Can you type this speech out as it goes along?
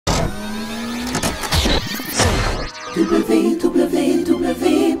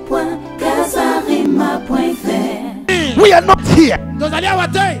www.casarema.fr. We are not here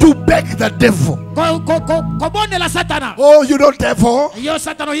to beg the devil. Oh, you don't devil.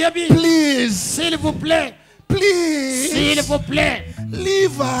 Please. S'il vous plaît. Please. S'il vous plaît.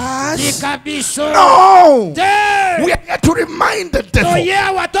 Leave us. No. We are here to remind the devil.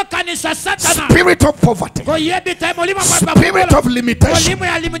 Spirit of poverty. Spirit of limitation.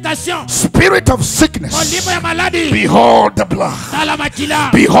 Spirit of sickness. Behold the blood.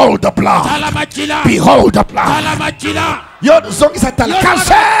 Behold the blood. Behold the blood. Your song is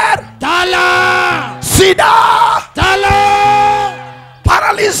cancer. Sida.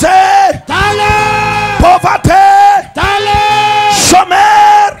 Paralysis. Poverty.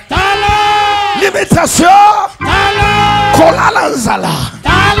 Chômeur. Limitation. Kolalanzala.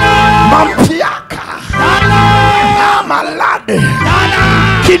 Mampiaka. Malade.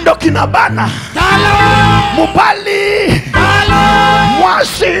 Kindo kinabana. Mubali.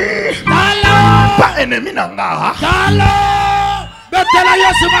 Mwasi. Pas ennemi nanga.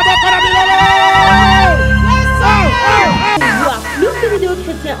 Voir plus de vidéos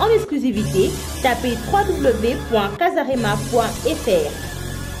chrétiennes en exclusivité, tapez www.casarema.fr.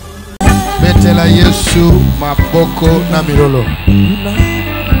 Betela Yesu maboko na milolo.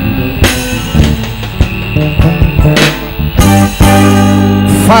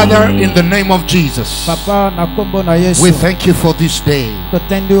 Father, in the name of Jesus, we thank you for this day. We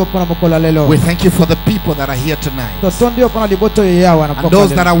thank you for the people that are here tonight, and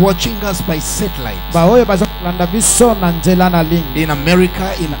those that are watching us by satellite in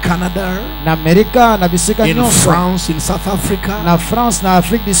America, in Canada, in France, in South Africa,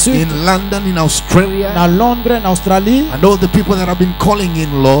 in London, in Australia, and all the people that have been calling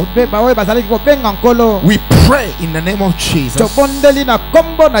in, Lord. We pray in the name of Jesus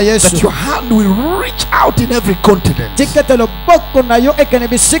that your hand will reach out in every continent to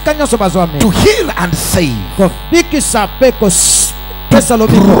heal and save, to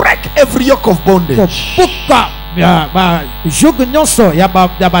break every yoke of bondage.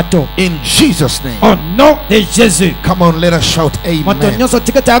 In Jesus' name. Au nom de Jésus. Come on, let us shout amen.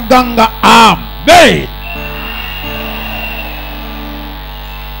 Amen.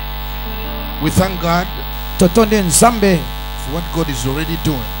 We thank God for what God is already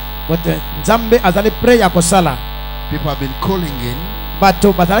doing. People have been calling in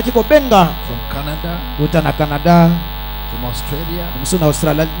from Canada, from Australia,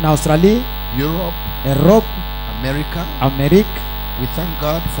 Europe, America. We thank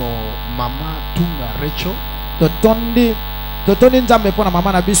God for Mama Tunga Rachel,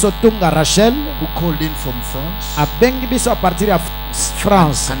 who called in from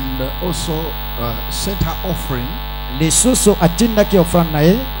France, and also sent her offering to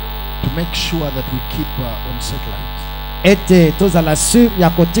make sure that we keep on satellite.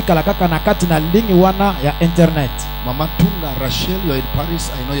 Mama Tunga Rachel, you're in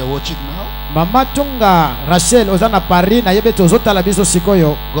Paris. I know you're watching now. Mama Tunga Rachel ozana Paris na yebe tozotala biso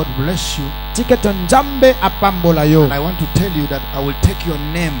sikoyo. God bless you. And I want to tell you that I will take your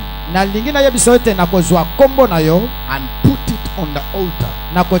name and put it on the altar.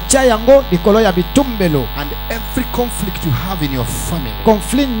 And every conflict you have in your family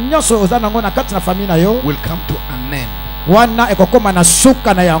will come to an end.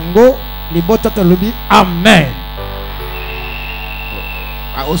 Amen.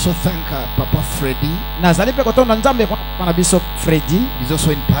 I also thank Papa Freddy. He's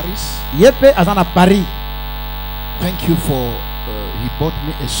also in Paris. Thank you for he bought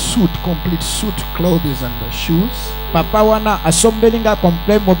me a suit, complete suit, clothes and shoes. Papa wana asombelinga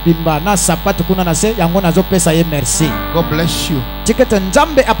complete mobimba na sapato kuna na se yango nazo pesa ye merci. God bless you. Tikete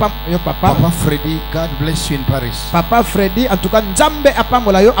nzambe apa yo papa. Papa Freddy, God bless you in Paris. Papa Freddy antuka nzambe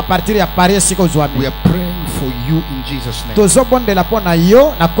apambola yo a partir ya Paris siko zwami. We are praying for you in Jesus' name. Tozobondela pona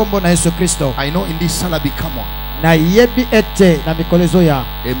yo na kombo na Yesu Kristo. I know in this Sala Bikamua, na yebi ete na mikolezo ya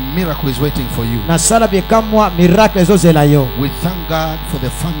a miracle is waiting for you. Na Sala Bikamua miracle ezozela yo. We thank God for the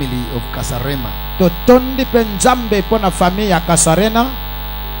family of Casarema. Totondi pe nzambe pona famille ya Casarena.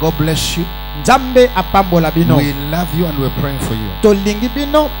 God bless you. Nzambe apambola bino. We love you and we're praying for you. Tolingi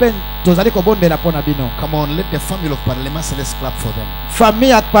bino pe tozali kobondela pona bino. Come on, let the family of Parlement Celeste clap for them. Famille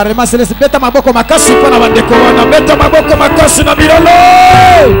ya Parlement Celeste beta maboko makasi pona bandeko wana. Beta maboko makasi na bilolo.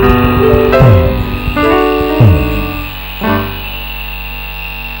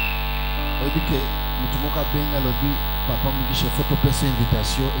 Benga lobby Papa Mugisha photo pesa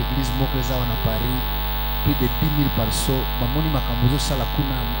invitation église mokreza wana Paris plus de 10 000 perso bamoni makambozo sala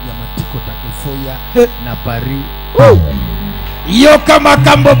kuna ya matiko takefoya na Paris. yoka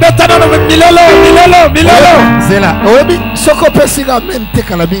makambo betana no milolo zela obi soko pesiga mente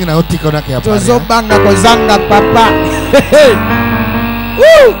kala bingi na otika na ya pare tozo banga kozanga papa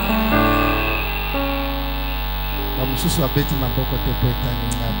bamususu abeti maboko te petani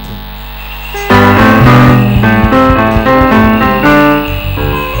ngate.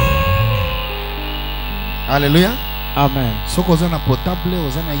 Hallelujah. Amen. Soko zana portable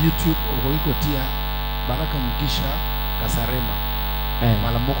ozana YouTube okoiko tia Baraka Mugisha kasarema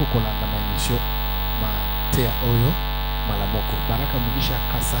malamoko kolanda ma emission ma tea oyo malamoko Baraka Mugisha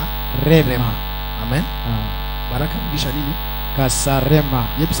kasarema. Amen. Baraka Mugisha nini kasarema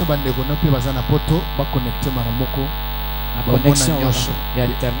yebisa bandeko na pe bazana poto ba connecter malamoko na connexion ya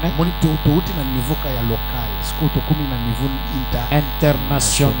internet moni to uti na niveau ka ya local siko to komi na niveau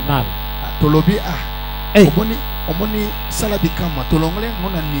international tolobi omoni Sala Bikamua tolongole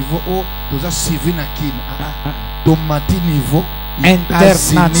ngona niveau o toza suivi na kina tomati niveau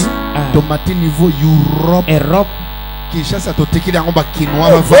internet tomati niveau Europe Kinshasa to tekili yango ba kinwa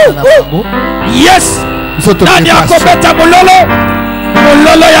ba vanda na bango. Yes. Nani akobeta mulolo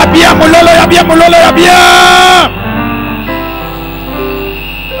ya bien.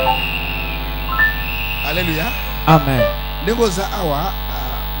 Hallelujah. Amen. Lengo za awa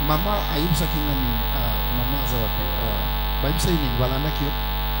mama ayibisa kinga ni mama za wapi bayibisa ni balanda kio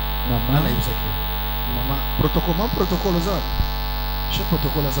mama na ayibisa kio mama protocole za wapi chef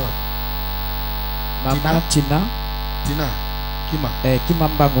protocole za wapi mama Tina kima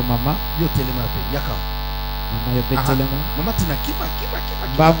mbango mama yo telema pe yaka mama yo pe telema mama Tina kima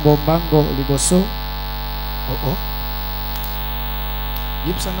mbango liboso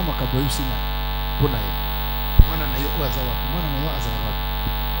yibisa nga makabo yibisina pona ye mwana na yo azawa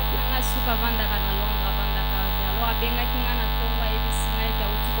anga suka vanda kana longa vanda ka alors abenga kinga na tonga ebisinga ya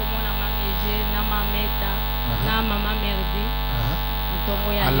utuko mona mameje na mameta na mama merdi ntongo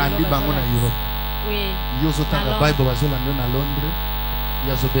ya alandi bango na Europe. Oui. Yozo tanga Bible bazolanda na Londres.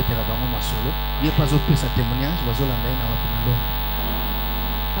 Yazo betela bango masolo. Ye pazo pesa témoignage bazolanda na wapi na Londres.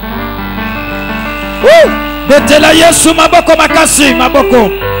 Betela Yesu maboko makasi maboko.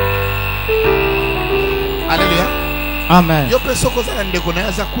 Hallelujah. Amen. Yo peso ko za ndeko na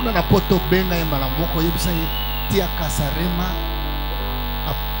yaza kuna na poto benga ya malamoko yebisa ye tia kasarema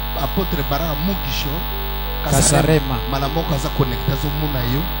apotre Baraka Mugisha kasarema malamoko za connecta zo muna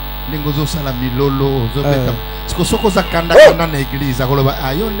yo. Ningo zo sala milolo zo beta soko za kanda na église akoloba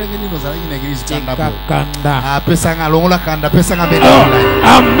ayo ndenge nino za na église kanda pesa nga longola kanda pesa nga mena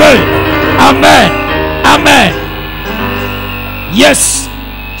amen yes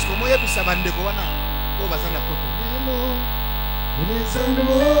siko moya bisa bandeko wana o bazana poto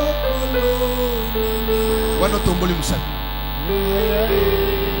wana tomboli musaka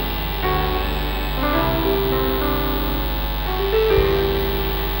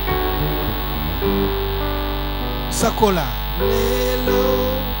Sakola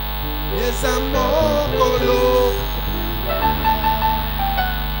lelo ezamokolo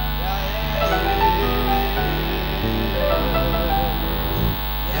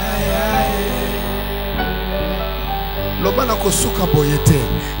lobana kosuka boyete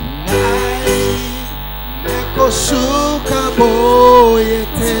nakosuka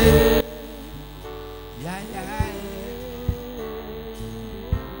boyete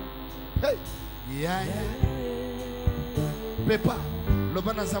Pepa,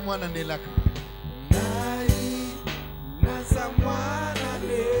 lobana zamwana nelaka. Nai na zamwana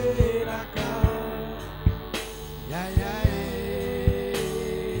nelaka.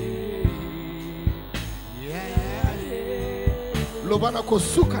 Lobana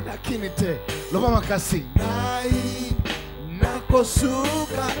kosuka dakini te. Lobana kasi. Nai na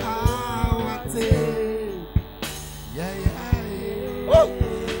kosuka awate. Oh.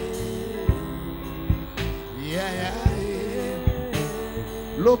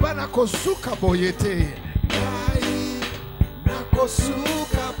 Lobana kosuka boyete nai na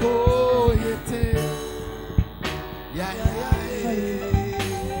kosuka boyete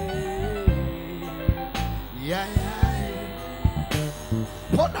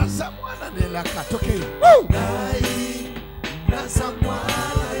pona zamwana nelaka toke nai na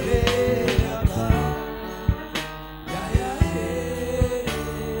zamwana nelaka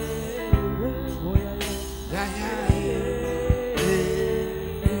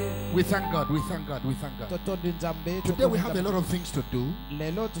We thank God, we thank God, we thank God. Today we have a lot of things to do.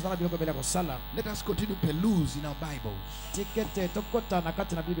 Let us continue to peruse in our Bibles.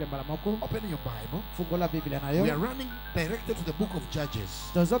 Open your Bible. We are running directed to the book of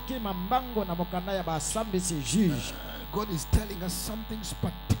Judges. God is telling us something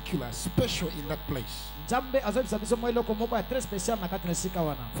particular, special in that place.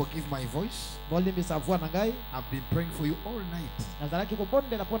 Forgive my voice. I've been praying for you all night.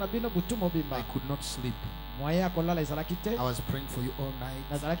 I could not sleep. I was praying for you all night.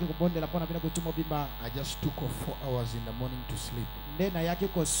 I just took off 4 hours in the morning to sleep.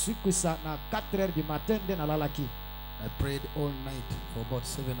 I prayed all night for about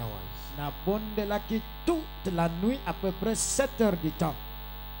 7 hours. I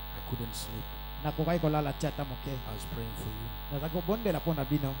couldn't sleep. I was praying for you.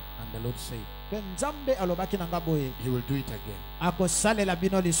 And the Lord said, He will do it again.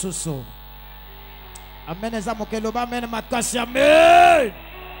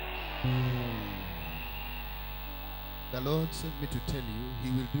 Amen. The Lord sent me to tell you, He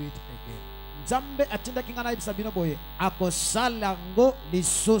will do it again.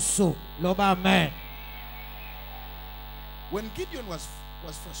 When Gideon was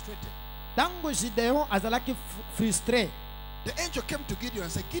frustrated, the angel came to Gideon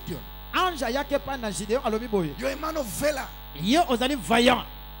and said, Gideon, you're a man of valor.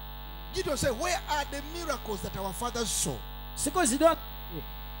 Gideon said, where are the miracles that our fathers saw?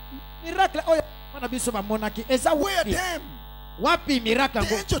 Where are them? The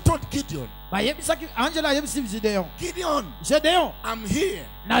angel told Gideon, Gideon, I'm here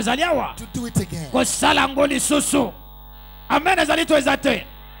to do it again.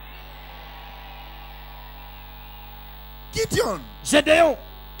 Gideon,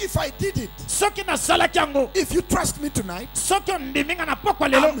 if I did it, if you trust me tonight, I'm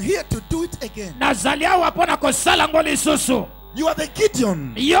here to do it again. You are the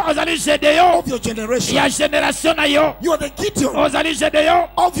Gideon of your generation. You are the Gideon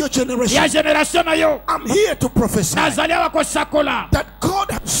of your generation. I'm here to prophesy that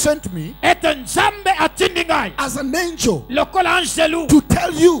God has sent me as an angel to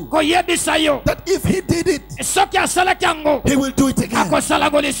tell you that if He did it, He will do it again.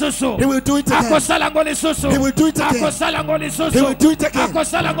 He will do it again. He will do it again. He will do it again.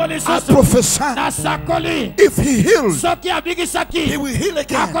 I prophesy, if He heals, He will heal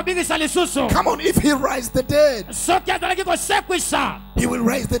again. Come on, if He raise the dead, He will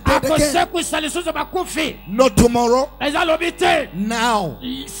raise the dead again. Not tomorrow. Now.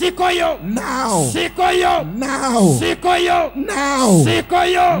 Now.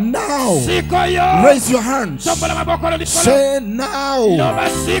 Now. Raise your hands. Say now.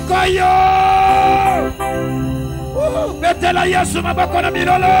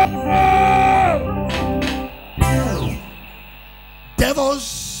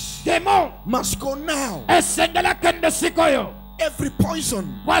 Devils must go now. Every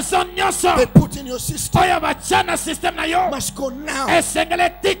poison they put in your system must go now. Every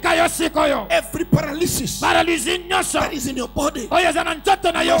paralysis that is in your body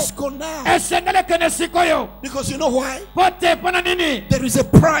must go now. Because you know why? There is a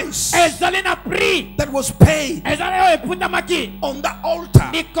price that was paid on the altar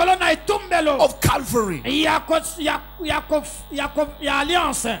of Calvary.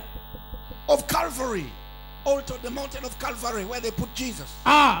 Of Calvary. Altar, the mountain of Calvary, where they put Jesus.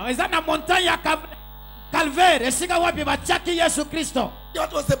 That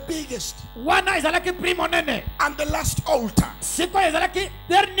was the biggest and the last altar.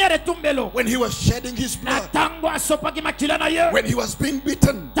 When He was shedding His blood, when He was being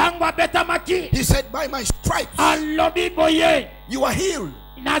beaten, He said, by my stripes you are healed.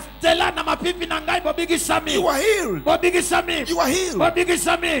 You are healed. You are healed.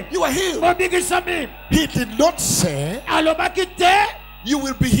 You are healed. He did not say you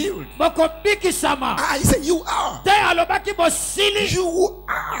will be healed. He said you are. You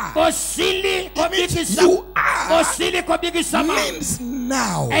are. You are. Means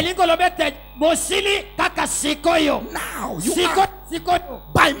now. Now you are.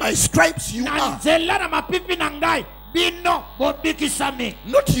 By my stripes you are.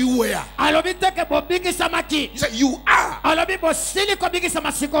 Not you were. You say you are.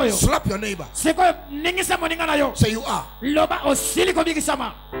 Slap your neighbor. Say you are.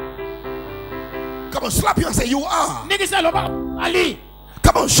 Come on, slap you and say you are.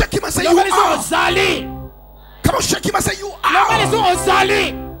 Come on, shake him and say you are. Come on, shake him and say you are.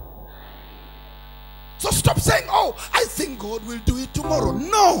 So stop saying, oh, I think God will do it tomorrow.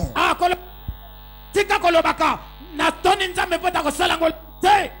 No. No,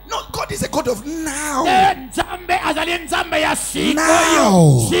 God is a God of now.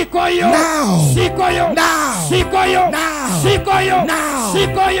 Now. Now. Now.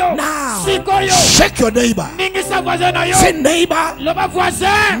 Now. Shake your neighbor. Say, neighbor.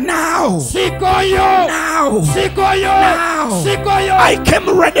 Now. I came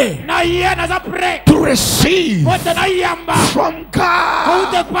ready to receive from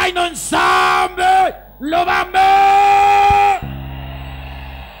God.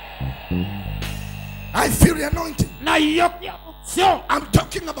 I feel the anointing. I'm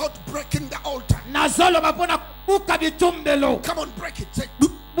talking about breaking the altar. Come on, break it. Say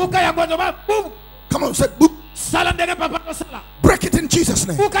boop. Come on, say boop. Break it in Jesus'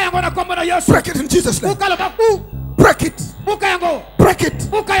 name. Break it in Jesus' name. Break it. Break it.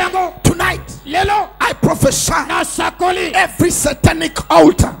 Tonight, I prophesy every satanic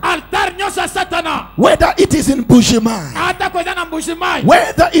altar, whether it is in Bushimai,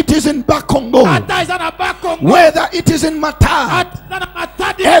 whether it is in Bakongo, whether it is in Matad,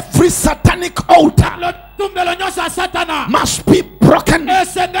 every satanic altar must be broken in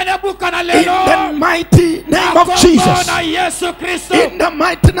the mighty name of Jesus. In the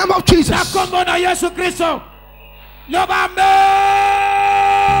mighty name of Jesus.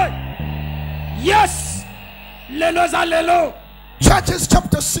 Yes. Judges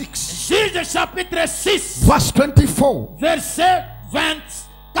chapter 6. Verse 24. Verset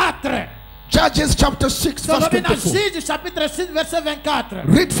 24. Judges chapter 6 verse 24.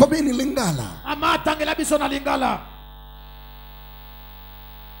 Read for me in Lingala.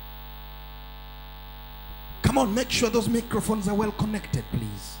 Come on, make sure those microphones are well connected,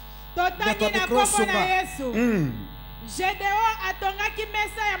 please. Jedeo atongaki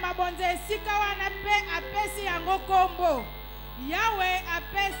mesa ya mabonze esika wana pe apesi yango kombo. Yawe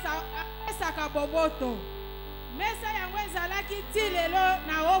apesa kaboboto. Mesa yango ezalaki tilelo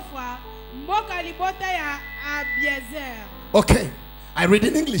na ofra mboka libota ya Abiezer. Okay, I read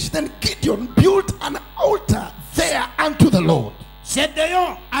in English. Then Gideon built an altar there unto the Lord.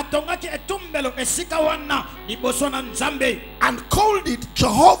 Jedeo atongaki etumbelo esika wana liboso na Nzambe and called it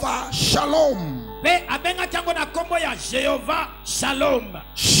Jehovah Shalom. Jehovah Shalom.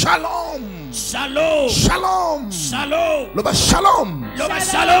 Shalom. Shalom. Shalom. Shalom. Loba Shalom. Loba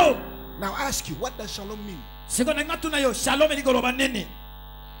Shalom. Now I ask you, what does Shalom mean? Shalom nini?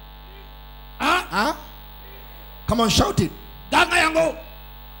 Huh? Come on, shout it. Ganga yango.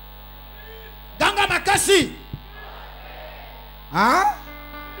 Ganga makasi. Huh?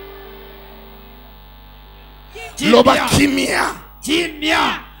 Loba kimia.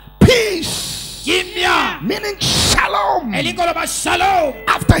 Kimia. Peace. Kimia. Meaning shalom. Shalom.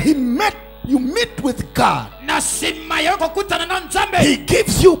 After you meet with God, He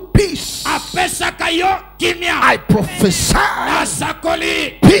gives you peace. I prophesy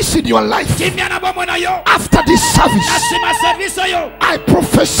peace in your life. After this service, I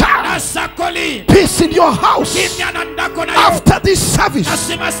prophesy peace in your house. After this service,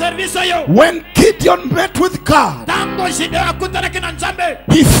 when Gideon met with God,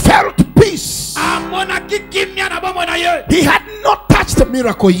 he felt peace. He had not touched the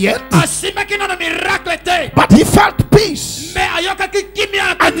miracle yet, but he felt peace,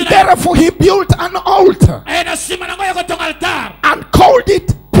 and therefore he built an altar and called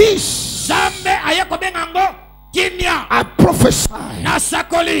it peace. I prophesy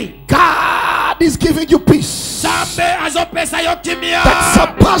God is giving you peace that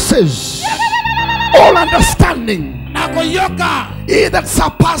surpasses all understanding. He that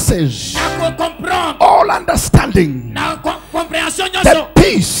surpasses all understanding, the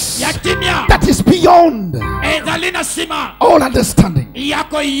peace that is beyond all understanding.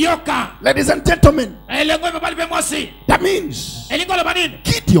 Ladies and gentlemen, that means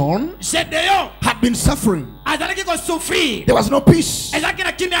Gideon had been suffering. There was no peace.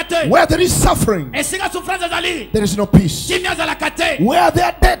 Where there is suffering, there is no peace. Where there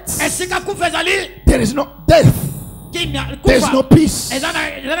are deaths, there is no death. There is no peace.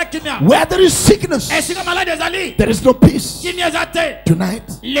 Where there is sickness, there is no peace. Tonight,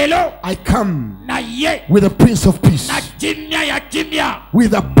 I come with the Prince of Peace.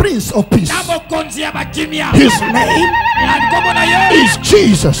 With the Prince of Peace. His name is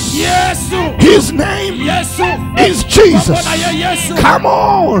Jesus. His name is Jesus. Come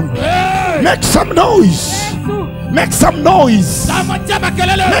on, make some noise. Make some noise.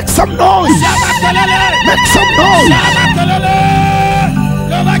 Make some noise. Make some noise.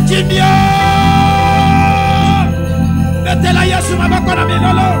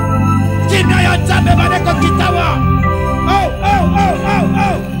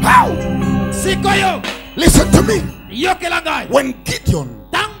 How? Listen to me. When Gideon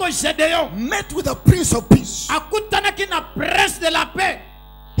met with the Prince of Peace,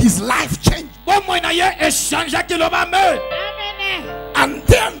 his life changed. And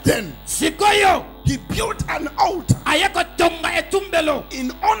then sikoyo he built an altar ayeko tonga etumbelo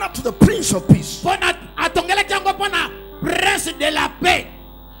in honor to the Prince of Peace. pona atongelaki yango pona prince de la paix.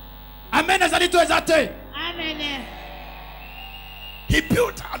 Amen. Ezali to ezate. Amen. He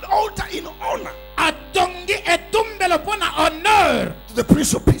built an altar in honor atongi etumbelo pona honneur to the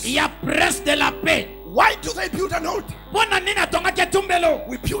Prince of Peace. ya prince de la paix. Why do they build an altar? Pona nini atongaki etumbelo?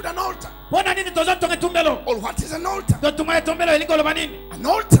 We build an altar. Pona nini tozo tonga etumbelo? Or what is an altar? To tonga etumbelo elingo loba nini? An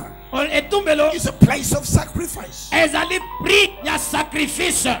altar Etumbelo is a place of sacrifice. ezali prix ya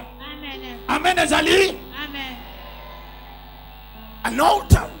sacrifice. Amen. Amen. Ezali. Amen. An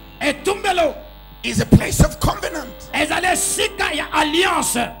altar Etumbelo is a place of covenant. ezali sika ya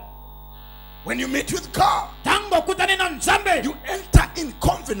alliance. When you meet with God, Tango kutani na nzambe you enter in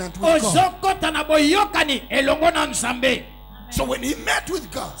covenant with God. ozokota na boyokani elongo na nzambe. So when he met with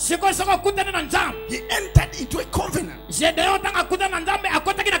God, Siko soko kutani na nzambe. he entered into a covenant. Jedeo tanga kutani na nzambe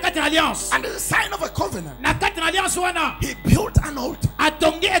akotaki na kati na alliance. And as a sign of a covenant, Na kati na alliance wana he built an altar.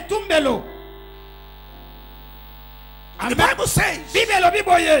 atongi etumbelo. And the Bible says Bibelo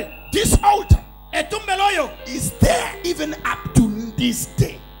biboye this altar etumbelo yo is there even up to this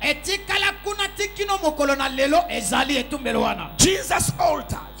day. etikala kuna tikino mokolo na lelo ezali etumbelo wana. Jesus'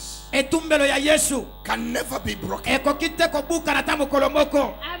 altars Etumbelo ya Yesu can never be broken. ekokite kobuka na tamu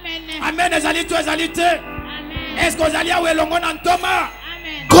kolomoko. Amen. Amen. Ezali to ezali te. Amen. Esko ezali awe longo na ntoma.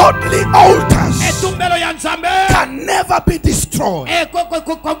 Amen. Godly altars Etumbelo ya nzambe can never be destroyed.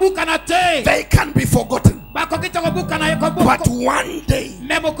 kobuka na te. They can be forgotten. Bakokite kobuka na But kobuka. one day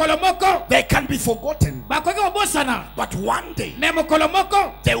Memo kolomoko they can be forgotten. bakoki obosana. But one day Memo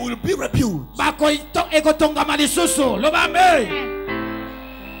kolomoko they will be rebuilt. bakoito ekotonga malisusu. Loba amen.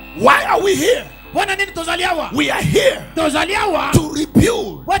 Why are we here? Bona nini tozali awa? We are here Tozali awa to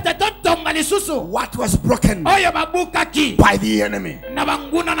rebuild wote totonga lisusu what was broken oyo babukaki by the enemy, na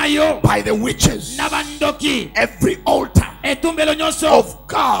banguna na yo by the witches. na bandoki. Every altar Etumbelo nyonso of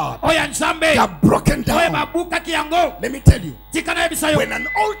God oya nzambe got broken oyo down. babukaki yango. Let me tell you, Tika na yebisa yo when an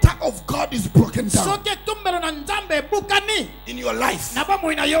altar of God is broken down soki etumbelo na nzambe ebukani in your life, na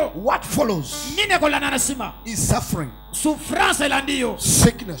bomoi na yo what follows nini ekolanda na nsima? is suffering, Souffrance elandi yo,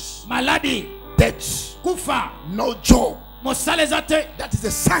 sickness, maladi, deaths, kufa, no job. mosala eza te. That is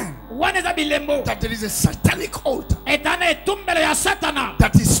a sign Wana eza bilembo that there is a satanic altar etana etumbelo ya satana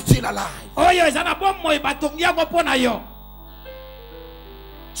that is still alive. oyo eza na bomoi batongi yango mpo na yo.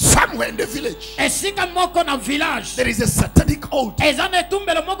 Somewhere in the village, Esika moko na village there is a satanic altar. eza na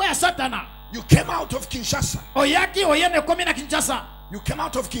etumbelo moko ya satana. You came out of Kinshasa. Oyaki oyene komi na Kinshasa. You came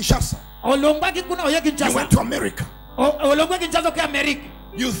out of Kinshasa. Olongwaki kuna oye You Kinshasa. went to America. Olongwe Kinshasa ke Amerika.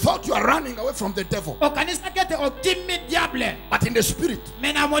 You thought you are running away from the devil. Okanisa kete okimi diable. But in the spirit,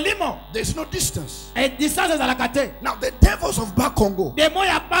 Mena molimo there is no distance. e distance ezalaka te. Now the devils of Back Congo Demo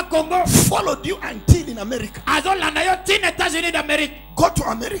ya pa Congo followed you until in America. azolanda yo tina États-Unis d'Amérique. Go to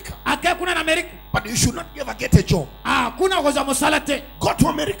America. Ake kuna na Amerika. But you should not ever get a job. Kuna koza mosala te. Go to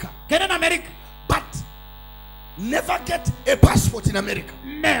America. Kena na Amerika. But never get a passport in America.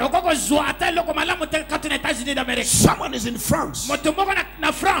 Me okoko zwa ata loko malamu te kati na États-Unis d'Amérique. Someone is in France. Moto moko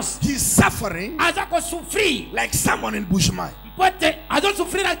na France. He's suffering Aza ko souffrir. like someone in Bushmai. Mpote azo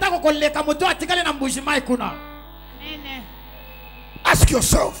souffrir na tako koleka moto atikale na mbujimai kuna. Amen. Ask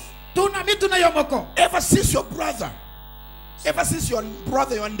yourself, Tuna mitu na yo moko. ever since your brother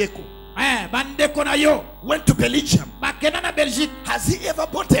Ndeko Bandeko na yo went to Belgium, bakena na Belgique. has he ever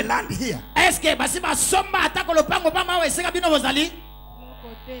bought a land here? Eske basi basomba atako lopango pa mawe esika bino bozali?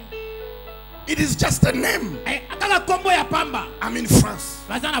 It is just a name. Akala kombo ya pamba. I'm in France.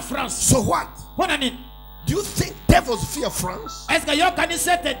 Baza na France. So what? Pona nini? Do you think devils fear France? Eske yo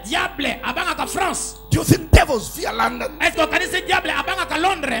kanisa te diable abanga ka France? Do you think devils fear London? Eske kanisa diable abanga ka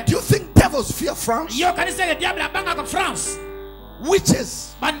Londres? Do you think devils fear France? Yo kanisa diable abanga ka France?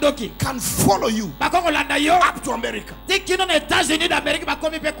 Witches Bandoki can follow you bakoko landa yo up to America. tikino na États-Unis d'Amérique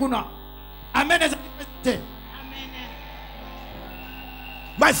bakomi pe kuna. Amen.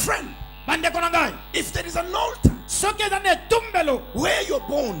 My friend, Bandeko na ngai, if there is an altar soki eza na etumbelo where you're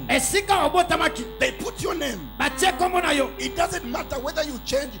born, esika obotamaki they put your name. batie kombo na yo, It doesn't matter whether you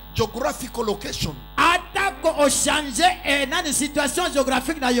change geographical location. atako ochange nani situation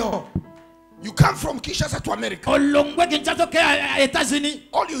géographique na yo. You come from Kinshasa to America. Olongwe Kinshasa ke États-Unis.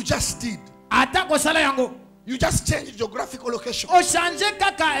 All you just did, Atako sala yango. you just changed geographical location. Ochange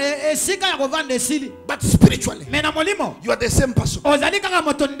kaka esika ya kovanda esili. But spiritually, Mena molimo. you are the same person. Ozali kaka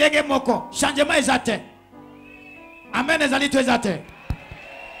moto ndenge moko. Changement ezate. Amen ezali to ezate.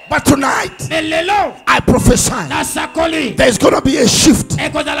 But tonight, Mais lelo I prophesy na sakoli there's going to be a shift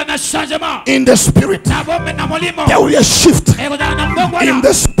ekozala na changement in the spirit. na bombe na molimo There will be a shift ekozala na mbongo in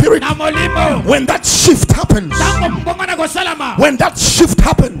the spirit. na molimo. When that shift happens, Tango mbongo na kosalama when that shift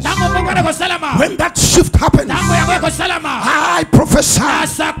happens, tango mbongo na kosalama when that shift happens, tango yango kosalama I prophesy, na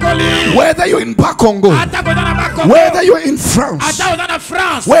sakoli whether you're in Bakongo, ata kozala na Bakongo whether you're in France, ata kozala na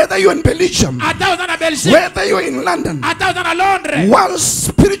France whether you're in Belgium, ata kozala na Belgique whether you're in London, ata kozala na Londres. while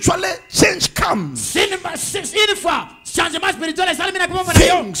spiritually change comes, Une fois changement spirituel esalami na bombo na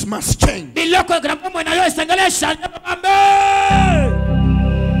yo things must change. biloko na bombo na yo esengeli echange.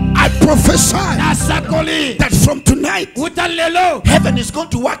 Amen. I prophesy Na sakoli that from tonight, uta lelo heaven is going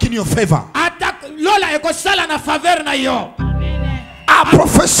to work in your favor. ata lola ekosala na faveur na yo. I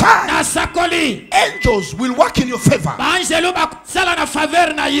prophesy Na sakoli angels will work in your favor. baangelo bakosala na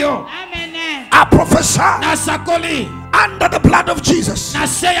faveur na yo. Amen. I prophesy Na sakoli under the blood of Jesus, na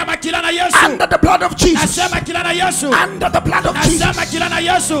se ya makila na Yesu, under the blood of na Jesus, se ya makila na Yesu, under the blood of na se ya Jesus. makila na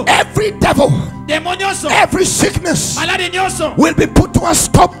Yesu. Every devil, Demo nyonso every sickness maladi nyonso will be put to a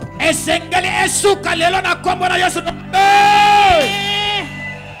stop. esengeli esuka lelo na kombo na Yesu.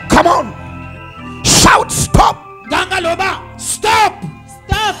 Amen. Come on, shout stop. Ganga loba stop.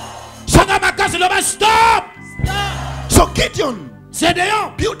 Stop. Sanga makasi loba stop. Stop. So Gideon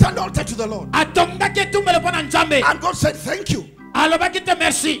Sedeyo built an altar to the Lord, atongaki etumbelo mpo na Nzambe, and God said, thank you. alobaki te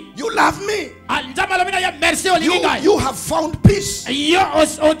merci. You love me. Nzambe alobi na ye merci olingi ngai. You have found peace. Yo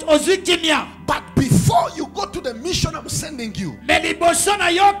ozwi kimia. But before you go to the mission I'm sending you, Me liboso na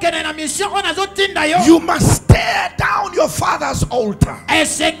yo kende na mission oyo nazotinda yo, you must tear down your father's altar.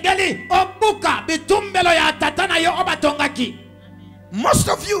 esengeli obuka bitumbelo ya tata na yo oyo batongaki. Most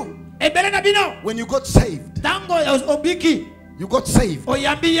of you, Ebele na bino when you got saved, tango obiki you got saved.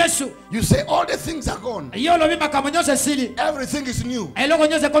 oyambi Yesu, You say all the things are gone. yo olobi makambo nyonso esili, Everything is new. eloko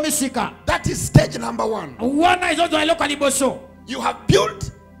nyonso ekomi sika. That is stage number 1. Wana ezozwa eloko ya liboso. You have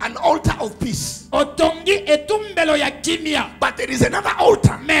built an altar of peace. Otongi etumbelo ya kimia. But there is another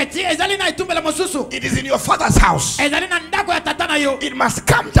altar. Meti ezali na etumbelo mosusu, It is in your father's house. ezali na ndako ya tata na yo. It must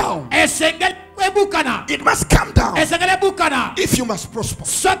come down. Esengeli ebukana, It must come down esengeli ebukana. if you must prosper.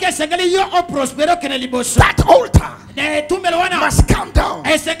 Soki esengeli yo oprospero kene liboso, That altar na etumbelo wana must come down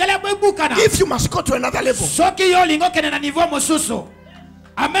esengeli ebukana. if you must go to another level. Soki yo lingo kene na niveau mosusu.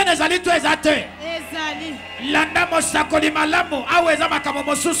 Amen. Ezali tu ezate Ezali. landa mosakoli malamu awe eza makambo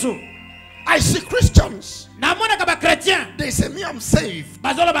mosusu. I see Christians. Namona ka ba chrétien They say, me, I'm saved.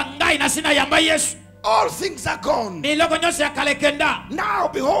 bazoloba ngai na sina yamba Yesu, All things are gone. miloko nyonso ya kale kenda, Now,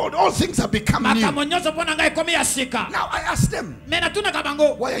 behold, all things have become new. makambo nyonso mpo na ngai ekomi ya sika. Now, I ask them, Me natunaka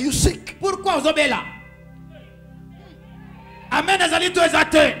bango, why are you sick? pourquoi ozobela? Amen. Ezali tu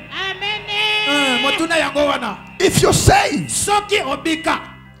ezate Amen. motuna yango wana. If you're saved, Soki obika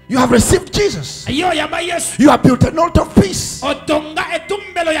you have received Jesus. yo yamba Yesu, You have built an altar of peace. otonga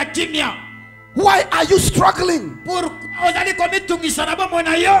etumbelo ya kimia, Why are you struggling? pourquoi ozali komitungisa na bomoi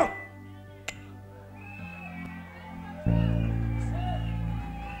na yo?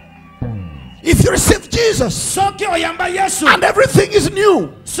 If you receive Jesus Soki oyamba Yesu, and everything is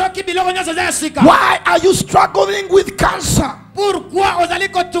new, soki biloko nyonso eza ya sika, why are you struggling with cancer? pourquoi ozali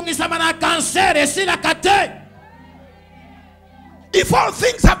kotungisama na cancer esilaka te? If all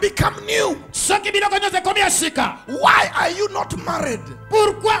things have become new, Soki biloko nyonso ekomi ya sika, why are you not married?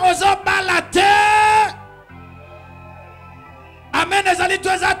 pourquoi ozobala te? Amen. Ezali tu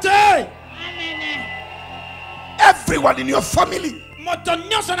eza te. Amen. Everyone in your family, Moto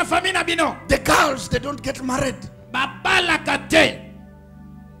nyonso na famille na bino the girls, they don't get married. babalaka te.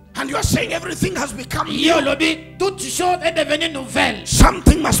 And you are saying everything has become Yo new. lobi toute chose est devenue nouvelle.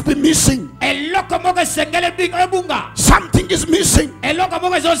 Something must be missing. Eloko moko esengeli ebunga, Something is missing. eloko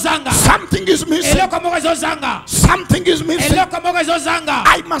moko ezozanga, Something is missing. eloko moko ezozanga, Something is missing. eloko moko ezozanga.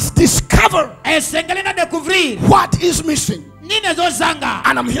 I must discover Esengeli na découvrir what is missing. nini ezozanga.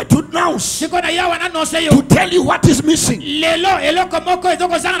 And I'm here to announce, Siko na yawa na nonse to yo tell you what is missing. lelo eloko moko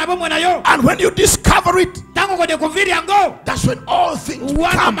ezokozanga na bomoi na yo. And when you discover it, Tango kodécouvrir yango, that's when all things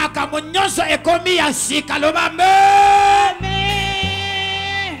wana come. makambo nyonso ekomi ya sika. Loba amen.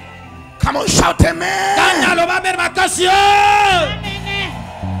 Amen. Come on, shout Kana amen. loba amen makasi yo. Amen.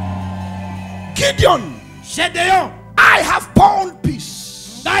 Gideon, Gedeon, I have found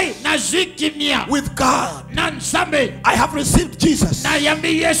peace ngai nazwi kimia with God. na Nzambe, I have received Jesus. na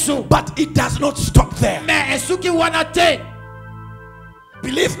yambi Yesu. But it does not stop there. Me esuki wana te.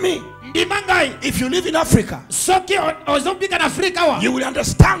 Believe me, If you live in Africa, you will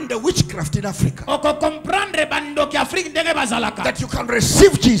understand the witchcraft in Africa. That you can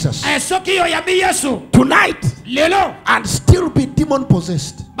receive Jesus tonight and still be demon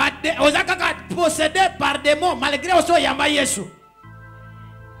possessed.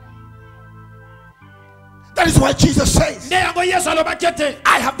 That is why Jesus says,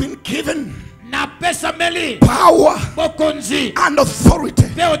 I have been given power and authority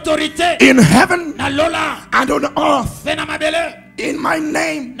in heaven and on earth in my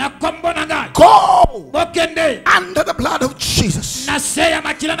name. Go under the blood of Jesus.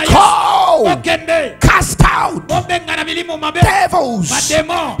 Go cast out devils,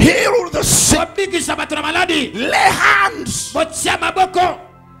 heal the sick, lay hands.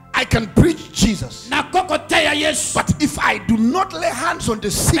 I can preach Jesus, but if I do not lay hands on the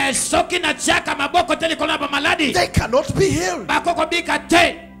sick, they cannot be healed.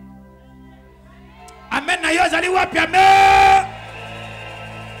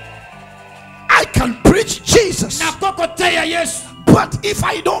 I can preach Jesus, but if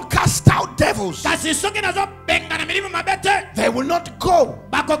I don't cast out devils, they will not go.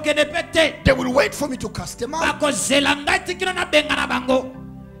 They will wait for me to cast them out.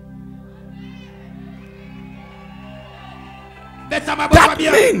 That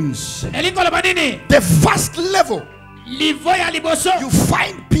means the first level, you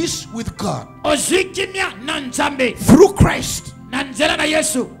find peace with God through Christ.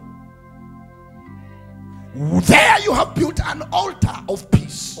 There you have built an altar of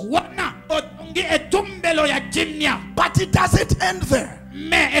peace, but it doesn't end there.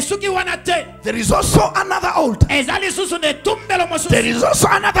 There is also another altar. There is also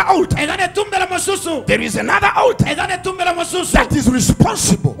another altar. There is another altar that is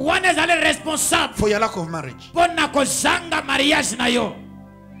responsible for your lack of marriage.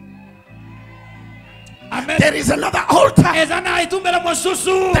 There is another altar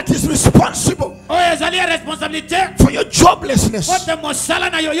that is responsible for your joblessness.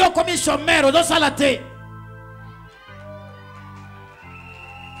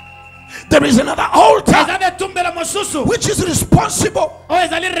 There is another altar which is responsible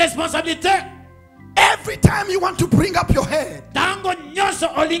every time you want to bring up your head,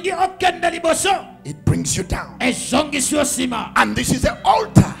 it brings you down. And this is the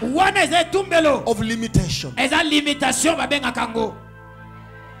altar of limitation.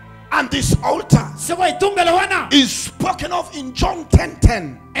 And this altar is spoken of in John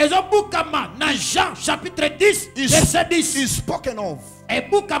 10:10. Is spoken of.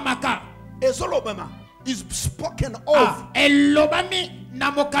 Ezolobema is spoken of.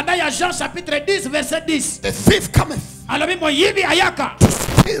 The thief cometh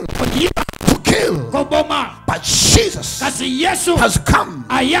to kill, but Jesus has come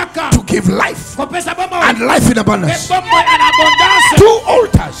to give life and life in abundance. Two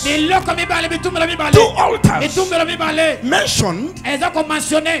altars mentioned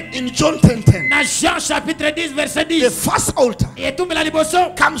in John 10:10. The first altar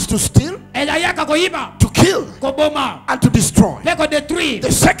comes to steal, to kill, and to destroy.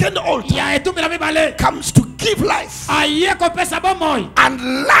 The second altar comes to give life and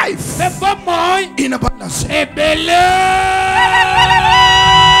life in abundance.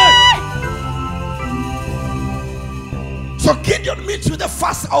 So Gideon meets with the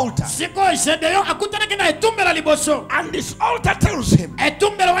first altar, and this altar tells him,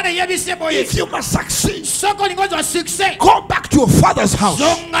 if you must succeed, go back to your father's house,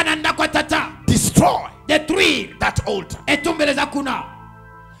 destroy that altar.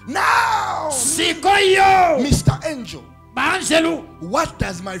 Now, Mr. Angel, what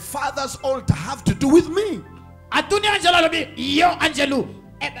does my father's altar have to do with me?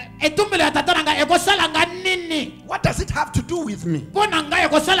 What does it have to do with me?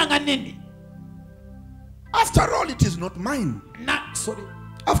 After all, it is not mine.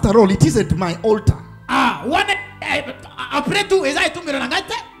 After all, it isn't my altar.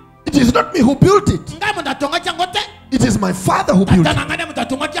 It is not me who built it. It is my father who built it.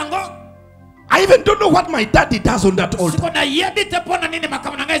 I even don't know what my daddy does on that altar.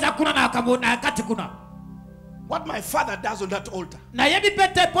 What my father does on that altar,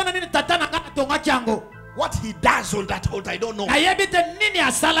 what he does on that altar, I don't know.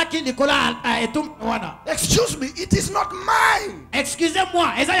 Excuse me, it is not mine.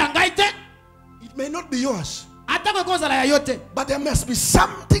 It may not be yours, but there must be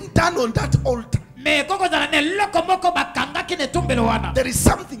something done on that altar. There is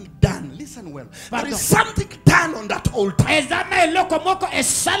something done. Listen well. There is something done on that altar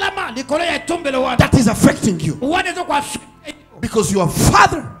that is affecting you. Because your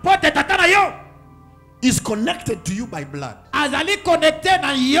father is connected to you by blood. Azali connecté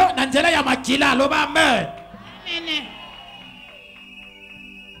na yo na nzela ya makila loba amen. Amen.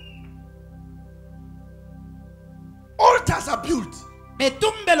 Altars are built.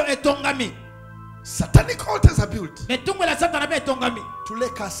 Metumbelo etongami. Satanic altars are built Metumbela satana be etongami. to lay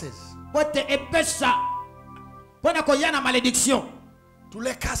curses. Pote epesa. Pona koyana malédiction. To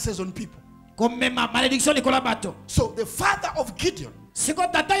lay curses on people. Komema malédiction likola bato. So the father of Gideon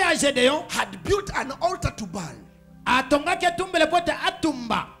Siko tata ya Gedeon had built an altar to Baal. atongaki etumbele pote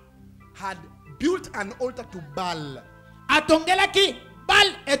atumba. Had built an altar to Baal. Atongelaki bal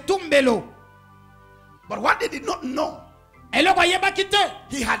etumbelo. But what they did not know, Eloko yebaki te.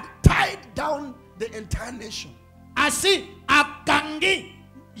 he had tied down the entire nation. Asi akangi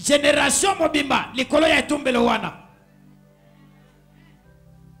generation mobimba likolo ya etumbelo wana.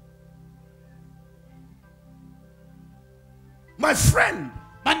 My friend,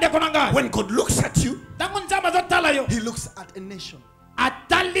 Bande konanga. when God looks at you, Tangu nzamba zotala yo. he looks at a nation.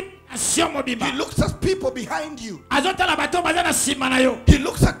 Atali nation mobimba. He looks at people behind you. Azotala bato baza na sima na yo. He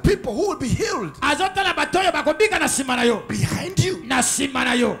looks at people who will be healed Azotala bato yo bakobika na sima na yo. behind you. Na sima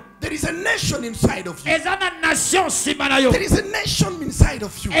na yo. There is a nation inside of you. Ezana nation sima na yo. There is a nation inside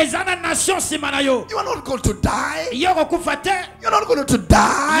of you. Ezana nation sima na yo. You are not going to die. Yoko kufate. You're not going to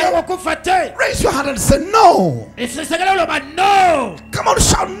die. Yoko kufate. Raise your hand and say no. Esesegele loba no. Come on,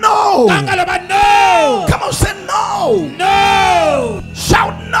 shout no. Kanga loba no. Come on, say no. No.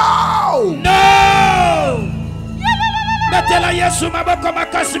 Shout no. No. Betela Yesu maboko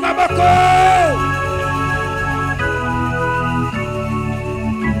makasi maboko.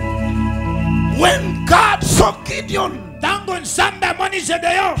 When God saw Gideon, Tangu nzambe amoni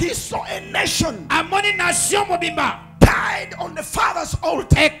Gedeon. he saw a nation Amoni nation mobimba. tied on the father's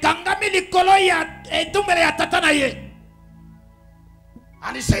altar. Ekangami likolo ya etumbele ya tata na ye.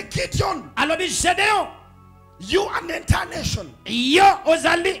 And he said, Gideon, Alobi Gedeon. you and the entire nation, Yo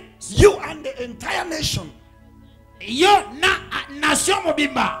ozali. you and the entire nation, Yo na nation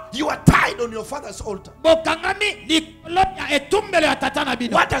mobimba. you are tied on your father's altar. Bokangami likolo ya etumbele ya tata na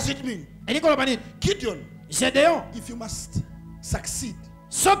bino. What does it mean? Elikolo bani. Gideon, Gedeon. if you must succeed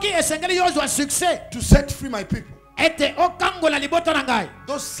Soki esengeli yo zwa succès. to set free my people, Ete okangola liboto na ngai.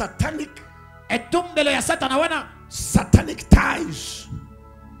 those satanic Etumbelo ya satana wana. ties,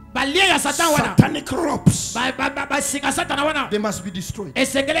 Balia ya satana wana. satanic ropes, Basinga satana wana. they must be destroyed.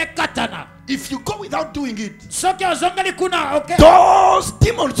 Esengele katana. If you go without doing it, Soki ozongeli kuna okay. those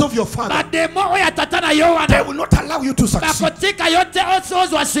demons of your father, Bademo oya tata na yo they wana. will not allow you to succeed. Bakotika yote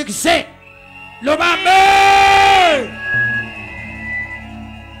ozwa succès. Loba amen.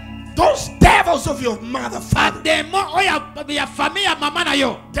 Those devils of your mother, father, Bademo oya ya famille ya mama na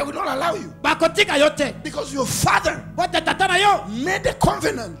yo. they will not allow you. Bakotika yote. Because your father Wote tata na yo. made a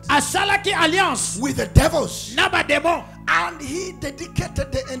covenant Asalaki alliance. with the devils, Na bademo. and he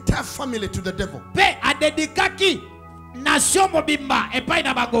dedicated the entire family to the devil. Pe adedikaki nation mobimba epai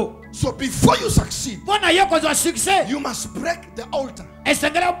na bango. So before you succeed, Pona yo kozwa succès. you must break the altar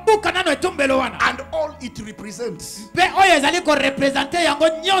Esengele buka nano etumbelo wana. and all it represents. Pe oyo ezali ko representer yango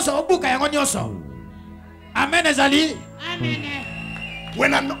nyonso obuka yango nyonso. Amen ezali. Amen.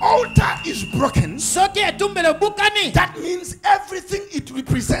 When an altar is broken, Soki etumbelo bukani. that means everything it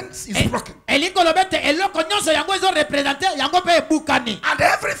represents is broken. Elingo lobete eloko nyonso yango ezo representer yango pe ebukani. And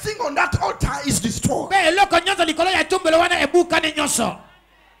everything on that altar is destroyed. Pe eloko nyonso likolo ya etumbelo wana ebukani nyonso.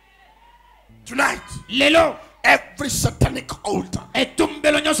 Tonight, Lelo every satanic altar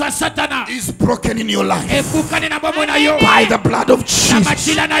etumbelo nyonso ya satana is broken in your life ebukani na bomo na yo. by the blood of Na Jesus.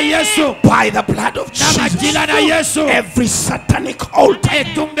 majila na Yesu. By the blood of Na Jesus. majila na Yesu. Every satanic altar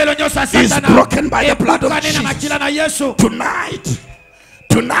Etumbelo nyonso ya is satana broken by the blood of ebukani na Jesus. majila na Yesu.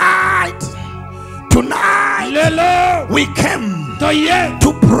 Tonight, Lelo we came toye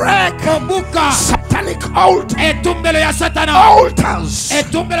to break kobuka satanic altar, etumbelo ya satana. altars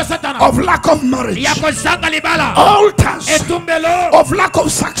Etumbelo satana of lack of marriage, ya kozanga libala. altars Etumbelo of lack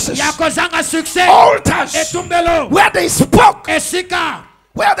of success, ya kozanga succès. altars Etumbelo where they spoke, esika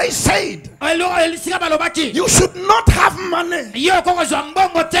where they said elo elisika balobaki you should not have money. yo kokozwa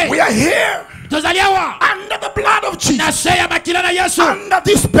mbongo te. We are here Tozali awa under the blood of na Jesus, se ya makila na Yesu. under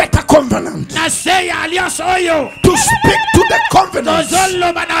this better covenant, Na se ya alliance oyo to speak to the covenant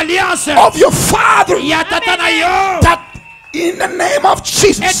tozoloba na alliance of your father, ya tata na yo. that in the name of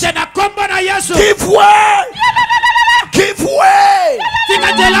Jesus, Ete na kombo na Yesu. give way, give way, Fika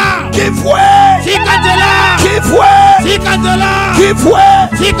nzela. give way, Fika nzela. give way, Fika nzela. give way,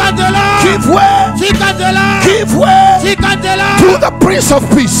 Fika nzela. give way, Give way to the Prince of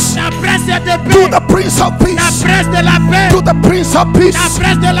Peace. To the Prince of Peace. To the Prince of Peace.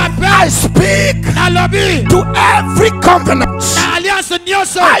 I speak to every covenant.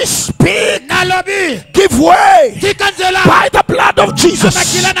 I speak. Give way by the blood of Jesus.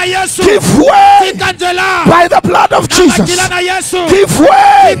 Give way by the blood of Jesus. Give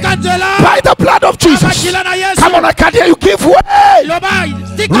way by the blood of Jesus. Come on, I can't hear you. Give way.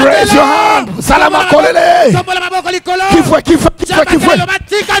 Raise your hand. Salama kolele. Give way, give way, give way, give way.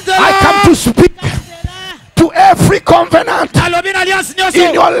 I come to speak to every covenant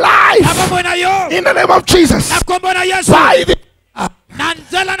in your life in the name of Jesus.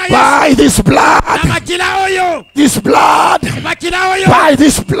 By this blood, this blood, by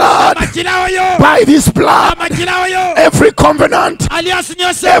this blood, by this blood, every covenant,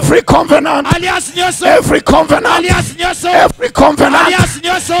 every covenant, every covenant, every covenant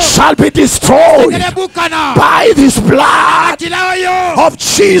shall be destroyed by this blood of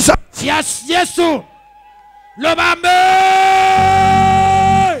Jesus. Yes, yes, Lobambe.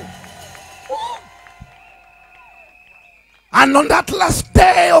 And on that last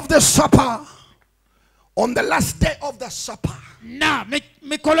day of the supper, on the last day of the supper,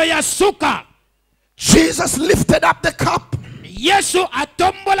 Jesus lifted up the cup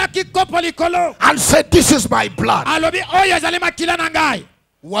and said, "This is my blood."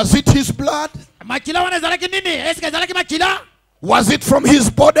 Was it his blood? Was it from his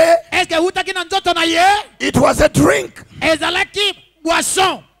body? It was a drink.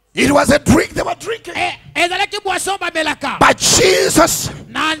 It was a drink they were drinking. But Jesus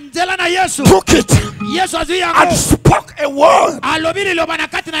took it and spoke a word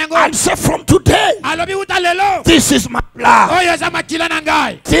and said, "From today, this is my blood.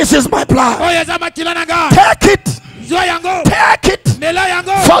 This is my blood. Take it. Take it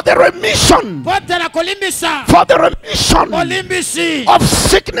for the remission, of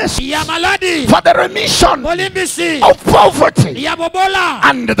sickness, for the remission of poverty.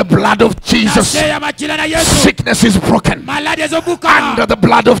 Under the blood of Jesus, sickness is broken. Under the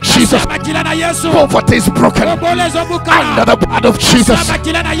blood of Jesus, poverty is broken. Under the blood of Jesus,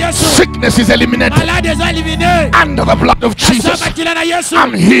 sickness is eliminated. Under the blood of Jesus,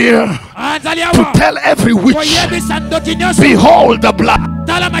 I'm here to tell every witch, behold the blood.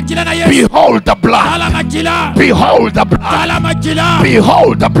 Behold the blood. Behold the blood.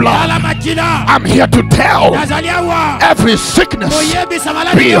 Behold the blood. I'm here to tell every sickness,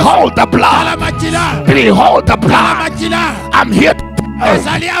 behold the blood. Behold the blood. I'm here to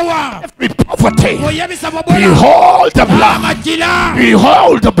every poverty, behold the blood.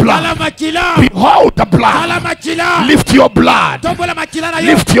 Behold the blood. Behold the blood. Lift your blood.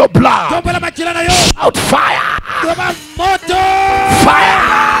 Lift your blood. Shout fire. Fire.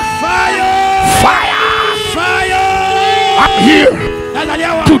 Fire. I'm here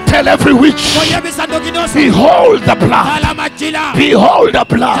to tell every witch, behold the blood. Behold the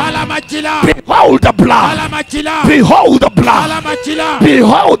blood. Behold the blood. Behold the blood.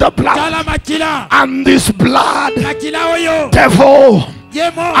 Behold the blood. And this blood, devil,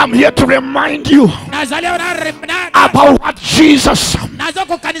 I'm here to remind you about what Jesus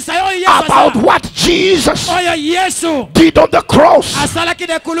did on the cross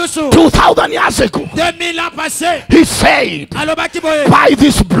 2,000 years ago. He said, by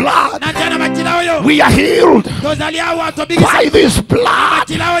this blood we are healed. By this blood,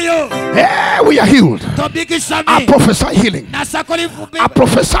 yeah, we are healed. I prophesy healing. I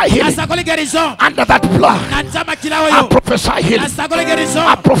prophesy healing under that blood. I prophesy healing.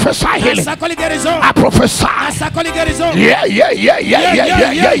 I prophesy healing. I prophesy. Yeah.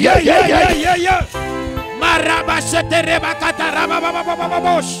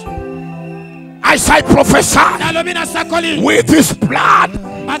 As I prophesy with this blood,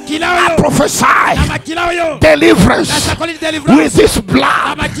 I prophesy deliverance with this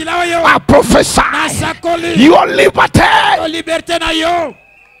blood. I prophesy your liberty.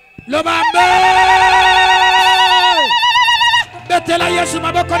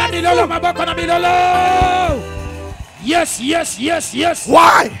 Yes.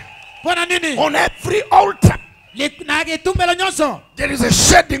 Why? On every altar there is a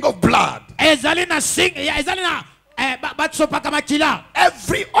shedding of blood.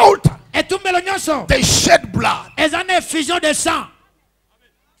 Every altar they shed blood.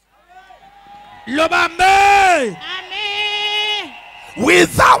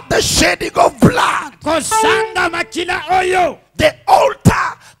 Without the shedding of blood, the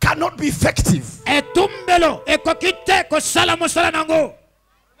altar cannot be effective.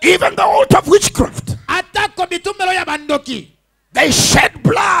 Even the altar of witchcraft, They shed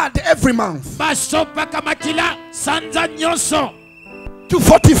blood every month basopaka makila sanza nyonso to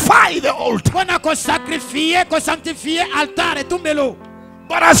fortify the altar. mpona kosakrifie kosanctifie altare tumbelo.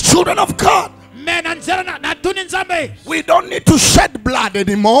 But as children of God, me na nzela na tuni nzambe we don't need to shed blood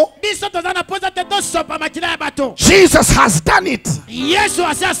anymore. biso toza na poza te tosopa makila ya bato. Jesus has done it. Yesu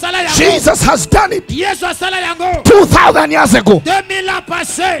asi asala yango. Jesus has done it Yesu asala yango 2,000 years ago. 2000 ans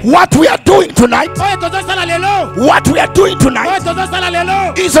passé. What we are doing tonight, Oyo tozosala lelo. what we are doing Oyo tonight tozosala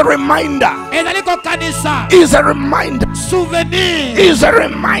lelo. is a reminder, Ezali kokanisa. is a reminder, Souvenir. is a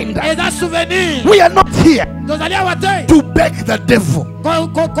reminder. Eza souvenir. We are not here Tozali awa te. to beg the devil.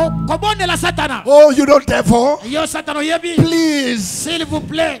 Kobondela satana. Oh, you don't devil. Yo satana yebi. Please, S'il vous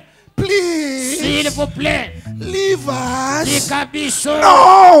plaît. please, S'il vous plaît. leave us. Likabiso.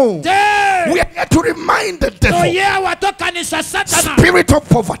 No. Te. We are here to remind the devil. Toye awa tokanisa satana. Spirit of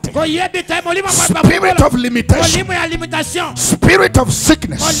poverty, Koyebi te molimo spirit of limitation, molimo ya limitation. spirit of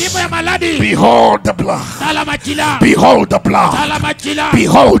sickness. Molimo ya maladi. Behold the blood. Tala makila. Behold the blood. Tala makila.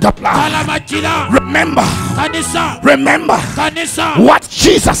 Behold the blood. Tala makila. Remember, Kanisa. remember Kanisa. what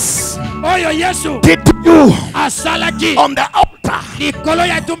Jesus Oyo Yesu. did to you Asalaki. on the altar Nikolo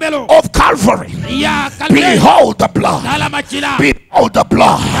ya tumbelo. of Calvary. Ya kalbe. Behold the blood. Tala makila. Behold the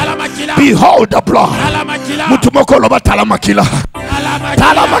blood. Tala makila. Behold the blood. Tala makila. Mutumoko loba talamakila. Tala makila.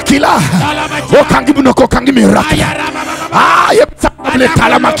 Talamakila. Tala makila. Okangi munoko kangi miracle. Ayara baba. Ah, yebsable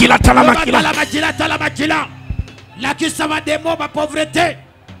talamakila talamakila. Talamakila. La kisaba demo ma pauvreté.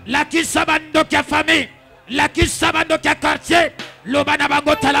 La kisaba ndoki ya famille. La kisaba ndoki ya quartier. Lobana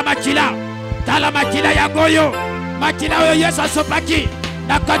bango talamakila. Talamakila ya goyo. Makila oyo Yesu asopaki.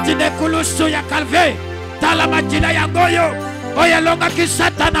 Na kati ne kulusu ya kalve. Talamakila ya goyo. Oye longa ki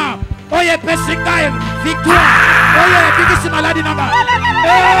satana. Oye pesinga victoire. Oye bigisi maladi nanga.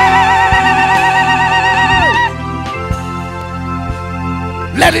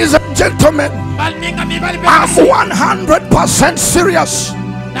 Ladies and gentlemen, I'm 100% serious.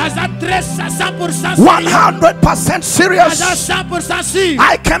 100% serious.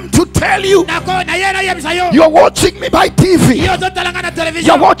 I came to tell you, you're watching me by TV.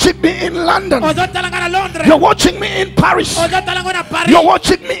 You're watching me in London. You're watching me in Paris. You're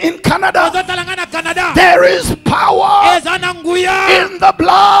watching me in Canada. There is power in the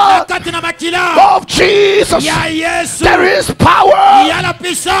blood of Jesus. There is power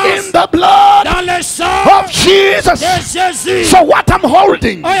in the blood of Jesus. So what I'm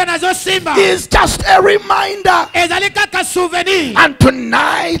holding is just a reminder. And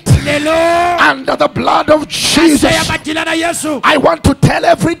tonight, under the blood of Jesus, I want to tell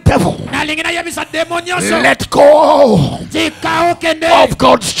every devil, let go of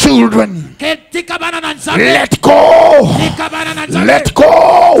God's children. Let go. Let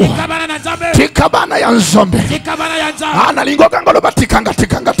go. Tikabana ya nzombe. Analingo kangoloba tikanga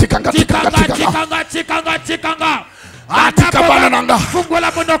tikanga tikanga tikanga tikanga. Tikabana nanga.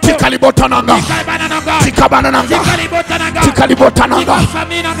 Tikalibota nanga. Tikabana nanga. Tikalibota nanga.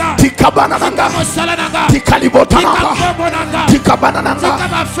 Tikabana nanga. Tikalibota nanga. Tikabana nanga.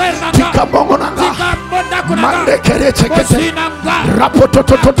 Tikamongo nanga. Mande kere chekete. Rapoto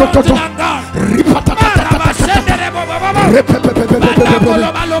to to to to to. Ripata ta ta ta ta ta.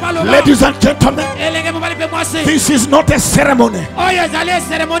 Ladies and gentlemen, this is not a ceremony.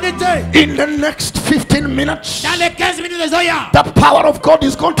 In the next 15 minutes, the power of God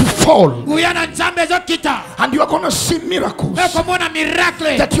is going to fall, and you are going to see miracles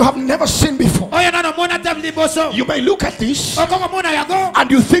that you have never seen before. You may look at this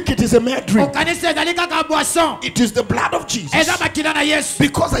and you think it is a mere drink. It is the blood of Jesus,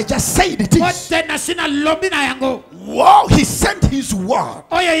 because I just said it is. Wow, he sent his word,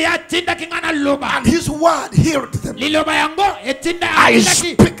 and his word healed them. I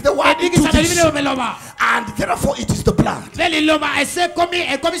speak the word into this, and therefore it is the blood.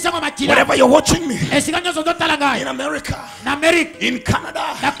 Wherever you're watching me, in America, in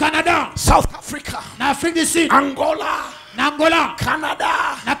Canada, South Africa, Angola,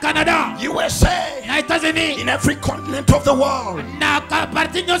 Canada, USA, in every continent of the world,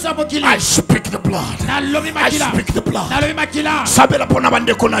 I speak the blood. I speak the blood. Sabela pona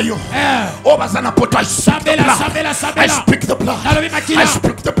bandeko na yo. Obazana poto, I speak the blood. I speak the blood. I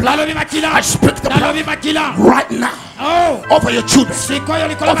speak the blood. I speak the blood right now over your children,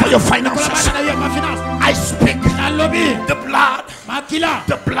 over your finances. I speak the blood.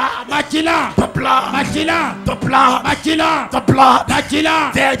 The blood. The blood. The blood. The blood.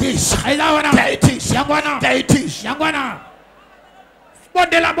 There it is. There it is. There it is.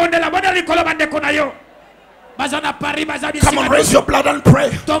 Come on, raise your blood and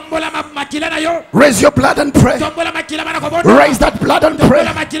pray. Raise your blood and pray. Raise that blood and pray.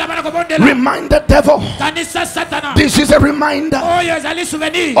 Remind the devil. This is a reminder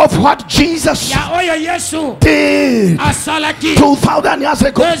of what Jesus did 2,000 years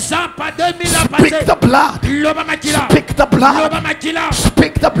ago. Speak the blood. Speak the blood.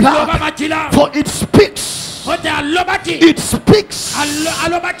 Speak the blood. For it speaks. It speaks.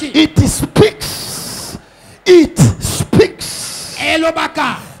 It speaks. It speaks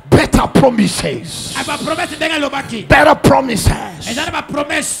better promises. Better promises.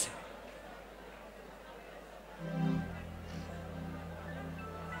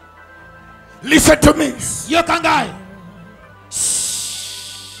 Listen to me.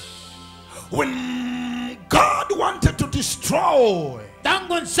 When God wanted to destroy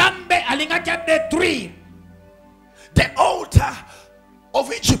the altar of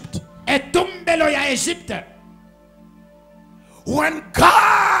Egypt, when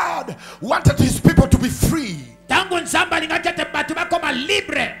God wanted his people to be free,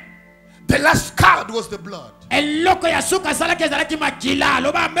 the last card was the blood.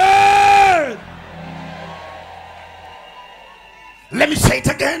 Let me say it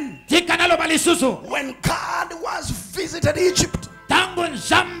again. When God was visited Egypt,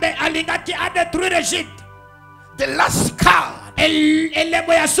 the last card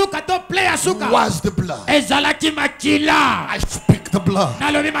was the blood. I speak the blood.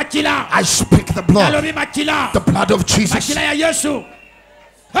 I speak the blood. The blood of Jesus.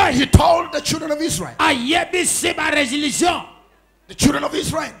 He told the children of Israel. The children of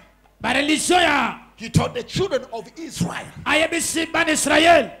Israel. He told the children of Israel.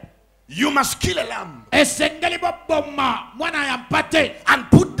 You must kill a lamb and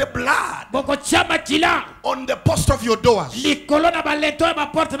put the blood on the post of your doors.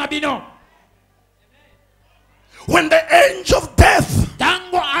 When the angel of death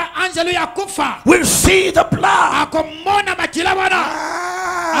will see the blood,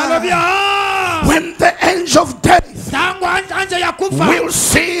 when the angel of death will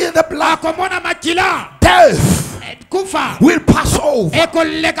see the blood, death will pass over.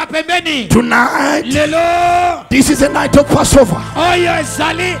 Tonight, this is a night of Passover.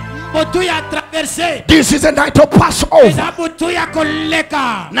 This is a night of Passover.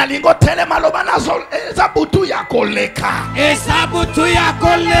 Nalingo tele maloba nazo ezabutu ya koleka.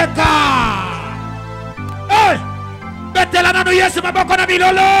 Hey, betela nanu Yesu maboko na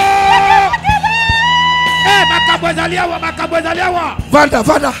bilolo. Eh, makabwezaliawa. Vanda.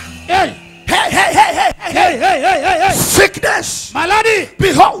 Hey. Hey. Sickness. Malady.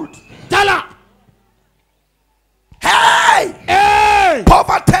 Behold. Tala. Hey.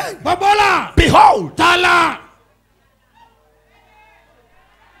 Poverty. Bobola. Behold. Tala.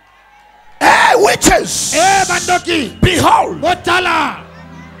 Hey, witches. Bandoki. Behold. Botala.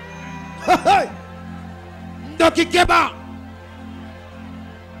 Ndoki keba.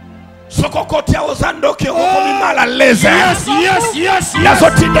 Sokokotia ozandoki okomi malaleze. Yes.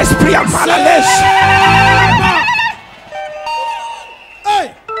 Yazoti d'esprit à malaleze.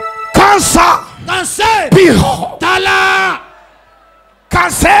 Hey. Cancer. Behold. Tala.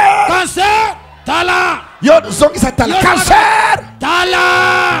 Cancer. Tala. Yo zongi sa tala. Cancer.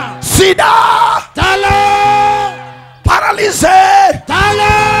 Tala. Sida. Tala. Paralysé. Tala.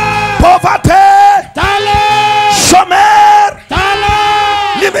 Pauvreté. Tala. Chômeur. Tala.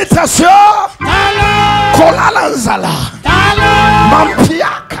 Limitation. Tala. Kolalanzala. Tala.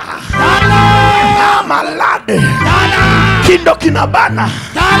 Mampiaka. Tala. Malade. Tala. Kindo kinabana.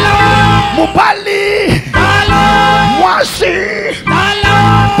 Tala. Mubali. Tala. Mwasi. Tala.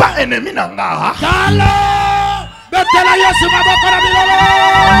 Ba enemi nanga. Tala. Betela Yesu maboko na bilolo.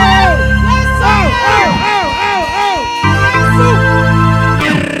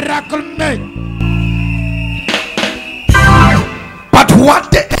 Miracle made. But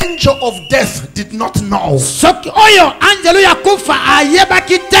what the angel of death did not know,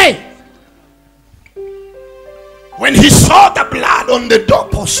 when he saw the blood on the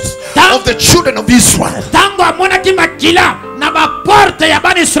doorposts of the children of Israel,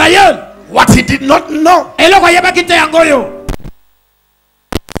 what he did not know,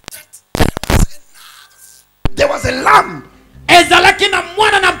 there was a lamb that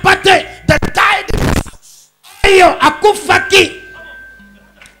died in his house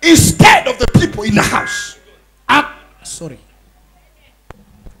instead of the people in the house. Sorry.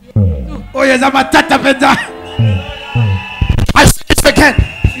 I say it again.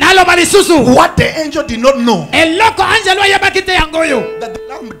 What the angel did not know, that the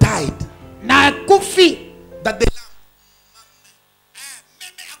lamb died,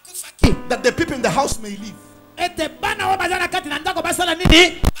 that the people in the house may live. ete bana wa bazana kati na ndako basala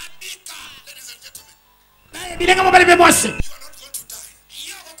nini bilenga mobali be mwasi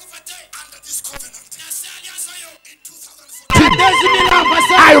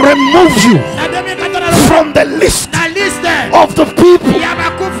I remove you from the list of the people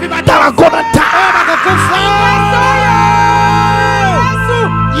that are gonna die.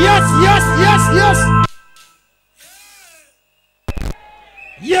 Yes, yes, yes, yes.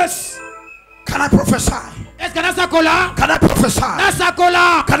 Yes. Can I prophesy? Est-ce que nasakola? Can I prophesy?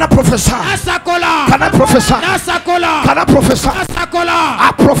 Nasakola. Can I prophesy? Nasakola. Can I prophesy? Nasakola. Can I prophesy? Nasakola.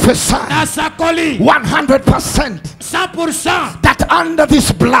 I prophesy Nasakoli. 100% 100%. that under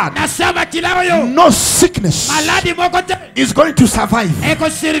this blood, Nasema kila yo. no sickness Maladi moko te. is going to survive Eko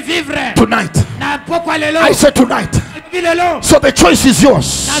survivre. tonight. Na pokwa lelo. I said tonight. Bilelo. So the choice is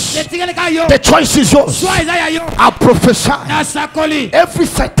yours. Nasetinga yo. The choice is yours. Soa izaya yo. I prophesy Nasakoli. every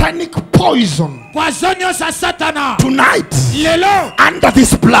satanic poison Poisonio sa satana. tonight Lelo. under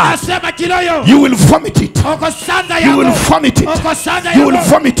this blood, Nasema kilo yo. you will vomit it. Oko sanda You ya. will vomit it. Oko sanda You ya. will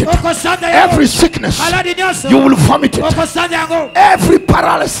vomit it. Oko sanda ya. Every sickness, Maladi nyoso. you will vomit it. Oko sanda yango. Every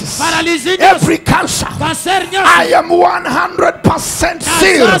paralysis, Paralysie nyoso. every cancer. Cancer nyoso. I am 100%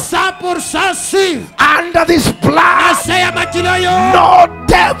 sealed 100% sûr. under this blood. Nasema makilo yo. No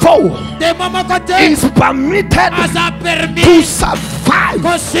devil De momo kote. is permitted Asa permis. to survive.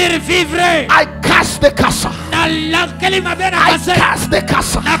 Ko survivre. I cast the cancer. Na laquelle ma bena I cancer. cast the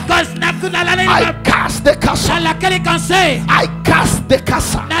cancer. Na cause na kuna la I la. cast the cancer. Na laquelle cancer. I cast the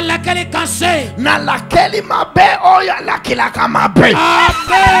cancer. Na laquelle cancer. Na lakeli mabe oya lakilaka mabe.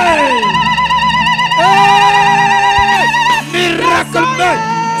 Amen. Miracle man.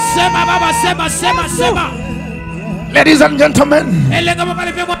 Sema baba sema. Ladies and gentlemen, Elenga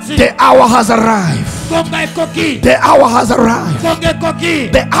mobali pe mwasi. the hour has arrived. Konga ekoki. The hour has arrived. Konga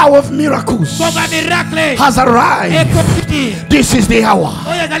ekoki. The hour of miracles Konga miracle. has arrived. Ekoki. This is the hour.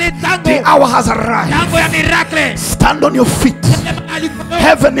 Oya zali tango. The hour has arrived. Tango ya miracle. Stand on your feet.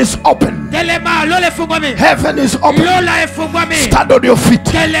 Heaven is open. Telema lole fungwami. Heaven is open. Lola efungwami. Stand on your feet.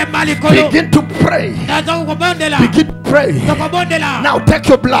 Telema likolo. Begin to pray. Nazo kubondela. Begin to pray. Kubondela. Now take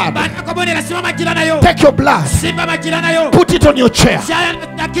your blood. Bana kubondela simama kila na yo. Take your blood. Simama kila na yo. Put it on your chair.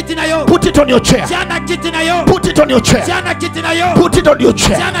 Siana kiti na yo. Put it on your chair. Siana kiti na yo. Put it on your chair. Siana kiti na yo. Put it on your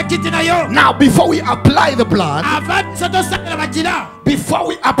chair. Siana kiti na yo. Now, before we apply the blood, Avant soto sala makila. before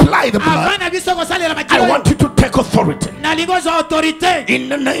we apply the blood, Avant na biso ko sala I makila. want you to take authority Na lingozo autorité. in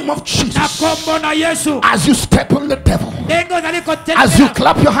the name of Na Jesus. kombo na Yesu. As you step on the devil, Dengo zali ko tele. as you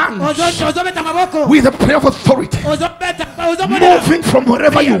clap your hands Ozo beta maboko. with the prayer of authority, Ozo beta. Ozo moving from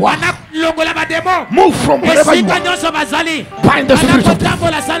wherever you are, Bana longola bademo. move from wherever you Esika are. nyonso bazali. Bind the spirit of death.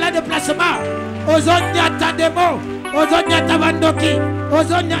 Anakotambola sala de placement. Ozonyata demo. Ozonyata bandoki.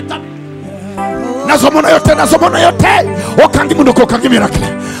 Ozonyata. Nazomona yote okangi munoko okangi miracle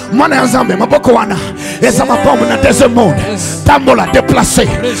mwana ya nzambe maboko wana eza mabomu na deuxième monde tambola déplacer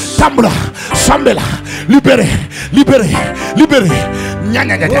tambola sambela libérer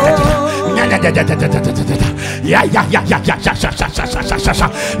nyanya ya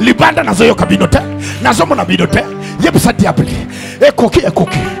libanda nazoyoka binote nazomona binote yebisa diable ekoki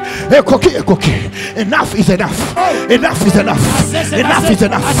enough is enough.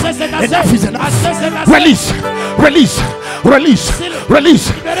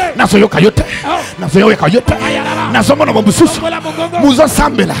 Release nazoyoka yote nazomona mabususu muzo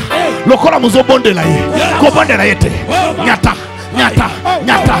sambela lokola muzo bondela ye kobondela yete nyata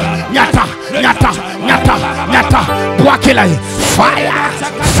bwakela ye fire.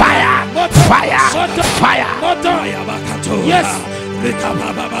 Yes.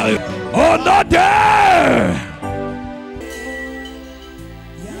 Oh no there.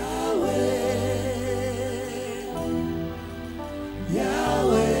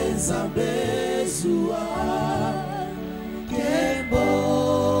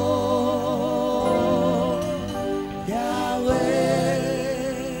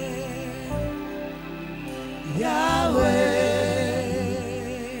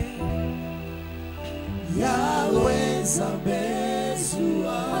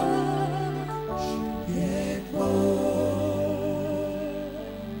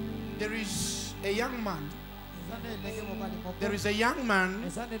 There is a young man. There is a young man.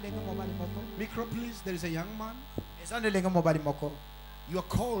 Micro, please. There is a young man. You are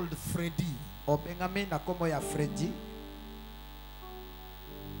called Freddy.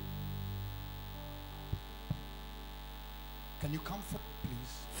 Can you come forward,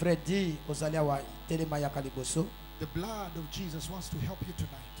 please? Freddy ozalia wa telema ya kaliboso. The blood of Jesus wants to help you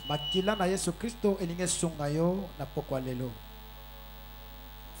tonight. Makila na Yesu Kristo elinge sungayo na pokwa lelo.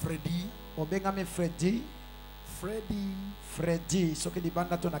 Freddy, obengame Freddy, Freddy soki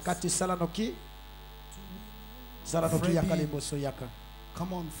libanda to nakati sala noki yaka liboso yaka.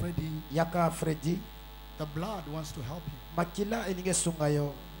 Come on, Freddy. Yaka Freddy. The blood wants to help you. Makila elinge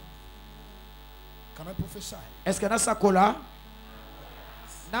sungayo. Can I prophesy? Est-ce que nasakola?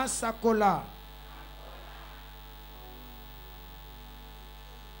 Nasakola.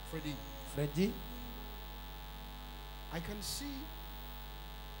 Freddy. I can see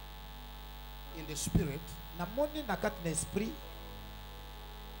in the spirit. Namoni nakat na esprit.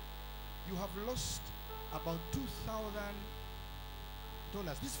 You have lost about $2,000.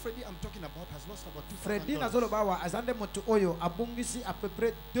 This Freddy I'm talking about has lost about $2,000. Freddy nazolobawa azande moto oyo abungisi à peu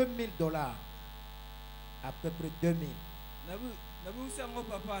près $2,000. À peu près 2000. Nabu sango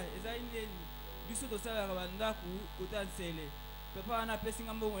papa ezaine biso to sala bandaku kotansele. Papa ana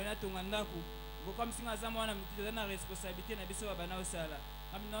pesinga mbongo na tonga ndaku. Ngoka msinga zama wana mtito na responsabilité na biso bana osala.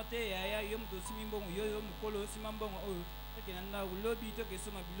 Aminote ya yo mto simi mbongo yo mukolo sima mbongo oyo. Tekena ndaku lobi to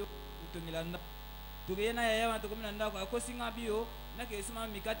kesoma bilo utongela ndaku. Tugena ya wana to komina ndaku akosinga bio na kesoma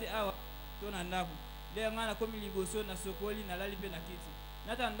mikate awa to na ndaku. Le ngana komi liboso na sokoli na lali pe na kiti.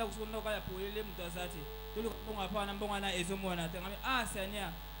 Nata ndaku sondo kaya polele mtazati. Tulu mbongo hapana mbongo na ezomona tengami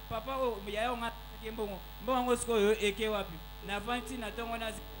sanya papa o yayo ngata mbongo mbongo siko yo eke wapi na vanti na tongo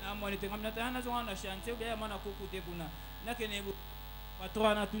na monitor ngam na tana zonga na chantier ya mana kokute kuna na kenego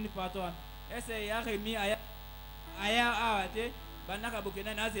patron na tuni patron ese ya remi aya awate banaka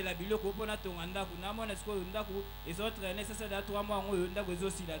bokena na zela biloko pona tonga ndaku na mona siko ndaku ezo traîner sasa da 3 mois ngo ndaku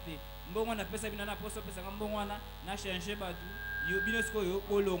ezo silate mbongo na pesa bina na poso pesa mbongo na changer batu yo bino siko yo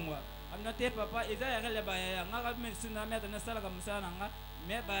kolongwa amnate papa eza ya rele ba ya ngaka mesuna meta na sala comme ça nanga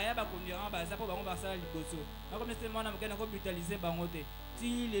mais ba ya ba conduire ba za po bango ba sala liboso na comme c'est mwana mkena ko brutaliser bango te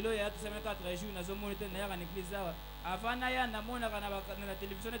ti lelo ya to 4 jours na zo monite na ya na église awa avant ya na mona kana na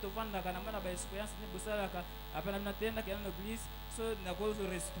télévision to vendre kana mona ba expérience ni bosala ka apena na tenda kana na église so na ko so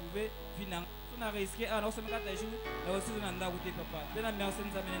retrouver finang so na risquer na 4 jours na aussi na ndako te papa tena merci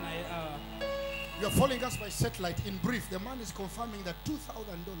nzamene na ye You are following us by satellite. In brief, the man is confirming that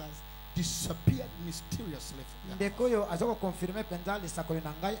 $2,000 disappeared mysteriously. Ndekoyo azoko confirmer penza le sakoli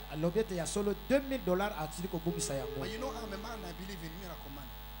nangai alobete ya solo $2,000 atili ko bumisa yango. But you know I'm a man, I believe in miracle man.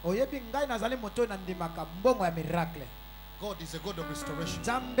 Oyebi ngai nazali moto na ndimaka mbongo ya miracle. God is a God of restoration.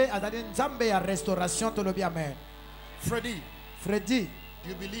 Nzambe azali nzambe ya restauration to lobi amen. Freddy, do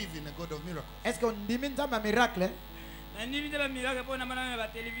you believe in a God of miracles? Est-ce que ndimi nzambe ya miracle? Na nini de ba miracle pona mana ba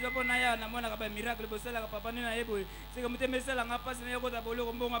television pona ya na mona ka ba miracle bosala ka papa ni na yebo se ka mutemesela nga pasi na yoko ta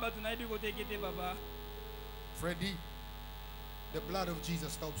boloko mbonga batu na yebi ko tekete papa. Freddy, the blood of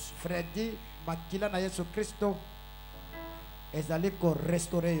Jesus helps you. Freddy, makila na Yesu Kristo ezali ko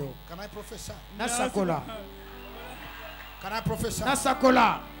restaurer yo. Can I prophesy? Nasakola. Can I prophesy?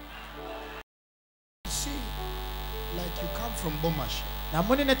 Nasakola. See, like you come from bon marché. Na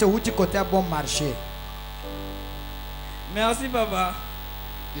moni nete uti kote ya bon marché. Merci papa.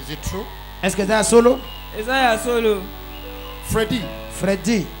 Is it true? Est-ce que c'est solo? Eza solo.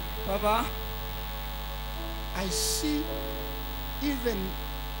 Freddy. Papa. I see even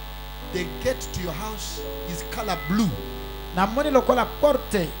the gate to your house is color blue. Na moni lokola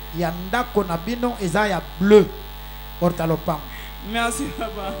porte ya ndako na bino eza ya bleu. Porta lopango. Merci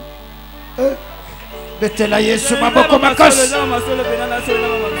papa. Betela Yesu maboko makasi.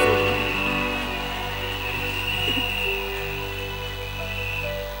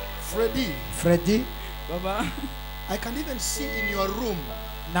 Freddy. Baba. I can even see in your room.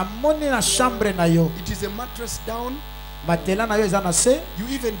 Na moni na chambre na yo. It is a mattress down. Matela na yo eza na se. You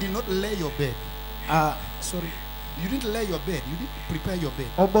even did not lay your bed. Sorry. You didn't lay your bed. You didn't prepare your bed.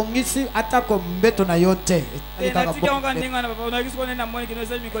 Obongisi atako mbeto na yo te. Na tika onga ndinga na papa na kisko na moni kino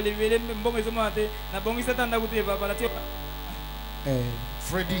sa mi ko levele mbongo ezo mate na bongisa tanda kuti papa na tika.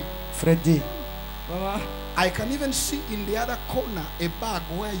 Freddy. Baba. I can even see in the other corner a bag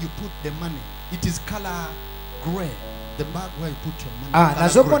where you put the money. It is color gray. The bag where you put your money.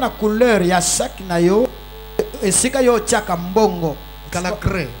 Nazoko na couleur ya sac na yo esika yo chaka mbongo. Color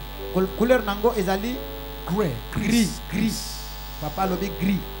gray. Couleur nango ezali gris. Papa lobi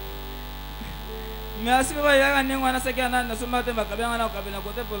gris. Merci papa ya ndengo na saki na soma te makabanga na kabena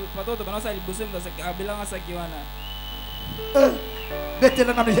kote patoto kana sa liboso mda saki abelanga saki wana.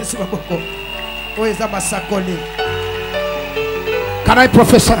 Betela na Yesu maboko. Can I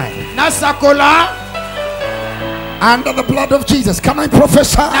prophesy? Nasakola. Under the blood of Jesus, can I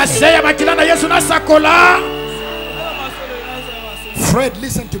prophesy? Fred,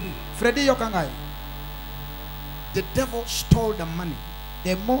 listen to me. Freddy yokangai. The devil stole the money.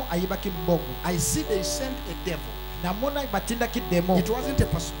 Demo ayibaki mbongo. I see they sent a devil. Namona ibatinda ki demo. It wasn't a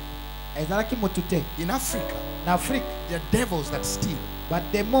person. In Africa, na Afrique there are devils that steal.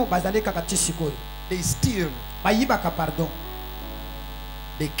 bademo bazali kaka ti sikoyo They steal. bayibaka pardon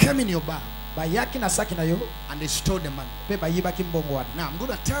They came in your bag bayaki na saki na yo and they stole the money. pe bayibaki mbongo wana. Now I'm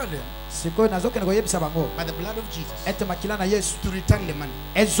going to tell them Sikoyo nazokende koyebisa bango by the blood of Jesus ete makila na Yesu to return the money.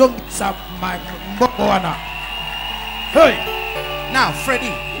 ezongisa mbongo wana. Hey, Now,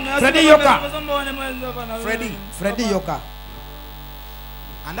 Freddie, Freddie Yoka. Freddie Yoka.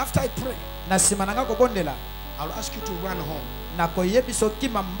 and after I pray, Na sima nanga kobondela I'll ask you to run home na koyebisa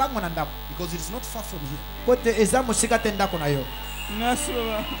okima mbango na ndako because it's not far from here. pote eza mosika te ndako na yo. Merci,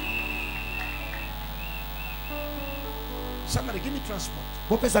 Baba. Somebody give me transport.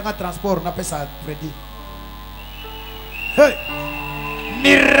 Bopesanga transport na pesa Freddy. Hey,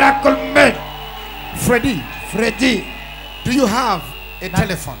 miracle man. Freddy, Do you have a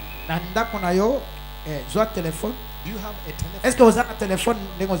telephone? na ndako na yo zwa telephone. Do you have a telephone? Est-ce que vous avez un téléphone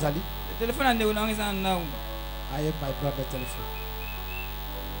ndenge ozali? Telefone ande unaongeza ndao. I have my brother telephone.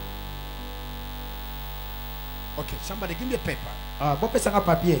 Okay, somebody give me a paper. Ah, bopesanga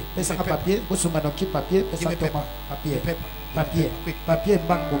papier, pesanga paper. papier, bosunga noki papier, Give pesa me toma papier. The paper. Papier, Quick. papier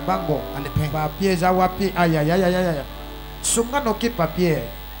bango. And the pen. Papier za wapi? Ay. Sunga noki papier.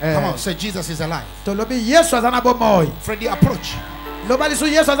 Come on, say Jesus is alive. Tolobi Yesu azana bomoy. Freddie, approach. Lobali su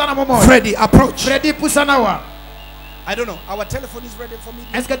Yesu azana bomoy. Freddie, approach. Freddy pusana wa. I don't know. Our telephone is ready for me.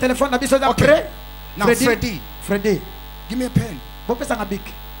 Est-ce que téléphone na biso za Okay. prêt? Now, Freddie, give me a pen. Bopesanga bik.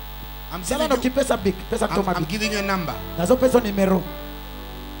 I'm Sala giving noki you, pesa bik, pesa toma I'm bik. giving you a number. Nazo pesa numero.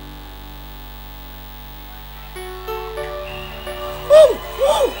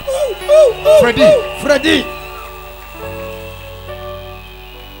 Freddy.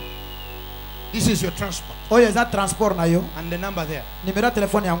 This is your transport. Oyo eza transport na yo. And the number there. Numero ya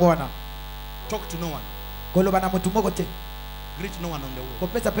telefone yango wana. Talk to no one. Koloba na mutu moko te. Greet no one on the way.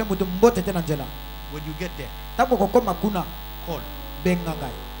 Kopesa pe mutu mbote te na njela. When you get there, Tango kokoma kuna call benga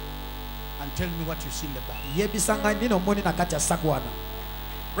ngai. and tell me what you see in the bag. Yebisa ngai nini omoni na kati ya saku wana.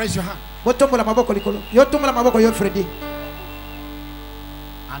 Raise your hand. Botombola maboko likolo. Yo tombola maboko yo Freddy.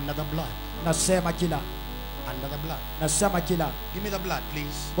 Under the blood. Nasema kila. Under the blood. Nasema kila. Give me the blood,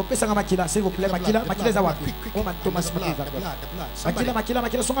 please. Bopesa nga makila, s'il vous plaît. The Makila, blood, makila za wapi? Quick. Oma Under Thomas the blood, makila. the blood. Somebody,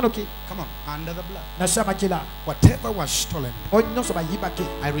 Makila, songa noki. come on. Under the blood. Nasema makila. Whatever was stolen, Onyoso bayibaki.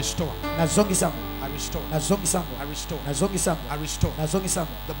 I restore. Nazongisango. I restore. Nazongisango. I restore. Nazongisango. I restore. Nazongisango.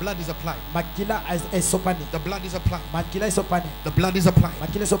 The blood is applied. Makila esopani. The blood is applied. Makila esopani. The blood is applied.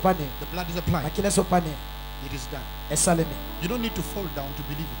 Makila esopani. The blood is applied. Makila esopani. It is done. Esalemi. You don't need to fall down to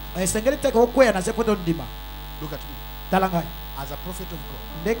believe it. Esengeli teka okweya na sepoto ndima. Look at me. Talanga. As a prophet of God.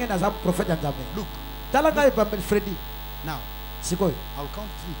 Ndenge na za profeta nzambe. Look. Talanga ipambe Freddy. Now, Sikoyo. I'll count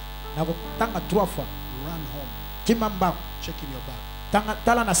 3. Na tanga 3 fois. Run home. Kimamba. Check in your bag. Tanga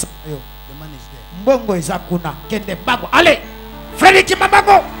tala na sayo. The money is there. Mbongo eza kuna. Kende bango. Ale. Freddy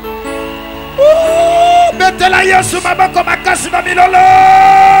kimambango. Betela Yesu maboko makasi na milolo.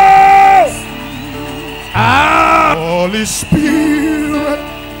 Ah. Holy Spirit,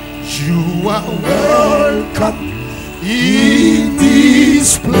 you are welcome in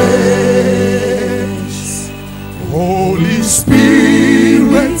this place. Holy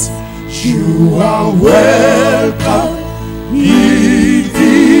Spirit, you are welcome in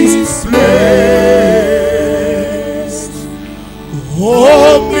this place.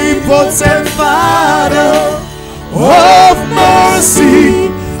 Omnipotent Father of mercy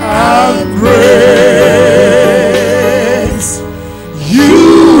and grace,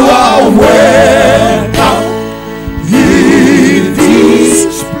 you are welcome in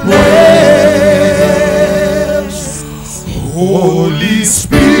this place. Holy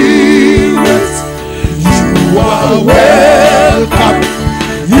Spirit, you are welcome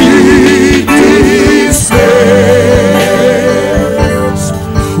in this place.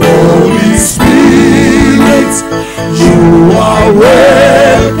 Holy Spirit, you are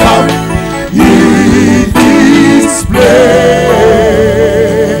welcome in this place.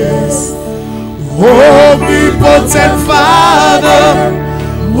 Omnipotent Father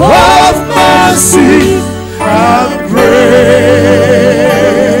of mercy and grace,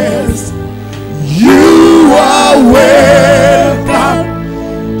 you are welcome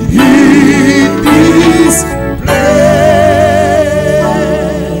in this place.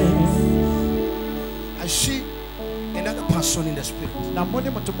 I see another person in the spirit. Namoni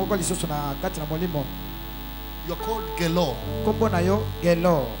mutu moko lisusu na kati na molimo. You are called Gelor. Kombo na yo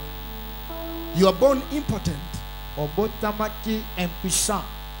Gelo. You are born impotent. Obotamaki impuissant.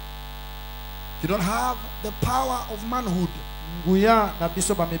 You don't have the power of manhood Nguya na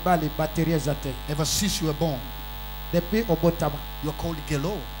biso ba mibali batterie zate. ever since you were born. depuis obotama. You're called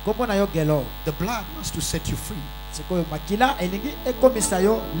Gelo. Kombo na yo gelo. The blood wants to set you free. Sikoyo makila elingi ekomisa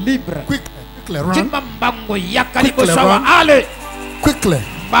yo libre. Quickly run. Jima mbango yakali Quickly bosawa. run. Ale. Quickly.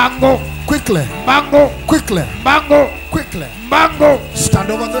 Mbango. Quickly. Mbango. Quickly. Mbango. Quickly. Mbango.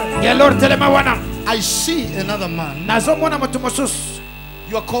 Stand over there. Gelor telema wana. I see another man. Nazomona mutu mosusu.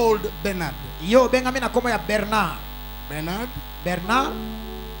 You are called Bernard. Yo benga mina komo ya Bernard. Bernard. Bernard.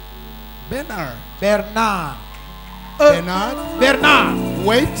 Bernard. Bernard. Bernard. Bernard.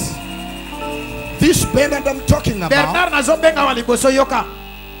 Wait. This Bernard I'm talking about. Bernard nazobenga waliboso yoka.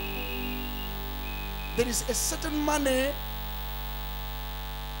 There is a certain money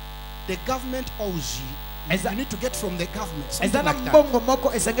the government owes you. You need to get from the government. Something like that. Mbongo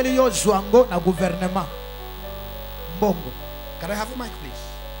moko esengeli yo zwango na gouvernement. Mbongo. Can I have a mic,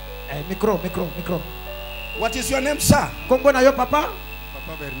 please? Micro. What is your name, sir? Kombo na yo papa?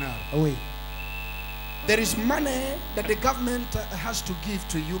 Papa Bernard. Oui. There is money that the government has to give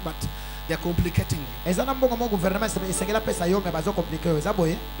to you, but they're complicating it. Ezana mbongo mo gouvernement esengela pesa yo me bazo compliquer eza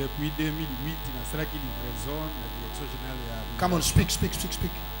boye. Depuis 2008 na salaki livraison na direction générale ya. Come on, speak.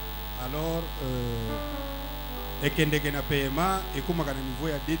 Alors ekendeke na paiement ekomaka na niveau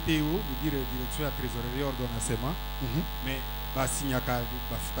ya DTO, vous dire direction ya trésorerie ordonnancement. Mais basinyaka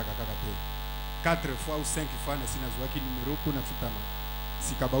bafutaka kaka te 4 fois ou 5 fois na sina zwaki numéro pour na futama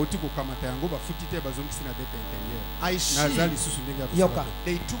sika bauti ko kamata yango bafuti te bazongisi na dette intérieure. I see. Nazali susu ndenge Yoka.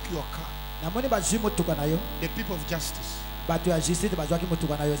 They took your car. Namoni bazwi motuka na yo. The people of justice. Bato ya justice bazwaki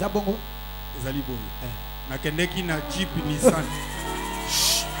motuka na yo eza bongo. Ezali boye. Nakendeki na Jeep Nissan.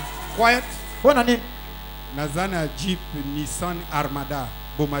 Quiet. Bona nini? Nazana Jeep Nissan Armada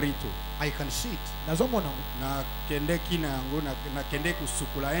Bomarito. I can see it. Nazomona. Na kendeki na yango na kende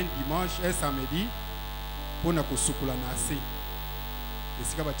kusukula un dimanche un samedi pona kusukula na se.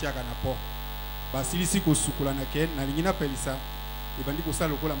 Esika batiaka na po. Basilisi kusukula na ken na lingina pelisa ebandi kosala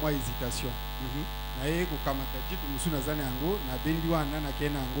lokola mwa hésitation. Na ye ko kamata Jeep musu nazana yango na bendi wana na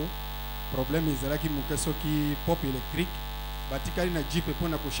ken yango problème ezalaki mukeso ki pop électrique batikali na Jeep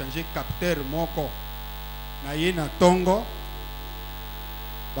pona ko changer capteur moko na ye na tongo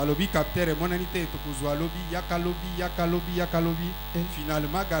balobi capteur monani te tokuzwa lobi yakalobi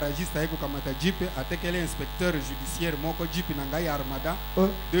finalement garagiste ayeko kamata Jeep atekele inspecteur judiciaire moko Jeep na ngai Armada 2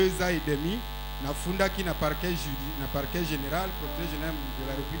 ans et demi na fundaki na parquet général procureur général de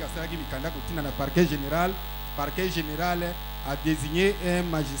la République asalaki mikanda kotina na parquet général a désigné un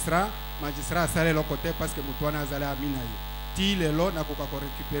magistrat asale lo côté parce que mutu wana azali amina ye ti lelo nakoka ko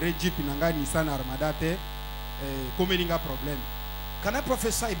récupérer Jeep na ngai Nissan Armada te komelinga problème. Can I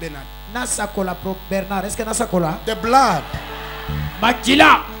prophesy, Bernard? Nasakola Bernard, est-ce que nasakola? The blood.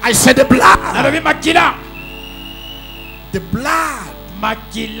 Makila. I said the blood. Nalobi makila. The blood.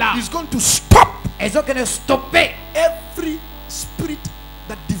 Makila. Is going to stop. Ezo kene stopper Every spirit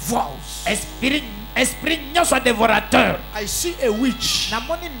that devours. Esprit nyoso dévorateur. I see a witch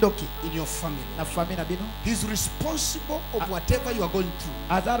Namoni ndoki in your family. na famille na bino. He's responsible of whatever you are going through.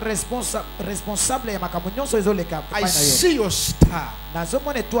 Aza responsable ya makambo nyonso ezoleka I na yo. see your star.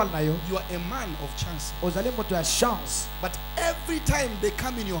 Nazomona étoile na yo. You are a man of chances. Ozali moto ya chance. But every time they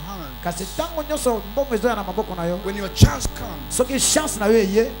come in your hand, Kasi tango nyonso mbongo ezoya na maboko na yo. when your chance comes, Soki chance na yo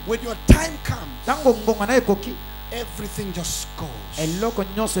eye, when your time comes, tango ngonga na ekoki, everything just goes. eloko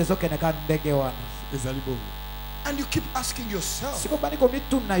nyonso ezokende ka ndenge wana. Ezali bongo. And you keep asking yourself, Siko bani ko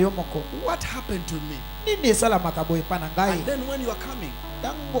mituna yo moko. what happened to me? Nini esala makabo epa na ngai? And then when you are coming,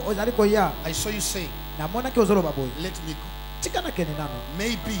 Tango ozali koya, I saw you saying, namona ki ozoloba boye. let me go. Tika na kene nano.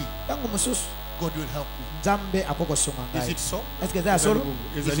 Maybe Tango mususu, God will help me. Nzambe akoko songa Is ngai. it so? Est-ce que eza solo?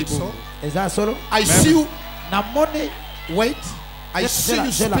 Is Ezali it so? bongo. Eza solo? I see you. Namoni, Wait. I see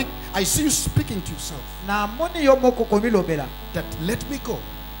you Zela. speak. I see you speaking to yourself. namoni yo moko komilobela. That let me go.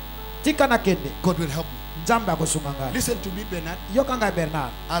 Tika na kende. God will help me. Nzambe akosonga ngai. Listen to me, Bernard. Yoka ngai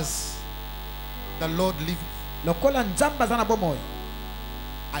Bernard. As the Lord liveth, Lokola Nzambe aza na bomoi.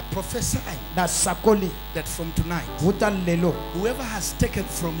 I prophesy Na sakoli. that from tonight, Wuta lelo. whoever has taken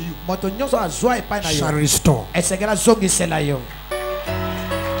from you Moto nyonso azwa epai na shall yo. restore. Esengela zongisela yo.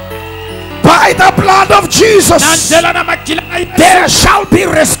 By the blood of Jesus, Nanzela na makila na Yesu. there shall be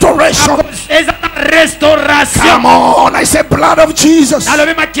restoration. Eza na restauration. Come on, I say blood of Jesus.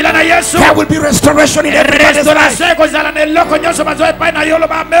 Nalobi makila na Yesu. There will be restoration in everybody's life. Restauration ekozala na eloko nyonso bazwa epai na yo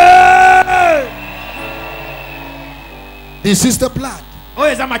loba amen. This is the blood.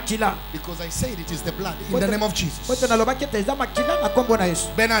 Oyo eza makila. Because I said it is the blood in the name of Jesus. Moto nalobaki ete eza makila na kombo na Yesu.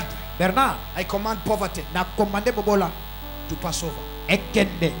 Bernard, Bernard, I command poverty na komande bobola. to pass over.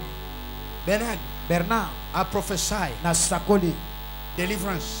 Ekende. Bernard, Bernard, I prophesy na sakoli.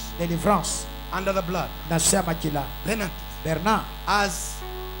 deliverance Délivrance. under the blood. Bernard, As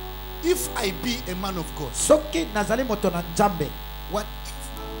if I be a man of God, what if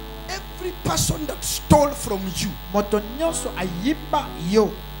every person that stole from you,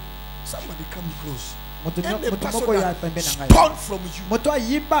 somebody come close, any person that stole from you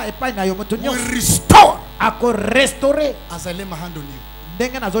will restore as I lay my hand on you.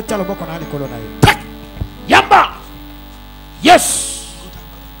 Yamba. Yes.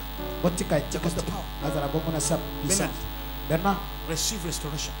 Because the power. Bernard, receive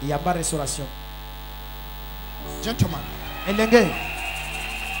restoration. Yamba restoration. Gentlemen,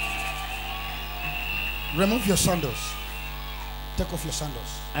 remove your sandals. Take off your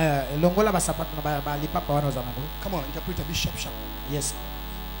sandals. Come on, interpreter, be sharp, sharp. Yes.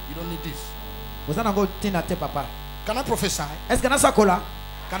 You don't need this. Can I prophesy? Can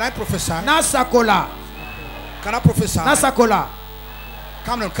I prophesy? Nasakola. Can I prophesy? Nasakola.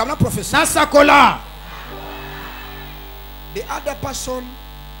 Come on, can I prophesy? Nasakola. The other person,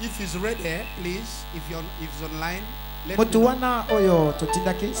 if he's ready, please, if he's online, let me know. Motuwana oyo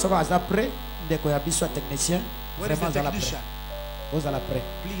totindaki soko azapre ndeko ya biswa technicien. Where is the technician?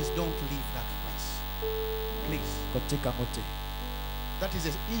 Please don't leave that place. Please. That is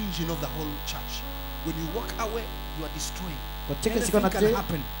the engine of the whole church. When you walk away, you are destroying. Anything can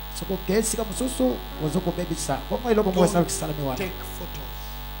happen. Don't take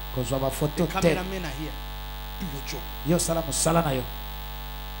photos. The cameramen are here. Do your job.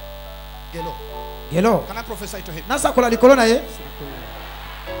 Hello. Can I prophesy to him?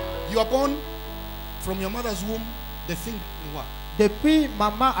 You are born from your mother's womb. The thing will work. Depuis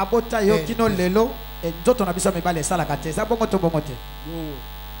mama abota yo kino lelo e nzoto na biso mibale sala kate za bongo to bongo te.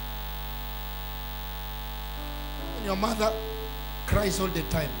 Your mother cries all the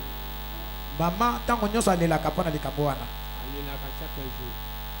time. Mama tango nyoso alela kapona likambo wana.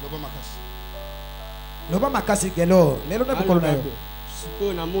 Loba makasi. Loba makasi gelo lelo na bokolo na yo.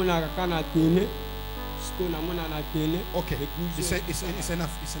 Siko na mona kana tele. Siko na mona na tele. Okay. It's enough.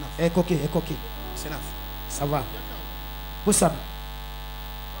 It's enough. Ekoki. It's enough. Ça va. Busana.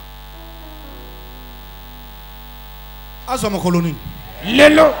 Azwa mokoloni.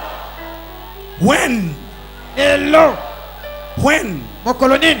 Lelo. When? Lelo. When?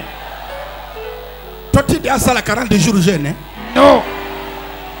 Mokoloni. Toti de asala 40 jours jeune. No.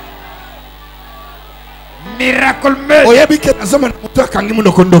 Miracle man. Oyebi ke nazoma na mutu akangi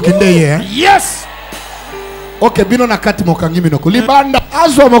munoko ndoki ndeye. Yes. Okay, bino na kati mokangi minoko. Libanda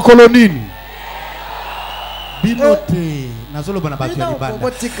azwa mokoloni. Binote nazolo bana batu ya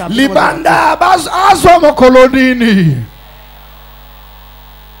libanda azwa mokolonini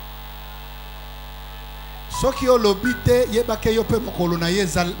soki olobite yebake yo pe mokolo na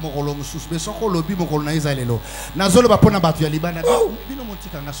yeza mokolo mususu be soko lobi mokolo na yeza lelo nazolo bapona batu ya libanda bino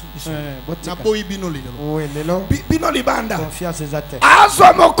motika ngasu na boyi bino lelo bino libanda confiance ezate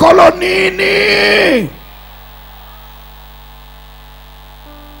azwa mokolonini.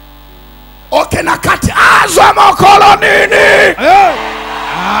 Okay, nakati azwa mokolo nini?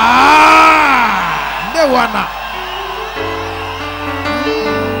 Nde wana.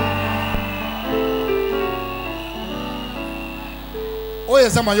 Oye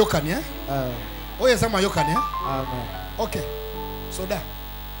zama yokani Oye zama yokani Amen. Okay. Soda.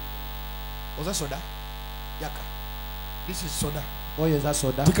 Oza soda. Yaka. This is soda. Oye za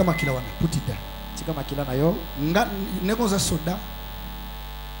soda. Tika makila wana. Put it there. Tika makila na yo. Nego za soda.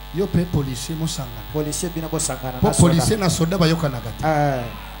 Yo pe policier mo sangana. Policier bina bo sangana na soda. Policier na soda ba yoka nagati.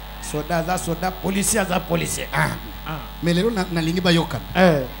 Soda za soda, policier za policier. Melelo na lingi ba yoka.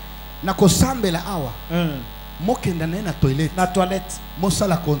 Na kosambela awa. Mokenda na toilette. Na toilette. Mo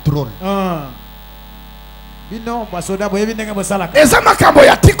sala control. Bino ba soda bo yebi ndenge bo sala. Eza makambo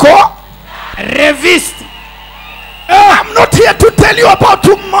ya tiko. Reviste. I'm not here to tell you about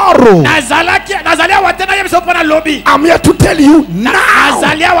tomorrow. Nazalia watena yebiso pona lobby. I'm here to tell you now.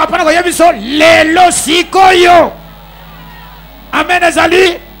 Nazalia wapana ko yebiso lelo sikoyo. Amen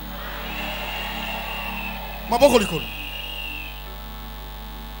azali. Maboko likolo.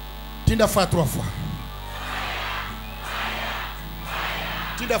 Tinda fa 3 fois.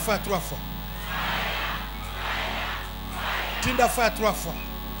 Tinda fa 3 fois. Tinda fa 3 fois.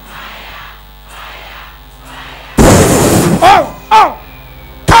 Oh!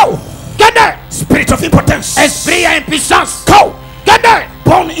 Go! Gende! Spirit of impotence. Esprit à impuissance. Go! Gende!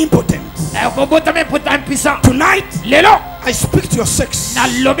 Born impotence. Tonight, lelo, I speak to your sex. Na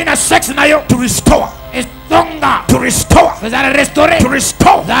lobi na sex na yo. To restore. Estonga. To restore. Vous allez restaurer. To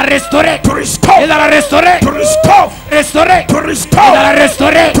restore. Vous allez restaurer. To restore. Vous allez restaurer. To restore. Restaurer. To restore. Vous allez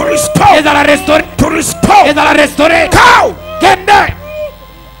restaurer. To restore. Vous allez restaurer. To restore. Vous allez restaurer. Go! Gende!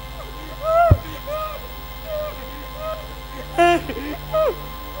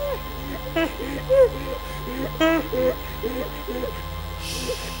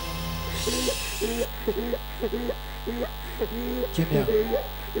 Qui est bien?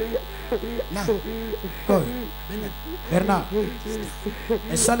 Quoi? Bernard.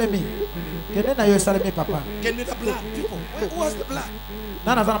 Et Salemi. Quel est le Salemi, papa? Quel est the blood, people? Who was the blood?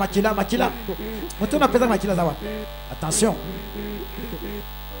 Non, non, Makila, Makila. Maintenant, on appelle Makila Zawa. Attention.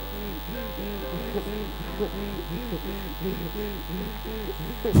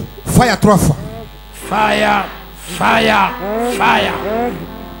 Fire 3 fois. Fire, fire, fire.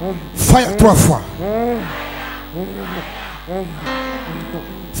 Fire 3 fois.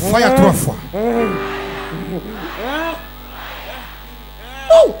 Fire 3 fois.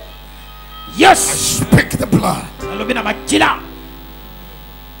 Oh! Yes! I speak the blood.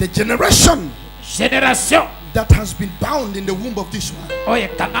 The generation that has been bound in the womb of this one.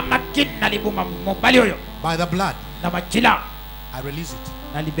 By the blood. I release it.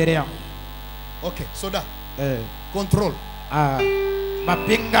 Okay, so that. Control.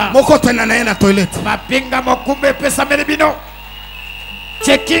 Moko tena na ena toilet. Mapinga mokumbe pesa melibino.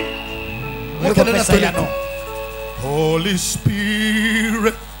 Checking. Holy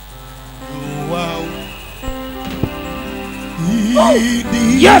Spirit. Wow.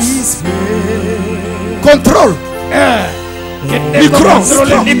 Yes. Control. Micro.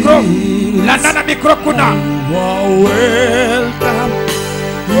 Micro. La nana micro kuna. Welcome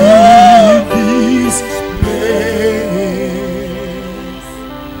in this place.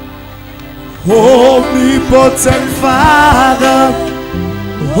 Omnipotent Father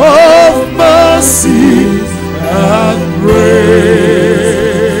of mercy and grace,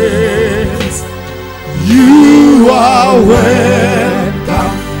 you are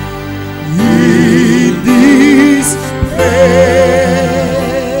welcome in this place.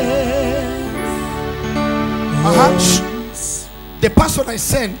 The person I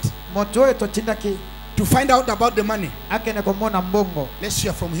sent to find out about the money, let's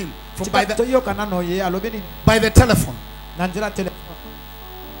hear from him. By the telephone.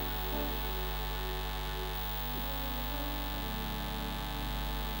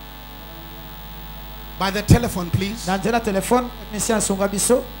 By the telephone, please.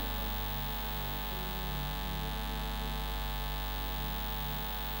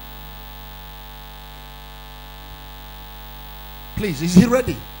 Please, is he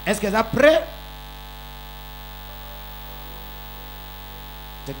ready? Est-ce que est prêt?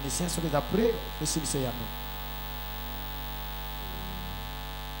 Technicien, est-ce que est prêt?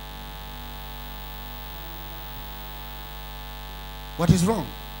 What is wrong?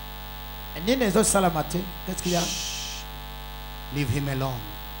 Qu'est-ce qu'il y a? Leave him alone.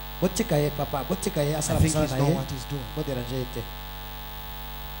 I think he's know what he's doing.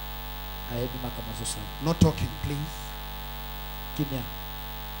 No talking, please.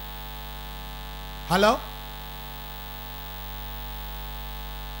 Hello?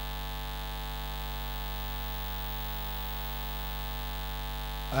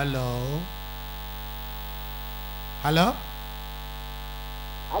 Hello? Hello?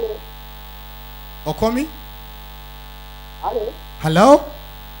 Hello? Okomi? Hello? Hello?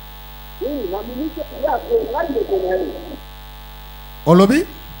 Olobi?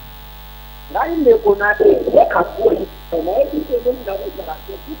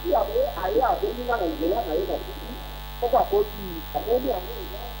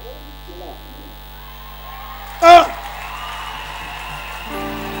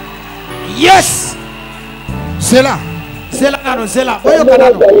 Yes. C'est là. C'est là, c'est là.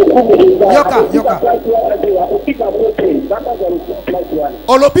 Yoka, yoka.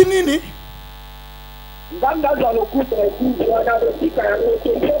 Olobi nini?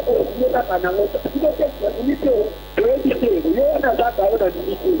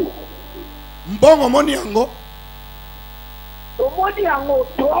 Mbongo moni yango? Omoni yango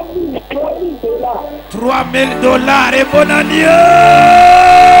 $3,000 et bon année.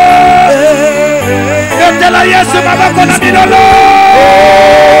 Yotela Yesu baba kona minolo.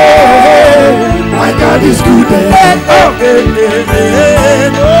 My God is good. My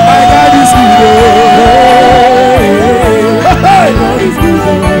God is good.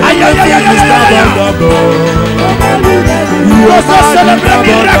 Aïe aïe aïe aïe aïe. You are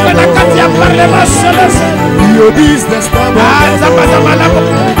celebrating miracle na kati ya parlement céleste. Your business number. 1,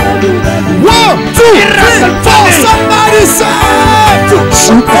 2, 3, 4. Somebody say.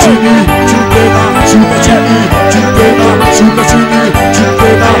 Chupa chini, chupena, chupa chini, chupena, chupa chini,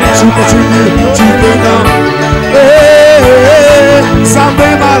 chupena, chupa chini, chupena. Sambe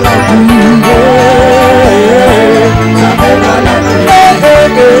malaku. Sambe malaku.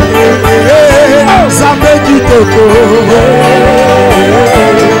 Sambe kitoko.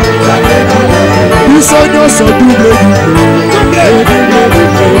 Sambe nyonso double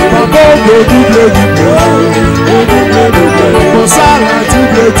Mabongo double Mosala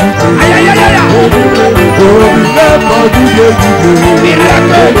double Obilepa double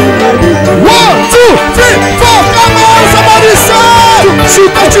One, two, three, four, come on, somebody say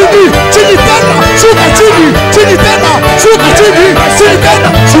Shuka chini, chini tena Shuka chini, chini tena Shuka chini, chini tena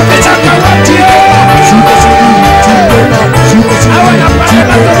Shuka chini, chini tena Shuka chini, chini tena Shuka chini, chini tena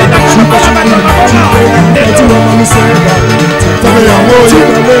Shuka chini, chini tena Maniseba Tabe ya moyo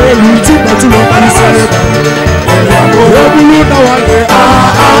Lutima tuwa maniseba Ebulu na wale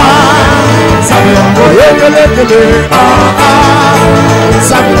Sabe ya moyo Ekele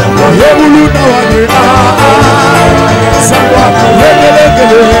Sabe ya moyo Ebulu na wale Sabe ya moyo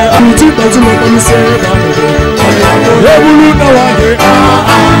Ekele Lutima tuwa maniseba Ebulu na wale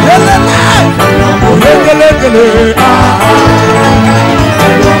Ekele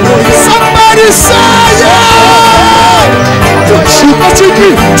Somebody say yeah! Shuka chini,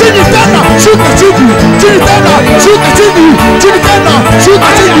 chini tena, shuka chini, chini tena, shuka chini, chini tena, shuka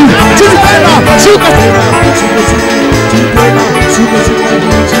chini, chini tena, shuka tena, shuka chini, chini tena, shuka chini,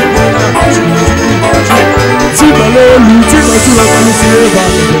 chini tena, shuka chini, chini lelu, chini tula kanisieba.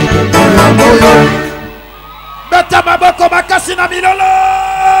 Beta maboko makasi na milolo.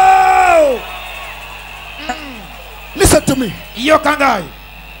 Listen to me. Yo kangai.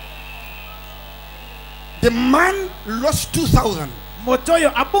 The man lost 2,000.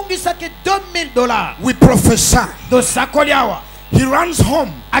 Motoyo abungisa ke $2,000. We prophesy. Do sakoliawa. He runs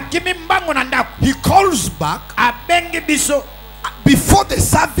home. Akimi mbango na ndaku. He calls back. Abengi biso. Before the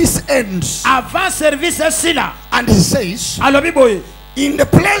service ends. Avant service sila. And he says. Alobi boy. In the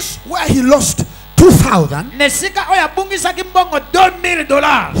place where he lost 2,000. Nesika oya bungisa ki mbongo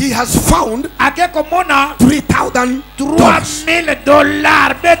 $2,000. He has found. Akeko mona. $3,000.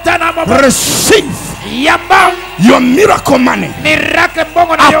 Beta na mobo. Receive. Yamba. Your miracle money. Miracle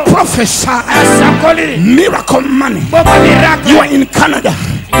mbongo na yo. I prophesy. Asakoli. Miracle money. Mbongo miracle. You are in Canada.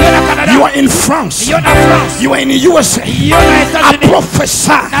 You are in France. You are in the USA. I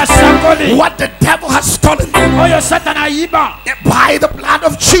prophesy what the devil has stolen. By the blood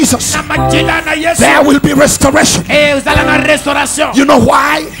of Jesus, there will be restoration. You know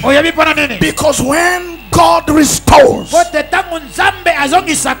why? Because when God restores,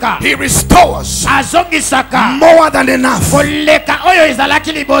 He restores more than enough.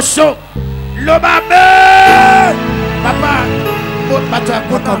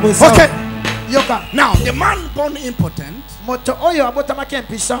 Okay. Now the man born impotent.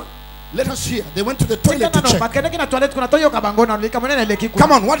 Let us hear. They went to the toilet to check.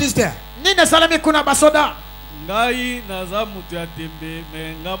 Come on, what is there? Ngai naza mutu ya tembe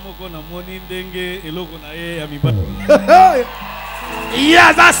me ngamoko na moni ndenge eloko na ye ya mibali.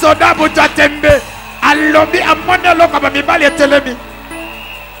 Yaza soda mutu ya tembe alobi amone eloko ba mibali etelemi.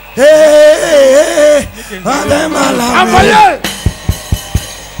 Hey, Envoyez.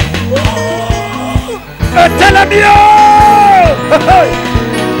 Etelemi.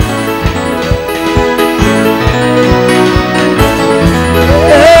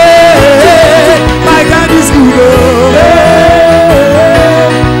 My God is good.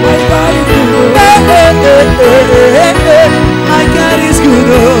 My God is good. My God is good.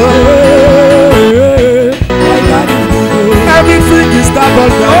 My God is good. Everything is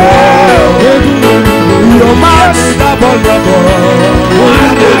double. Your man is double.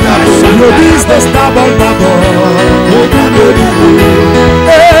 Your business double.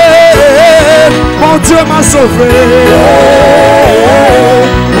 Mon Dieu m'a sauvé.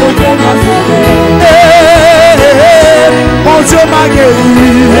 Mon Dieu m'a sauvé. Mon Dieu m'a guéri.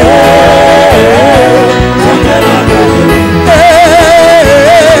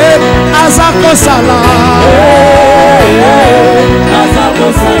 Azako Sala.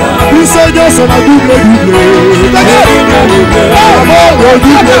 Le Seigneur son a double.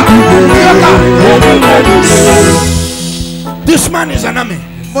 This man is an army.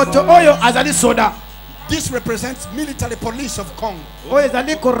 Moto oyo azali soda. This represents military police of Congo. Oyo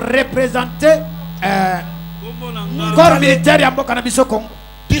azali ko representer corps militaire ya mboka na biso Congo.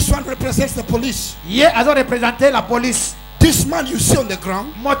 This one represents the police. Ye azo representer la police. This man you see on the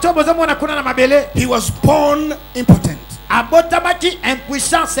ground, moto bozo mona kuna na mabele. He was born impotent. Abotamaki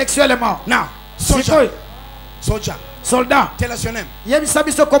impuissant sexuellement. Now, soldier. Soldat. Tell us your name. Yebisa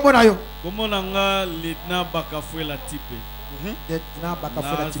biso kombo na yo. Kombo na nga lieutenant Bakafuela Tipe.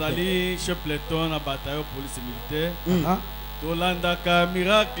 Nazali chef peloton na bataillon police militaire. Tolandaka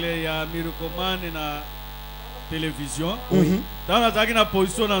miracle ya miracle na télévision. Dans la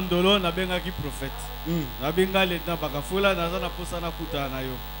position dans Ndolo, na bengaki prophète. Na benga lieutenant Bakafola, na zana posana kuta na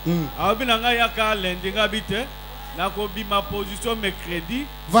yo. Abinanga yaka lundi ngabite. Na kobi ma position mercredi.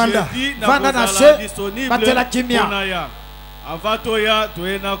 Vanda na disponible. Batela kimia. Avant toya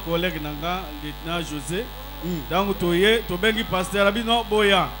toyena collègue nanga lieutenant José. Donc toye to bengi pasteur abino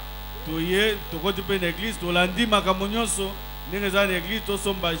boya. Toye to koti pe l'église to landi makamonyoso. Ningeza l'église to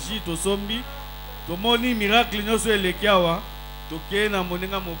sombaji to sombi. To moni miracle nyoso elekiawa. To ke na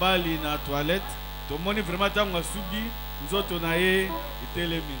moninga mobali na toilette. To moni vraiment tango subi nzoto na ye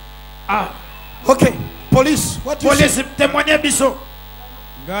itelemi. Ah. OK. Police, what do you say? Police témoigner biso.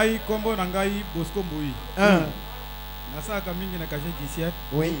 Ngai kombo na ngai Bosco Mbui. Nasaka mingi na casier judiciaire.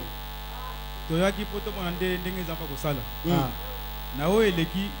 Oui. Toyaki poto monande ndenge zamba ko sala. Na o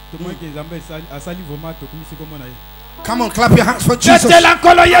eleki to mo ke zamba asali vraiment to kumisi kombo na ye. Come on, clap your hands for Jesus. Jete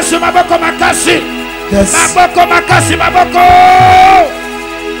lankolo Yesu maboko makasi. Maboko makasi maboko.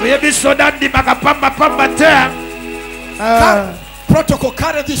 Oyebi soda ndi makapamba pamba te. Protocol,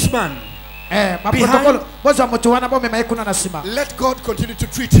 carry this man. Let God continue to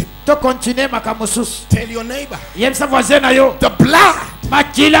treat him. Tell your neighbor. The blood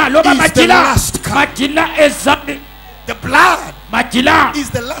is the last card. The blood is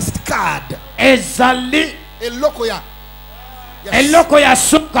the last card. Elokoya. Yes.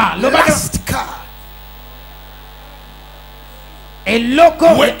 Last card.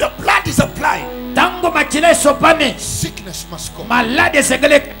 When the blood is applied, sickness must go.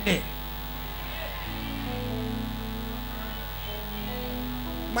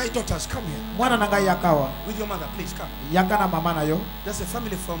 My daughters, come here. With your mother, please come. There's a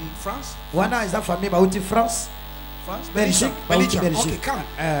family from France. France. Belgium. Okay, come.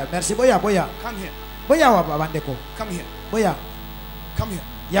 Merci boya. Come here. Come here. Come here.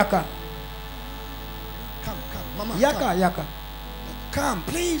 Yaka. Come, Mama. Yaka. Come,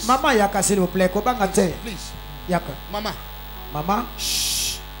 please. Mama yaka s'il vous plaît. Please. Yaka. Mama.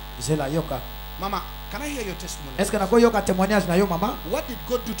 Shh. Zela yoka. Mama, can I hear your testimony? Est-ce que na yoka témoignage na yo mama? What did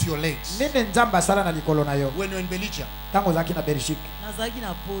God do to your legs? Nene nzamba sala na likolo na yo. When you're in Belgium. Tango zaki na Belgique. Nazaki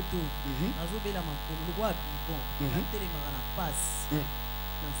na poto. Nazobela makolo lokwa bibon. Natelema na passe.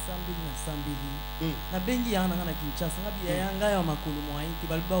 Nasambeli. Na bengi yana na Kinshasa ngabi yanga ya makolo moyinki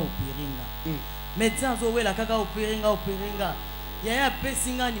balba operinga. Médecin zo wela kaka operinga. Yaya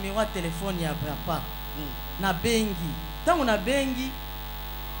pesinga numéro ya téléphone ya papa. Na bengi. Tango na bengi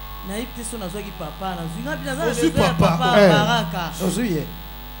na ipte so nazwaki papa na zwinga bila za papa Baraka. Ozuye.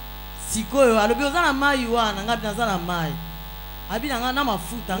 Sikoyo alobi ozana mai wana ngabi nazana mai. Abina nga na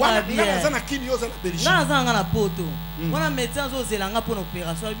mafuta ngabi. Wana nazana kini yoza na Belgique. Nga nazana nga na poto. Wana médecin zo zelanga pour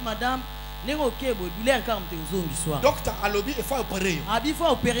opération. Abi madame Nengo kebo douleur car mte uzongi soir. Docteur alobi il faut opérer. Abi faut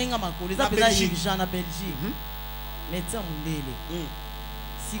opérer nga makolo. Za peza urgent na Belgique. Médecin mundele.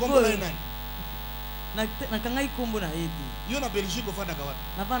 Sikoyo na kangai kombo na edi. Yo na Belgique ofanda kawapi?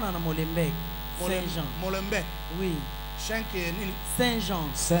 Na vana na Molenbeek. Saint-Jean. Molenbeek. Oui. Saint-Jean.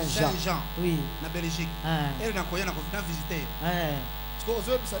 Oui. Na Belgique. Elle na koya na kofina visiter. Parce que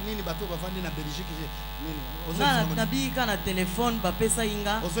ozobisa nini bato bavandi na Belgique nini? Na bika na téléphone ba pesa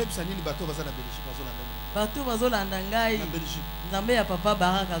inga. Ozobisa nini bato baza na Belgique bazolanda? Bato bazolanda ngai. Na Belgique. Nzambe ya papa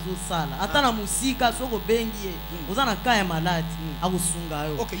Baraka zo sala. Ata na musika soko bengi ye. Oza na kaya malade. Akusunga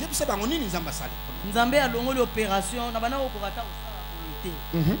yo. Okay, yebisa bango nini nzamba sala? Nzambe ya longoli opération na bana okokata osala boyete.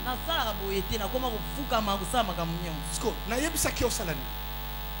 Na sala boyete na koma kufuka makusama makamunyo. Sko, na yebisa ki osala ni?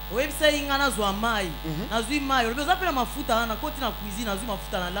 Webisa inga na zwa mai. Na zwi mai. Olebe zapela mafuta na koti na cuisine na zwi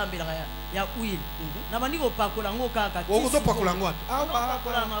mafuta na lambela ya oil. Na bandiko pakola ngo kaka. Ozo pakola ngo wapi?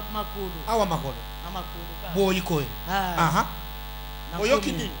 Pakola makolo. Awa makolo. Na makolo kaka. Boyiko. Aha.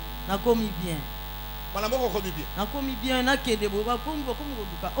 Oyoki nini? Na komi bien. Bana moko komi bien. Na komi bien na kende bo ba komi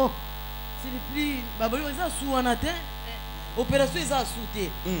luka. Oh. C'est le plus babolo za suwana te. Opération eza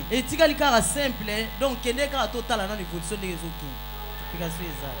souté. Et tikali kara simple donc kende kara total na évolution de réseau.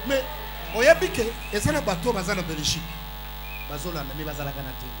 Mais oyebike ezana bato bazana Belgique bazolanda me bazala kana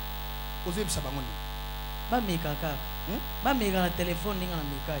te ozebisa bango ni ba meka kaka ba meka na téléphone ninga na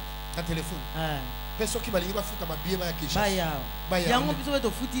meka na téléphone peso ki balingi bafuta ba billet ba ya Kinshasa ba ya yango biso beto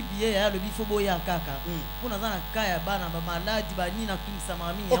futi billet ya le bifo boya kaka kuna zana kaya bana ba maladi ba nina tumisa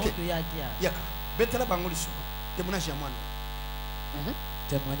mami yango to yaka betela bango lisuko témoignage ya mwana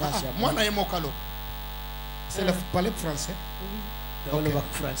témoignage ya mwana ye mokalo c'est le parler français. Okay.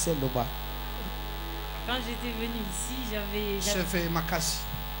 Français, quand j'étais venu ici, j'avais fait Makasi.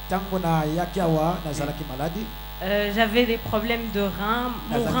 Tango na yakiawa na zalaki maladi. J'avais des problèmes de rein.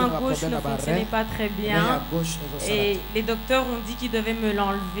 Mon rein gauche ne fonctionnait pas très bien. Et les docteurs ont dit qu'ils devaient me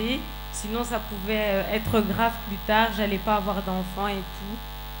l'enlever. Sinon, ça pouvait être grave plus tard. J'allais pas avoir d'enfant et tout.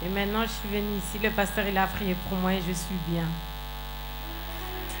 Et maintenant, je suis venue ici. Le pasteur, il a prié pour moi et je suis bien.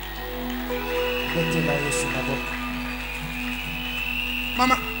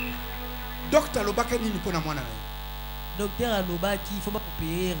 Maman, docteur Lobaka ni pona mwana. Docteur Alobaki, il faut pas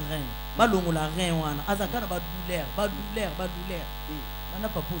payer rein. Ba longo la rein wana. Azaka na ba douleur. Mana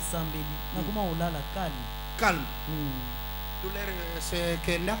pas pour sambeli. Na comment on la calme. Calme. Douleur c'est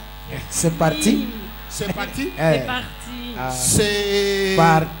kenda. C'est parti. C'est parti. C'est parti. C'est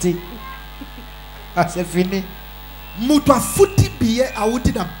parti. Ah, c'est fini. Muto futi billet a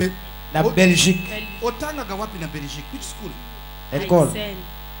outi na Belgique. Otanga gawapi na Belgique. Which school? École.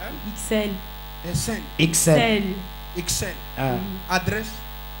 XL. Adresse?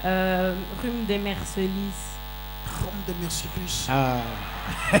 Rue de Mercelis. Rue de Mercelis.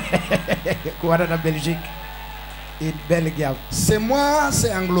 Quoi dans la Belgique? Une belle gamme. C'est moi,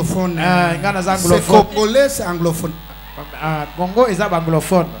 c'est anglophone. C'est congolais, c'est anglophone. Congo est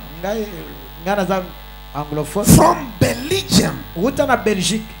anglophone. Anglophone. From Belgium. Où na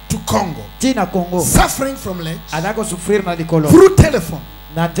Belgique? To Congo. Tina Congo. Suffering from legs. Anako souffrir na likolo. Through telephone.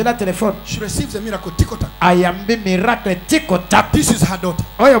 Na téléphone. She receives a miracle tikota. Ayambi miracle tikota. This is her daughter.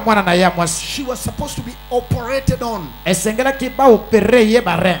 Oyo mwana na ya mwasi. She was supposed to be operated on. Esengela ki ba opérer ye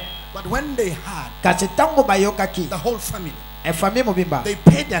ba rein. But when they had kachitango bayoka ki the whole family, famille mobimba, they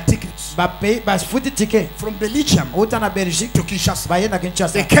paid their tickets. Ba pay ba futi ticket from Belgium uta na Belgique to Kinshasa. Ba yena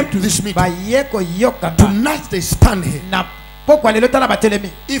Kinshasa. They came to this meeting. Ba yeko yoka. Tonight they stand here. Na pokwa lelo tala batelemi.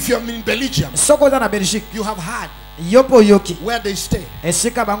 If you're in Belgium, soko za na Belgique, you have had yopo yoki where they stay.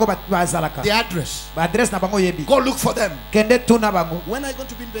 Esika bango bazalaka. The address. Ba address na bango yebi. Go look for them. Kende tuna bango. When are you going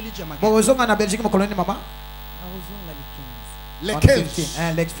to be in Belgium again? Bozonga na Belgique mokoloni mama. Les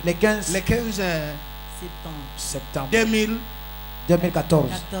 15. Les 15 septembre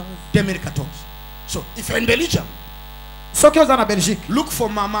 2014. So if you're in Belgium, so que en Belgique, look for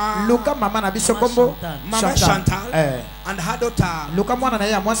Mama. Luka mama na biso kombo Mama Chantal. And her daughter. Luka mwana na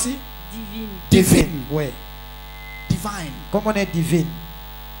ya mwasi Divine. Ouais. Divine. Comment on est divine?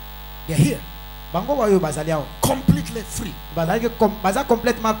 They're here. Bango wa yo bazaliao. Completely free. Baza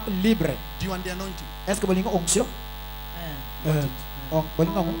complètement libre. Do you want the anointing? Est-ce que bolingo onction?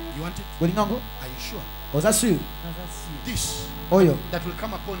 Bolingo. You want it? Bolingo. Are you sure? Oza sûr? This. Oyo. That will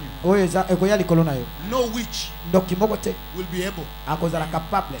come upon you. Oyo za ekoya likolo na yo. No witch. Ndoki moko te will be able akozala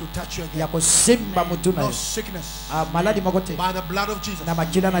capable to touch you again. Ya kosimba mutu na yo. No sickness. Maladi moko te. By the blood of Jesus. Na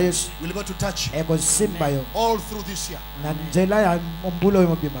makila na Yesu. Will be able to touch you. Ekosimba yo. All through this year. Na njela ya mbulo yo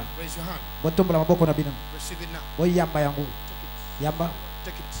mobima. Raise your hand. Botombola maboko na bino. Receive it now. Oyamba yangu. Yamba.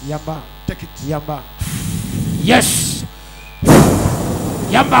 Take it. Yamba. Take it. Yamba. Yes.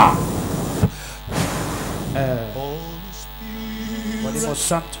 Yamba. Holy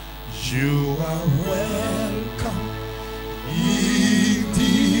Spirit, you are welcome in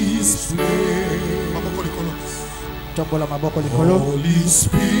this place. Holy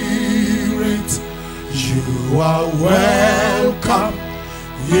Spirit, you are welcome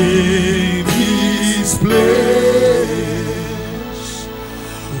in this place.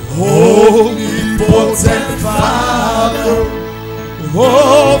 Holy potent Father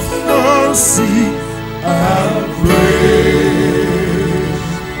of mercy and grace,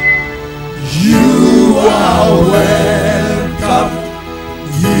 you are welcome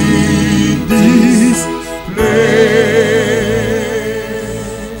in this place.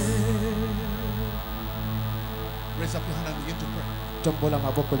 Raise up your hand and begin to pray. Tombola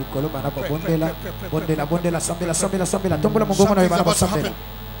maboko likolo bana ba bondela sambela tombola mugongo na bana ba sambela.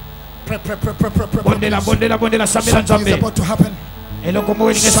 Bondela sambela something is about to happen. Eloko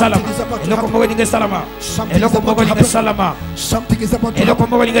mogo ninge salama. Eloko mogo ninge salama. Eloko mogo ninge salama. Something is about to Eloko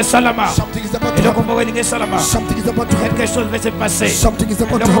mogo ninge salama. Something is about to Eloko mogo ninge salama. Something is about to happen. Quelque chose va se passer. Something is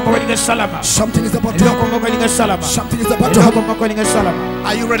about to Eloko mogo happen. ninge salama. Something is about to Eloko happen. mogo ninge salama. Something is about to Eloko happen. mogo ninge salama.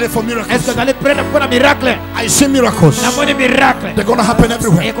 Are you ready for miracles? Est-ce que vous allez prendre pour un miracle? I see miracles. Na moni miracle. They're going to happen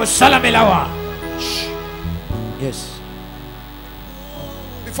everywhere. Eko salame lawa. Yes.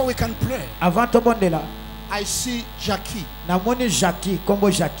 Before we can pray, Avant to bondela. I see Jackie. Namoni Jackie, kombo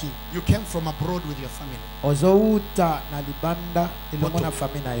Jackie. You came from abroad with your family. Ozouta na libanda ilongo na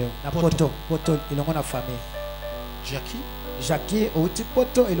famille na yo. Na poto ilongo na famille. Jackie outi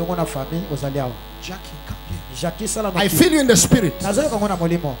poto ilongo na famille ozaliao. Jackie, come here. Jackie sala I feel you in the spirit. Nazoyo kongo na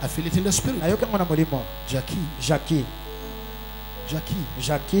molimo. I feel it in the spirit. Na yo kongo na molimo. Jackie.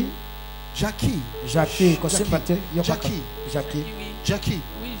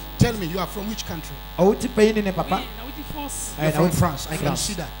 Tell me, you are from which country? Auti pays ni papa? France. You're from France. I can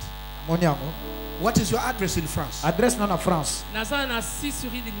see that. Moniamo. What is your address in France? Adresse non en France. Naza na 6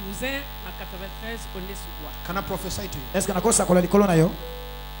 rue de Limousin, à 93 Aulnay-sous-Bois. Can I prophesy to you? Est-ce que nakosa kola likolo na yo?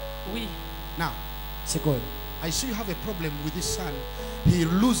 Oui. Now, Sikoyo. I see you have a problem with this son. He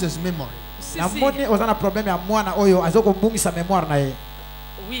loses memory. Na moni ozana problème ya mwana oyo azoko mbungisa mémoire na ye.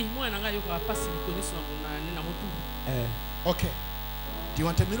 Oui, moi nanga yo ka pasi bikoneso na motu. Okay. Do you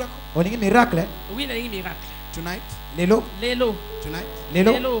want a miracle? Oningi miracle? Oui, na miracle. Tonight? Lelo. Lelo. Tonight?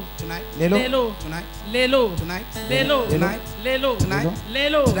 Lelo. Tonight? Lelo. Lelo. Tonight? Lelo. Tonight? Lelo. Tonight? Lelo. Tonight?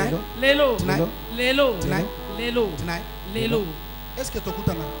 Lelo. Tonight? Lelo. Tonight? Lelo. Tonight? Lelo. Tonight? Lelo. Est-ce que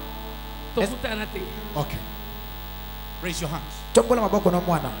tokutana? Tokutana te. Okay. Raise your hands. Tombola maboko no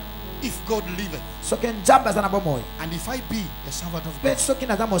mwana. If God liveth, soki nzambe aza na bomoi, and if I be a servant of pe God, soki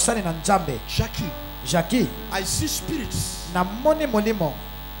naza mosali na nzambe, Jackie, I see spirits na moni molimo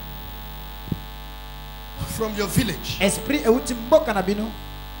from your village esprit euti mboka na bino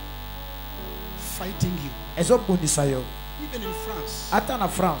fighting you. ezobundisa yo. Even in France, ata na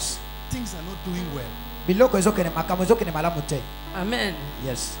France things are not doing well. biloko ezokende makambo ezokende malamu te. Amen.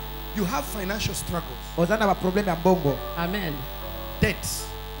 Yes. You have financial struggles. Oza na baproblème ya mbongo. Amen. Debts.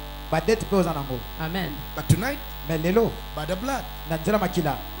 Badete pe oza nango. Amen. But tonight, mais lelo, by the blood na nzela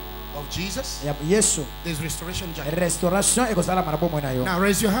makila of Jesus, ya Yesu, there's restoration. restauration ekozala na bomoi na yo. Now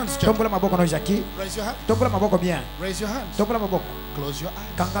raise your hands, Jackie. Tombola maboko no Jackie. Raise your hands. Tombola maboko bien. Raise your hands. Tombola maboko. Close your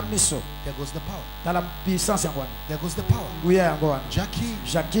eyes. Kanga miso. There goes the power. Dans la puissance yango wana. There goes the power. Uya yango wana. Jackie.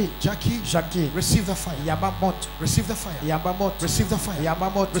 Receive the fire. Yamba moto. Receive the fire. Yamba moto. Receive the fire. Yamba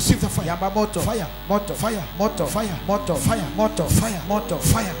moto. Receive the fire. Yamba moto. Fire. Moto. Fire. Moto. Fire. Moto. Fire. Moto. Fire. Moto.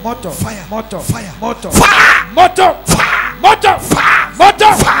 Fire. Moto. Fire. Moto. Fire. Moto. Fire. Moto. Moto. Moto. Moto.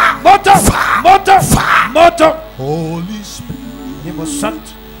 Moto. Moto. Holy Spirit, Nimo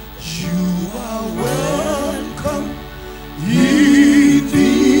sant. you are welcome in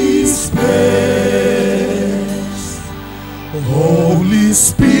this place. Holy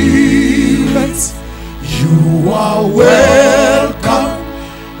Spirit, you are welcome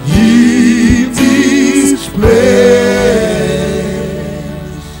in this place.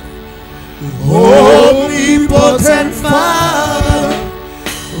 Omnipotent Father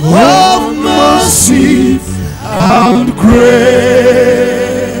of mercy and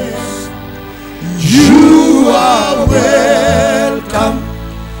grace, you are welcome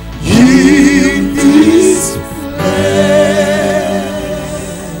in this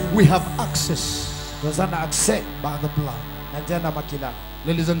place. We have access by the blood.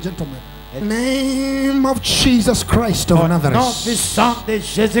 Ladies and gentlemen, in the name of Jesus Christ of Nazareth, receive the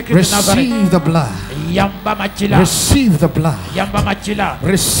blood. Receive the blood. Receive the blood.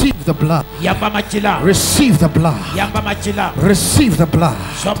 Receive the blood. Receive the blood.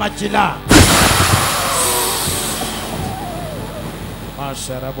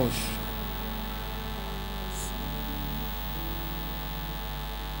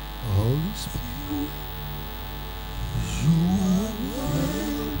 Holy Spirit, you are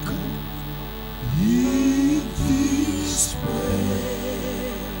welcome in this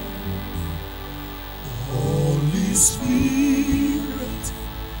way. Holy Spirit,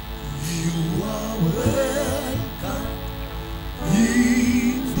 you are welcome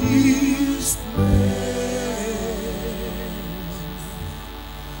in this place.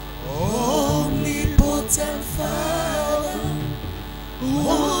 Omnipotent Father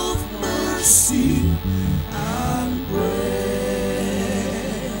of mercy and grace,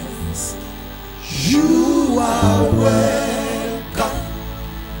 you are welcome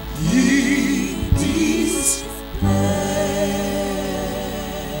in this place.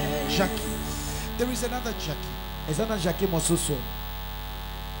 Jackie, there is another Jackie. Ezana Jackie mosusu.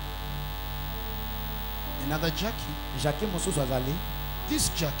 Another Jackie. Jackie mosusu azali. This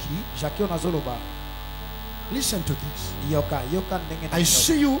Jackie. Jackie onazoloba. Listen to this. I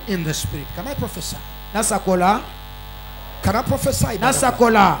see you in the spirit. Can I prophesy? Nasakola. Can I prophesy?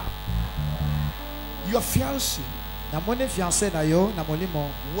 Nasakola. Your fiancé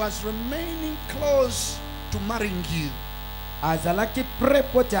was remaining close to marrying you. And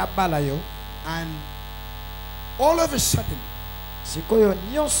all of a sudden, he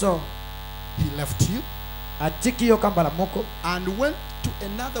left you and went to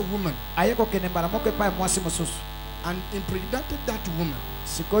another woman and impregnated that woman.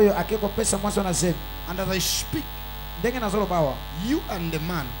 And as I speak, you and the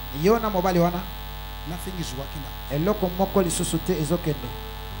man, nothing is working out. Is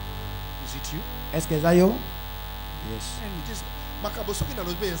it you? Yes.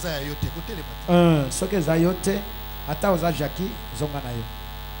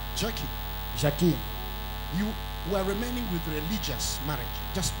 Jackie, you were remaining with religious marriage.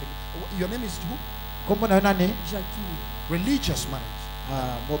 Just your name is who? Comment on a né? Jackie. Religious marriage.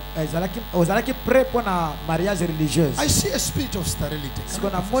 Mariage religieuse. I see a spirit of sterility. Est-ce qu'on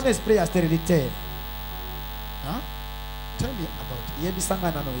a mon esprit à stérilité? Huh? Tell me about it. Yebi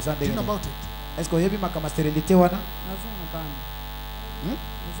sanga nano Do you know about it? Est-ce que yebi makama stérilité wana?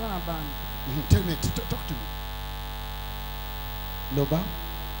 Tell me, talk to me. Loba.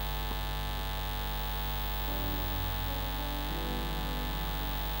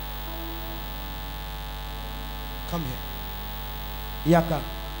 Come here. Yaka.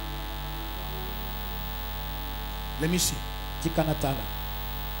 Let me see. Tikanatala.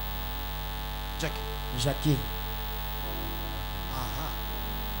 Jackie.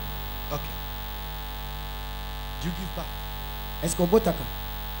 Okay. Do you give back? Est-ce qu'on botaka?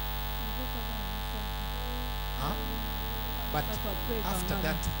 But after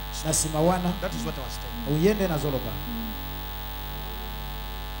that, nasimawana. That is what I was telling. Uyende na zoloba.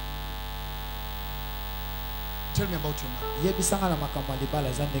 Tell me about your man. Yebisanga na makambo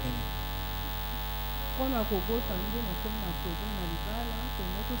libala zandengeni. Kona kobota ndio na kona problem na libala,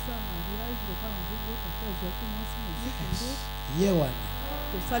 tonoko sa mariage le kana zobota kwa zote mwasi muziki ndio. Yewana.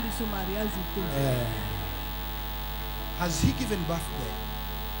 To sali so mariage te. Has he given birth there?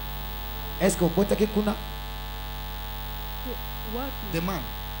 Est-ce que bota ke kuna? Wapi? The man.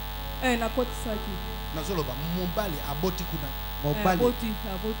 Na koti saki. Na zoloba mobali aboti kuna. Mobali.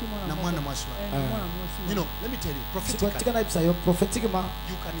 Na mwana mwasi. You know, let me tell you, prophetically, you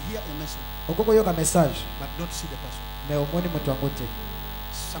can hear a message, but not see the person.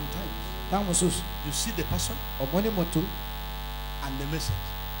 Sometimes you see the person and the message.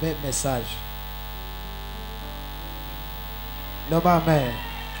 Amen.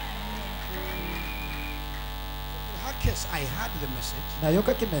 In her case, I heard the message, but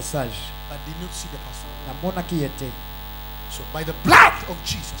did not see the person. So by the blood of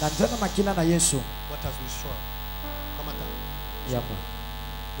Jesus, what has destroyed? Come on down.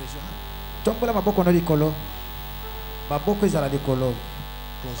 Raise your hand.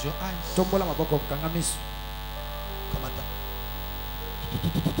 Close your eyes. Come on down.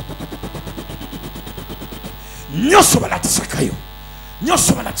 Nyoso balatisakayo.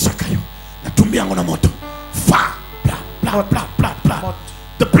 Nyoso balatisakayo. Natumbia ngona moto. Fire. Blood.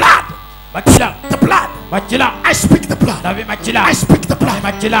 The blood. The blood. I speak the blood. I speak the blood.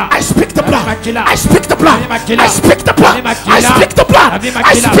 I speak the blood. I speak the blood. I speak the blood. I speak the blood. I speak the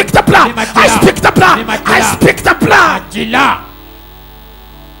blood. I speak the blood. I speak the blood.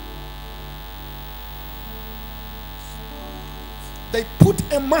 They put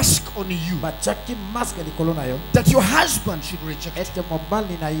a mask on you that your husband should reject. But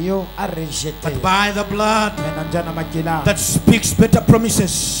by the blood that speaks better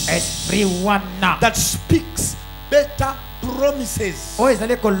promises, that speaks better promises,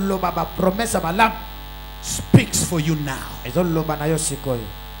 speaks for you now. Yes.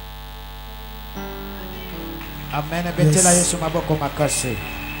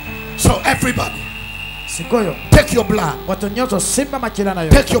 So everybody, take your blood.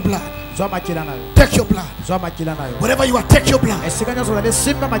 Take your blood. Take your blood. Wherever you are, take your blood.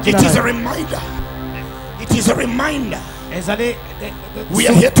 It is a reminder. It is a reminder. We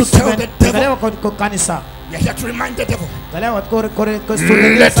are here to tell the devil. We are here to remind the devil. Let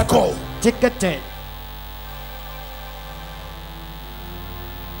go.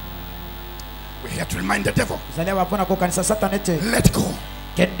 We are here to remind the devil. Let go.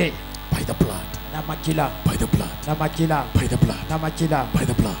 By the blood. By the blood. By the blood. By the blood. By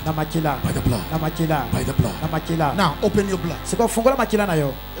the blood. By the blood. Now open your blood.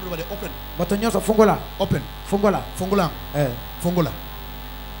 Everybody open. Open. Fungula.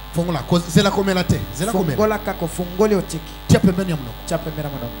 Zela komela te. Zela komela. Tia pembeni ya mnoko.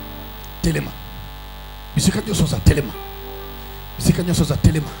 Telema. Bisika nyoso za telema. Bisika nyoso za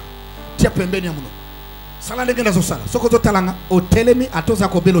telema. Tia pembeni ya mnoko. Sala ndenge nazo sala. Soko zo talanga o telemi atoza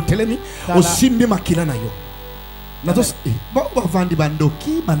ko belo telemi o simbi makila na yo. Nazo ba vandi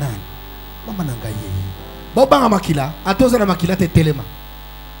bandoki banani. Mama nanga ye. Ba banga makila atoza na makila te telema.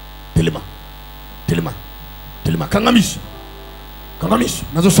 Telema. Kangamish.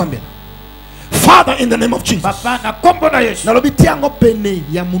 Nazo sambela. Father, in the name of Jesus. Papa na kombo na Yesu. Na lobi tiango pene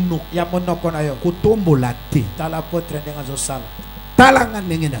ya munoko na yo. Kutombola te. Tala potre ndenge nazo sala. Talanga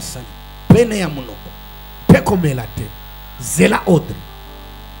ndenge na sala. Pene ya munoko. Pekomelate. Zela odre.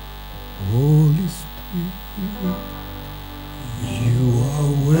 Holy Spirit, you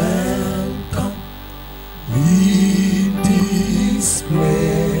are welcome in this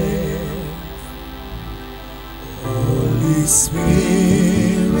place. Holy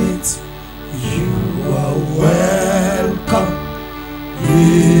Spirit,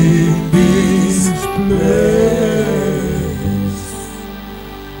 this place.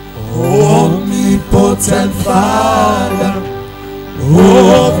 Omnipotent Father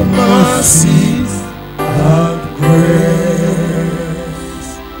of mercies and grace,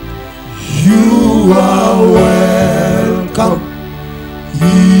 you are welcome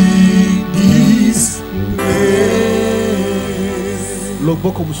in this place.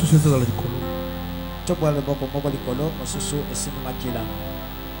 Loboko mususu eza la likolo. Chobwa loboko moko likolo mususu esimi makila.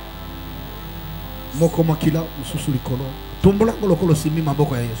 Moko makila mususu likolo. Tumbola lokolo simi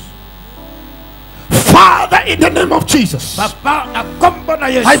maboko ya Yesu. Father, in the name of Jesus, I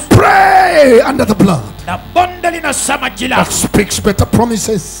pray under the blood that speaks better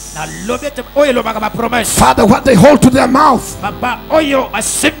promises. Father, what they hold to their mouth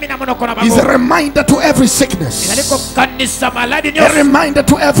is a reminder to every sickness, a reminder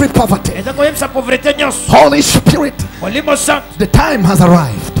to every poverty. Holy Spirit, the time has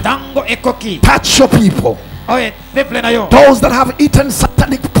arrived. Touch your people. Those that have eaten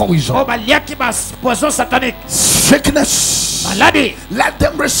satanic poison, sickness, let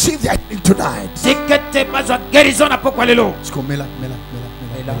them receive their healing tonight. Fire,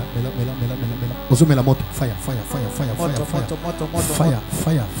 fire, fire, fire, fire, fire,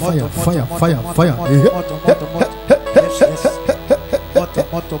 fire, fire, fire, fire, fire.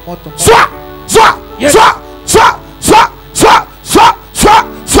 Soit, soit, soit, soit, soit, soit, soit, soit,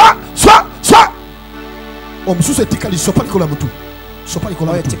 soit, soit, soit. Omususu etikali sopa likola mutu. Sopa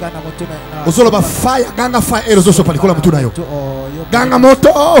likola mutu. Ozoloba fire, ganga fire erozo sopa likola mutu nayo. Ganga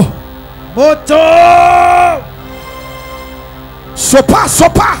moto. Moto. Sopa,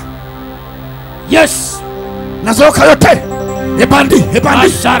 sopa. Yes. Nazoka yote. Ebandi, ebandi.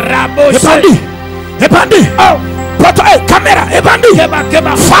 Ebandi. Ebandi. Oh. Proto, camera, ebandi.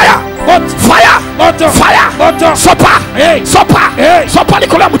 Fire. Fire. Fire. Sopa. Sopa. Sopa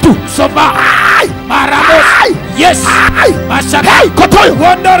likola mutu. Sopa. Maramos. Yes. Hey, Kotoyo.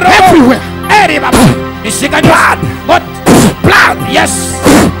 Everywhere. Blood. What? Blood. Yes.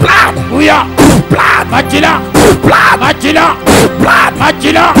 Blood. We are. Blood. Magila. Blood. Magila. Blood.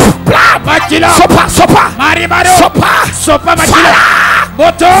 Magila. Blood. Magila. Sopa. Sopa. Marimaro. Sopa. Sopa. Magila.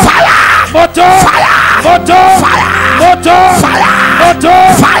 Moto. Fire. Moto. Fire. Moto. Fire. Moto. Fire. Moto.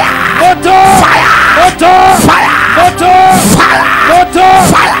 Fire. Moto. Fire. Moto. Fire. Moto. Fire. Moto.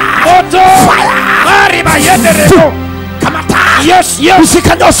 Fire. Moto. Fire. Mariba yenderebo. Kamata. Yes, yes.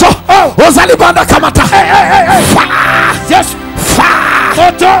 Usikanyoso. Ozalibanda kamata. Yes. Fire.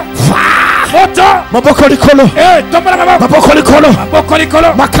 Moto. Moto. Maboko likolo. Tombola maboko. Maboko likolo. Maboko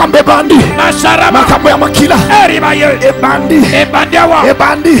likolo. Makambe bandi. Masharama. Makambe ya makila. Eriba ye. Ebandi. Ebandi awa.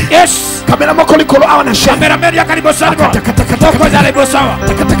 Ebandi. Yes. Kamera maboko likolo awa na shamba. Kamera media kalibosa. Moko za libosa.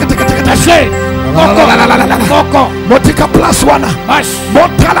 Tashe. Moko. Moko. Motika plus wana.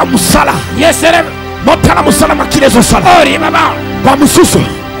 Motala musala. Yes, erem. Motala musala makile zo sala. Ori mama. Bamususu.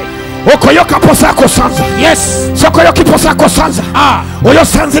 Okoyoka posa kosanza. Yes. Sokoyoki posa kosanza. Oyo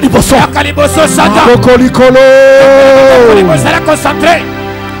sanze liboso. Yakaliboso sanda. Maboko likolo. Maboko liboso la concentré.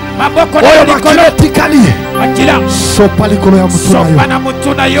 Maboko likolo. Tikali. Makila. Sopa likolo ya mutuna yo. Sopa na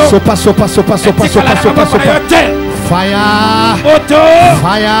mutuna yo. Sopa, sopa, sopa, sopa, sopa, sopa, sopa. Fire. Moto.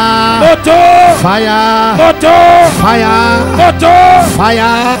 Fire. Moto. Fire. Moto. Fire. Moto.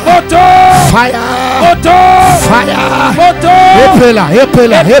 Fire. Moto. Fire. Moto. Fire. Moto. Epela,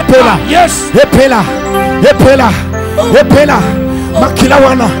 epela, epela. Yes. Epela. Epela. Epela. Makila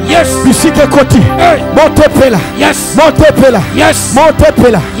wana. Yes. Bisite koti. Moto pela. Yes. Moto pela. Yes. Moto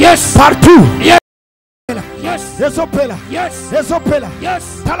pela. Yes. Partout. Yes. Yes. Ezopela. Yes. Ezopela. Yes.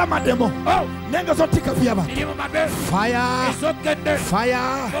 Talamademo. Oh. Nenga zotika viaba. Fire. Fire.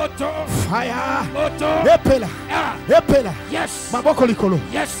 Moto. Fire. Moto. Epela. Epela. Yes. Maboko likolo.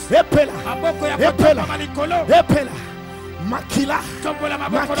 Yes. Epela. Maboko ya epela. Likolo. Epela. Makila.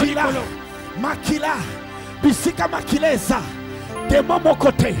 Makila. Makila. Bisika makileza. Demo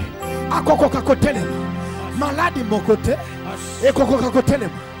mokote. Akoko kakotele. Maladi mokote. Ekoko kakotele.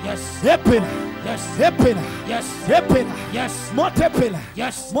 Yes. Epela. Yes. Epela. Yes. Epela. Yes. Motepela.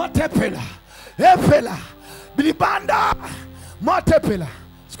 Yes. Motepela. Epela. Bilibanda. Motepela.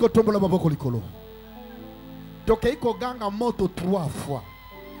 Sikotombola maboko likolo. Toke iko ganga moto 3 fois.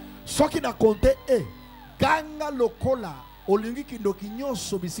 Soki na konte ganga lokola olingi kindoki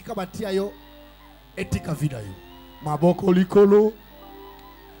nyonso bisika batia yo etika vida yo. Maboko likolo.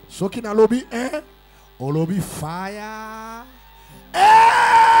 Soki na lobi olobi fire.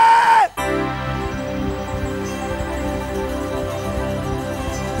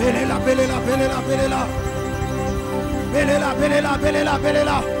 Belela, belela, belela, belela. Belela, belela, belela,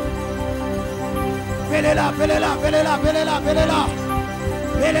 belela. Belela, belela, belela, belela, belela.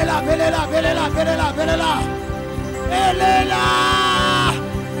 Belela, belela, belela, belela, belela. Belela.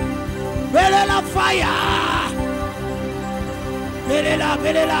 Belela fire. Belela,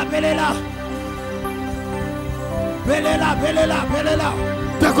 belela, belela. Belela, belela, belela.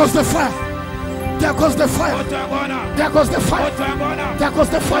 There goes the fire. There goes the fire. There goes the fire. There goes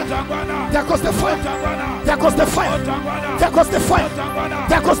the fire. There goes the fire. There goes the fire. There goes the fire.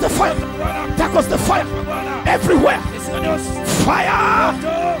 There goes the fire. There goes the fire. Everywhere. Fire.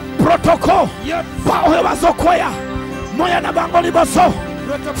 Protocol. Power bazokoya. Moya na bango liboso.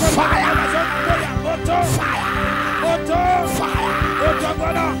 Fire. Fire. Fire. Fire.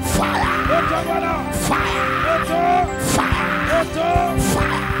 Fire. Fire.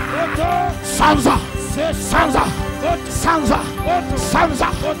 Sanza, Sanza, Sanza, Sanza,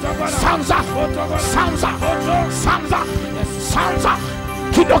 Sanza, Sanza, Sanza, Sanza,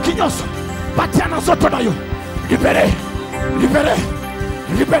 Kidoki nyoso, Batiana zoto na yo. Libéré, libéré,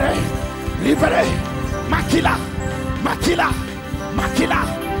 libéré, libéré. Makila, makila, makila.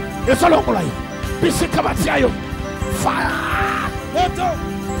 Esolongo la yo. Bisika batia yo. Fire.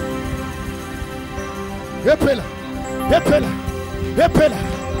 Epela, epela, epela.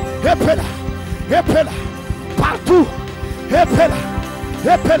 Epela, epela, partout, epela,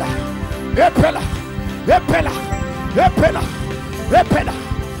 epela, epela, epela, epela, epela,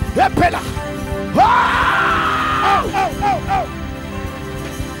 epela. Oh, oh, oh, oh.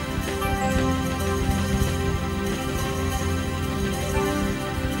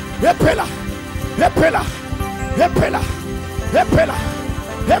 Epela, epela, epela, epela,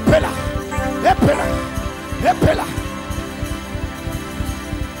 epela, epela, epela.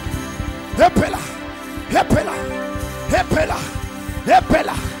 Epela, epela, epela,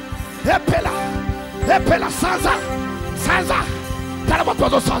 epela, epela, epela, sanza, sanza, talaba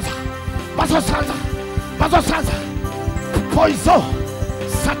bazo sanza, bazo sanza, bazo sanza, poison,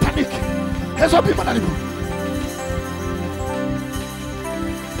 satanique, ezo bima na libu,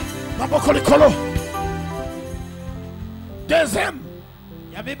 maboko likolo, deuxième,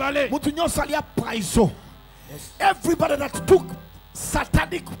 yabibale, mutunyo salia poison, everybody that took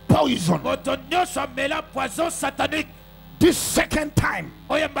satanic poison. Poison satanic. This second time,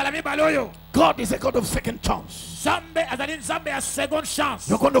 God is a God of second chance.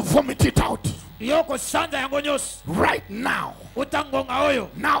 You're going to vomit it out right now.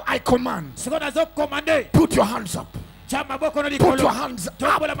 Now I command, put your hands up. Put your hands up.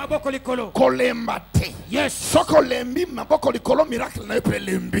 Kolembate. Yes. Soko lembi maboko likolo miracle na epe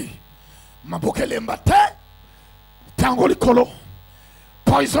lembi. Maboke lembate. Tango likolo.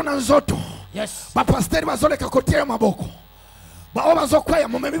 Poison nzoto. Yes. Ba pasteur bazole kakotia maboko. Ba o bazokwa ya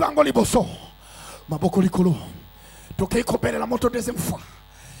momemi bango liboso. Maboko likolo. Toke kopele la moto deuxième fois.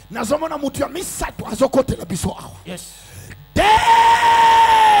 Nazomona mutu ya misato azokote la biso awa. Yes.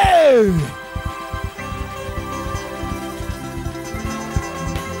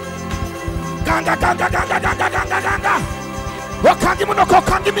 Ganga ganga ganga ganga ganga ganga. Wakangi munoko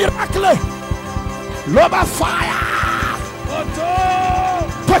kangi miracle. Loba fire.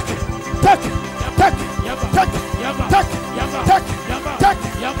 Take.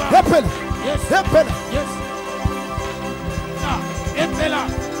 Epela. Yes. Epela. Yes. Epela.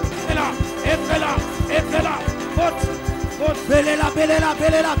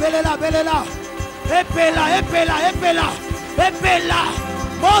 Belela. Epela.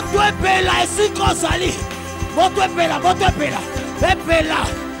 Moto epela esiko sali. Moto epela. Epela. Moto epela. Moto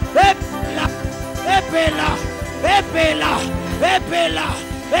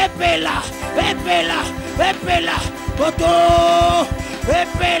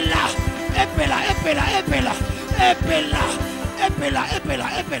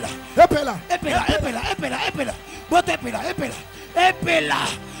esiko sali. Moto epela.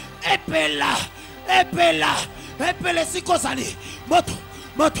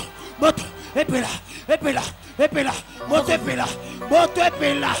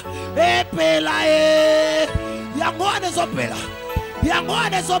 Moto epela. Yango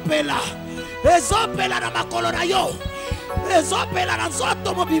anezopela. Ezopela na makolo na yo. Ezopela na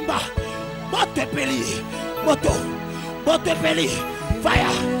nzoto mobimba. Moto epeli.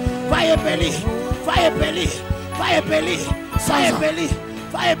 Fire epeli.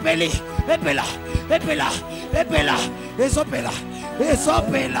 Epela. Ezopela.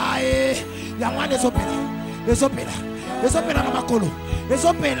 Yango anezopela. Ezopela na makolo.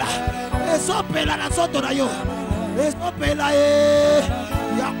 Ezopela na nzoto na yo. Estopela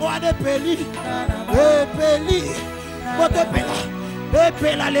yango epeli moto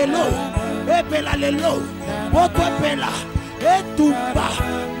epela lelo moto epela etumba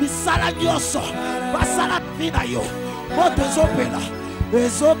misala nyoso basala vina yo moto ezopela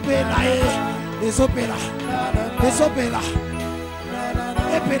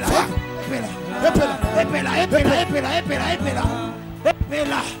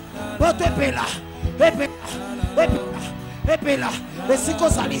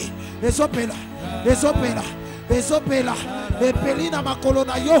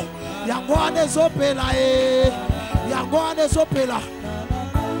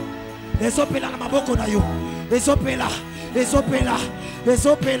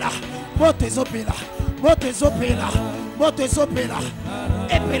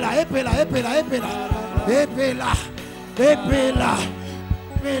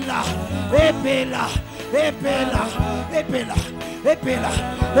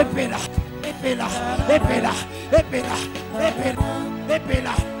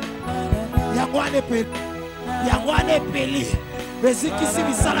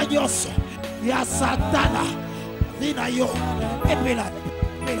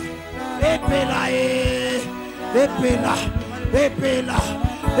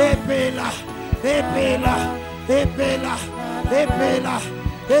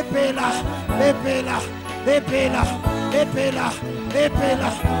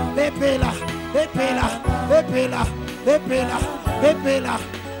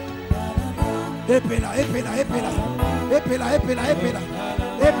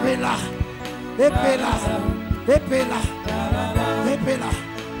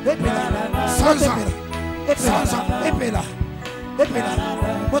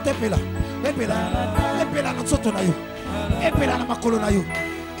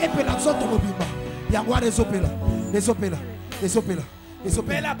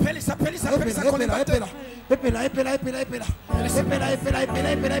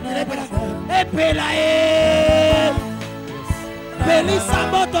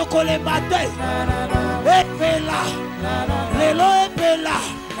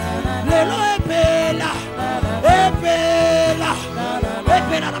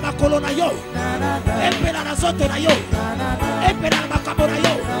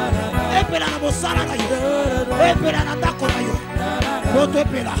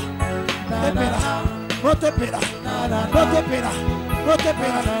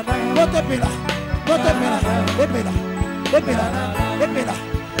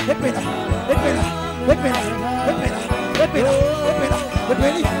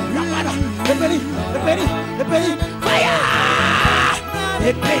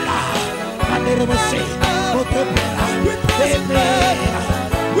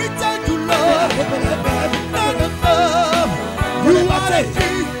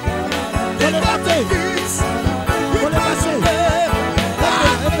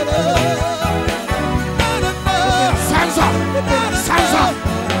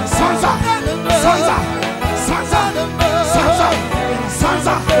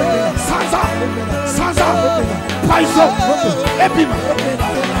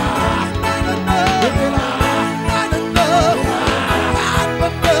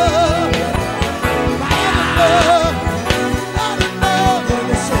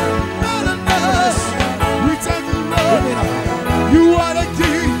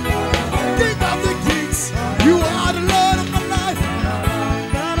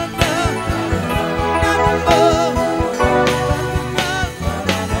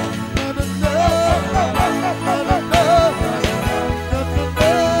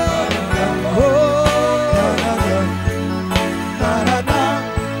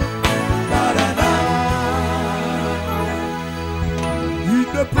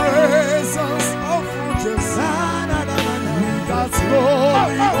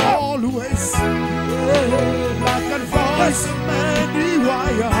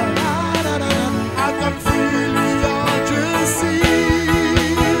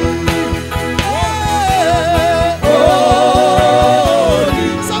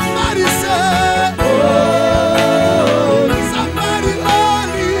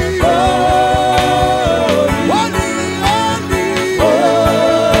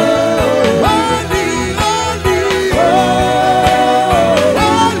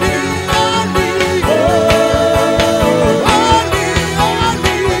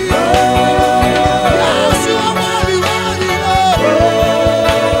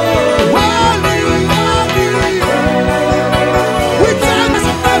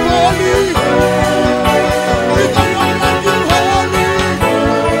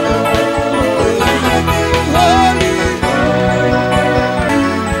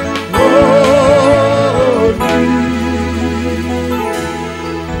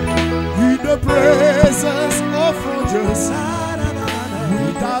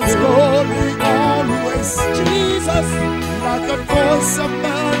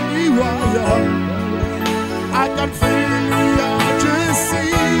I can feel the urgency.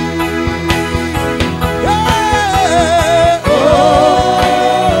 Yeah.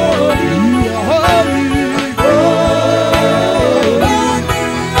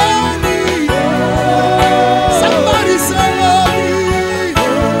 Somebody say holy.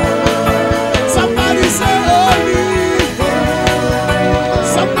 Somebody say holy.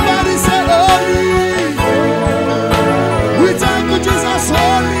 Somebody say holy. We thank you, Jesus,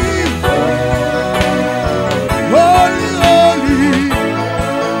 holy. Holy, holy.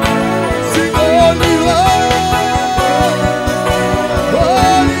 Sing holy, holy.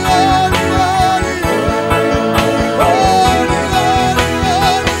 Holy, holy, holy. Holy, holy,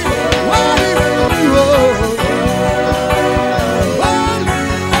 holy. Holy, holy.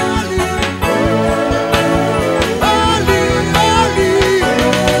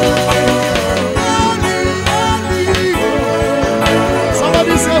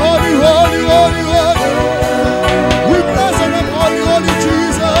 Somebody say holy, holy, holy, holy. We bless your name, holy, holy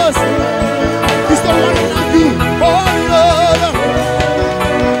Jesus. He's the one like you, holy Lord.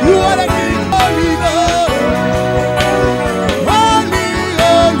 You are the King, holy Lord. Holy,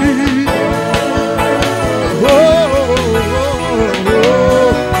 holy. Oh, oh,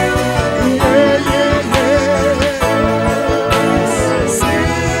 oh. Yeah, yeah, yeah.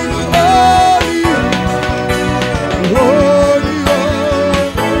 Sing holy, holy,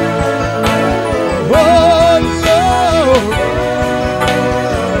 holy, holy,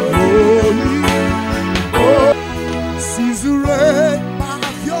 holy. Sees the rain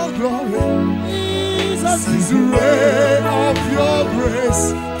of your glory. Sees the rain of your grace.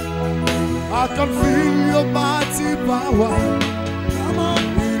 I can feel your mighty power.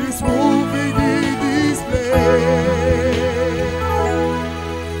 It is moving in this place.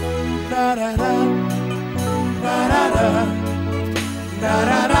 Da da da, da da da, da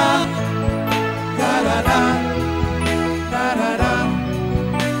da da, da da da, da da da,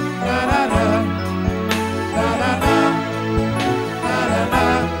 da da da, da da da, da da da,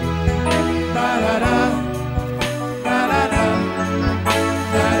 da da da.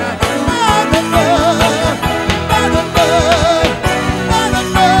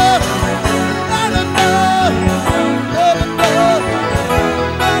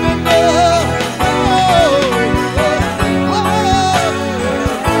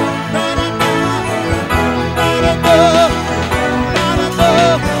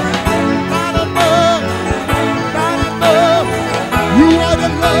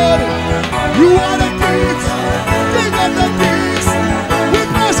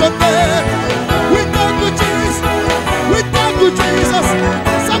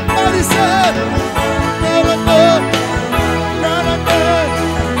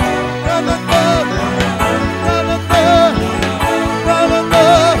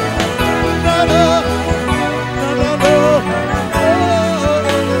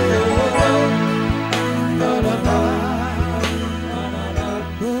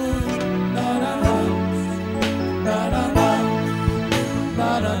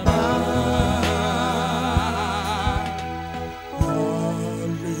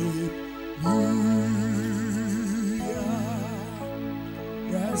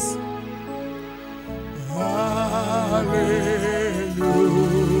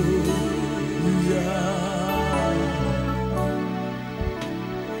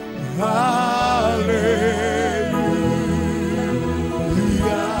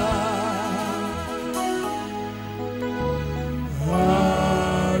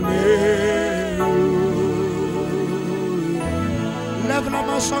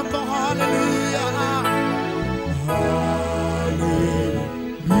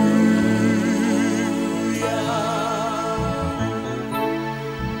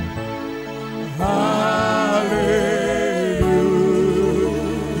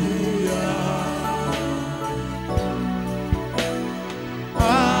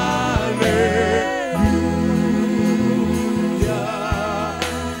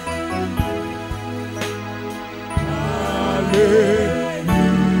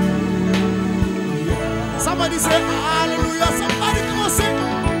 Somebody say hallelujah. Somebody come on, sing.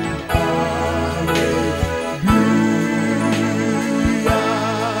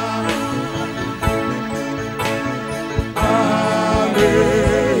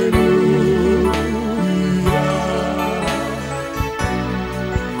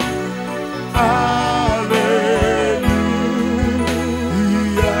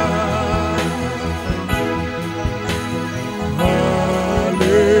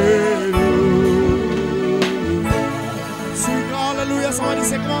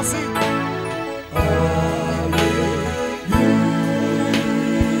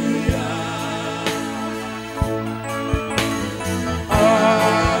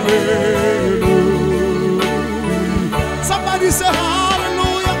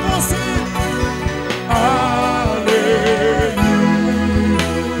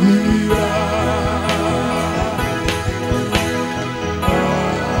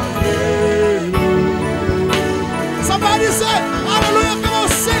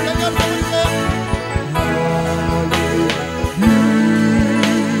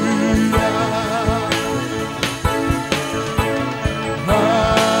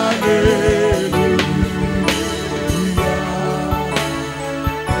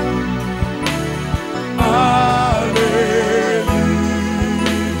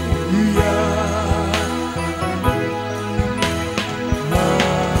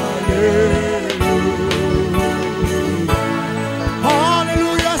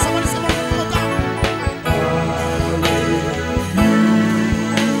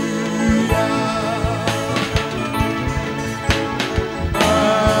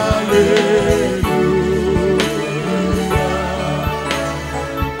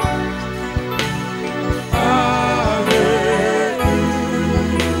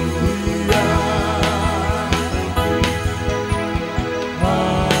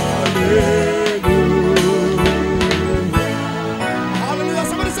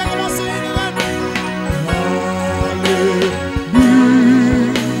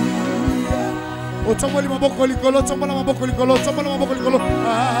 Otomboli maboko likolo, tombola maboko likolo, tombola maboko likolo.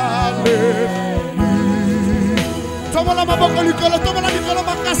 Hallelujah. Tombola maboko likolo, tombola likolo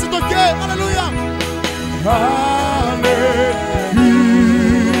makasi toke. Hallelujah. Hallelujah.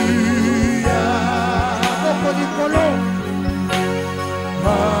 Maboko likolo.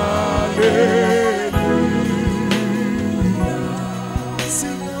 Hallelujah.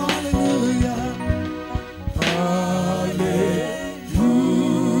 Sing hallelujah.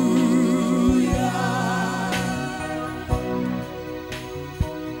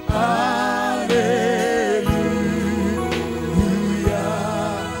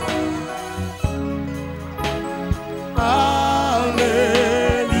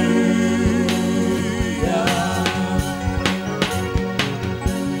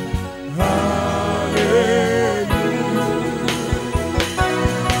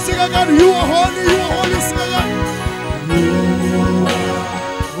 You are holy, you are holy, sing again. You are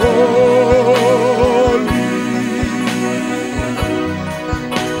holy.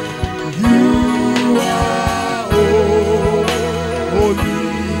 You are holy.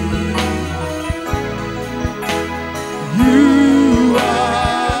 You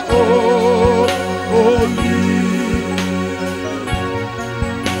are holy.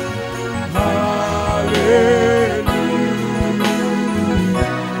 Hallelujah.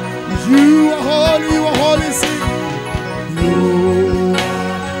 You are holy, sing. You are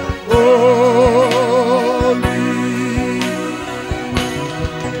holy.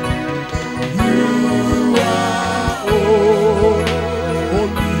 You are holy.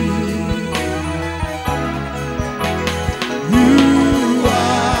 You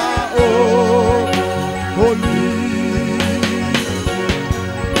are holy.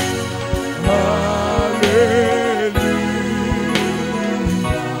 Hallelujah.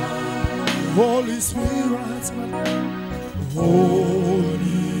 Holy Spirit,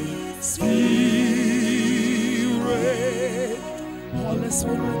 Holy Spirit, Holy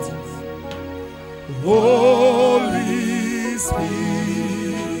Spirit, Holy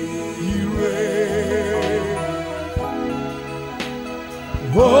Spirit,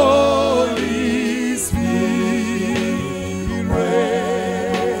 Holy Spirit,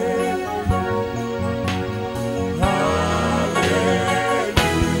 hallelujah.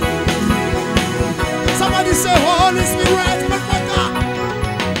 Somebody say Holy Spirit,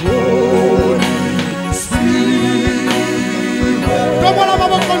 Holy Spirit. Tombola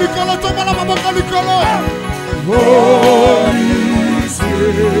maboko likolo, tombola maboko likolo. Holy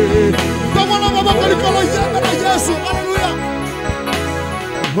Spirit. Tombola maboko likolo, yabana Yesu, hallelujah.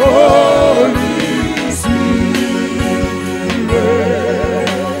 Holy Spirit.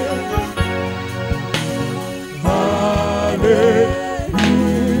 Hallelujah.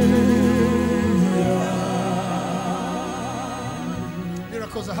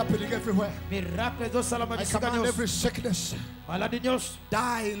 Miracles are happening everywhere. I command every sickness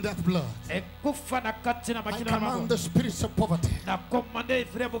die in that blood. I command the spirits of poverty.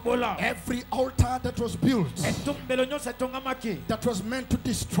 Every altar that was built that was meant to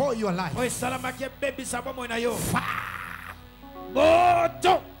destroy your life.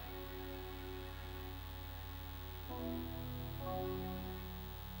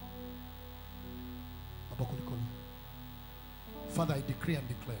 Father, I decree and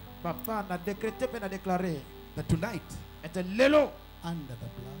declare that tonight, under the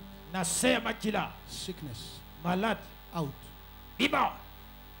blood, sickness, out, out,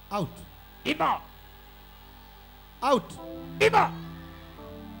 out, out,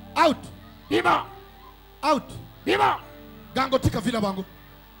 out, gango tika vila bango.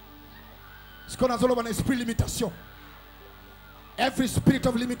 Skona zoloba na esprit limitation. Every spirit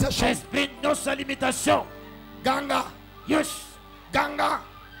of limitation. Esprit no limitation. Ganga. Yes. Ganga.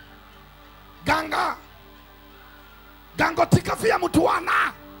 Ganga. Gango tika via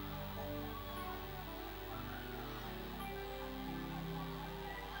mutuana.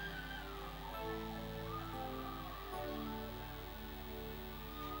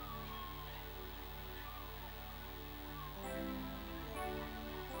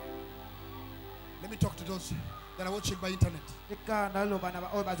 Let me talk to those that are watching by internet.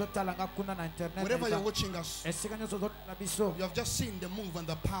 Wherever you're watching us, you have just seen the move and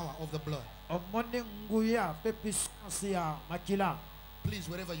the power of the blood. Please,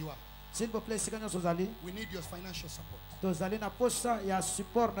 wherever you are, we need your financial support.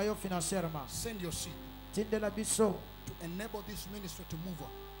 Send your seed to enable this ministry to move on.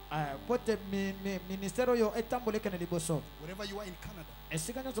 Wherever you are in Canada,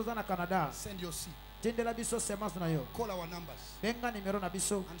 send your seed. Call our numbers and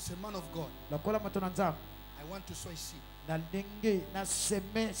say, man of God, I want to sow a seed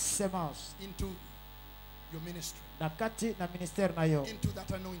into your ministry. Nakati na ministère na yo. Into that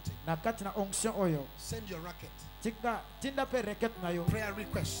anointing. Nakati na onction oyo. Send your racket. Tinda pe requête na yo. Prayer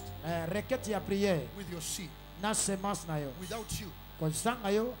request. Requête ya prière. With your seed. Na semence na yo. Without you.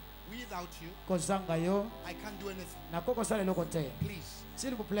 Kozanga yo. Without you. Kozanga yo. I can't do anything. Nakoko sala loko te. Please.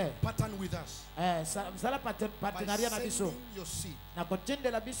 S'il vous plaît. Pattern with us. Sala partenariat na biso. Your seed. Na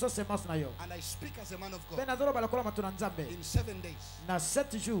kotinde la biso semence na yo. And I speak as a man of God. Pe nazolo balakola matuna nzambe. In 7 days. Na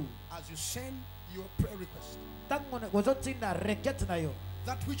 7 jours. As you send your prayer request. Tango gozotinda requête na yo.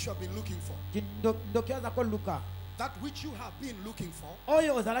 That which you have been looking for. Ndokiaza ko luka. That which you have been looking for.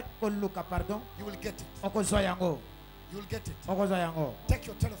 Oyo ozala ko luka, pardon. You will get it. Okozwa yango. You will get it. Okozwa yango. Take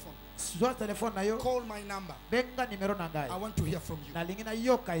your telephone. Zwa telephone na yo. Call my number. Benga numero na ngai. I want to hear from you. Na lingi na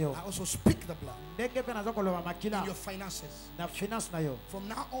yoka yo. I also speak the blood. Ndenge pe nazo koloba makila. In your finances. Na finance na yo. From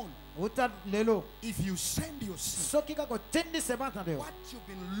now on. Uta lelo. If you send your seed. Soki ka ko tindi semence na yo. What you've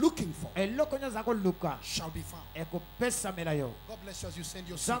been looking for. Eloko nyoza ko luka. Shall be found. Eko pesa mela yo. God bless you as you send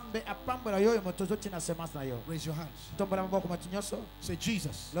your seed. Zambe apambola yo motozo tina semence na yo. Raise your hands. Tombola maboko matinyoso. Say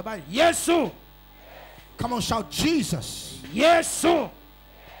Jesus. Loba Yesu. Come on, shout Jesus. Yesu.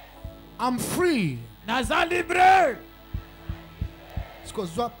 I'm free. Naza libre.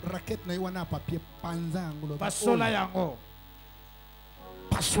 Skozwa racket na iwana papier panza yango. Pasola yango.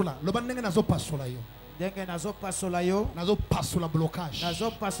 Pasola. Loba ndenge nazo pasola yo. Ndenge nazo pasola yo. Nazo pasola blocage.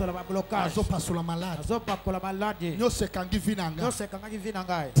 Nazo pasola ba blocage. Nazo pasola malade. Nazo pakola malade. Nyose kangi vinanga. Nyose kangi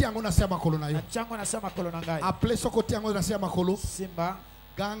vinanga. Tiango na sema makolo na yo. Tiango na sema makolo na ngai. Appelez soko tiango na sema makolo. Simba.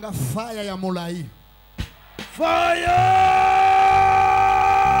 Ganga fire ya molai. Fire!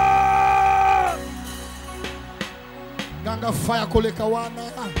 Ganga fire koleka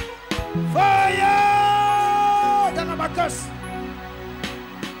wana. Fire! Ganga makas.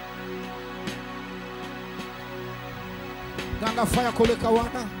 Ganga fire koleka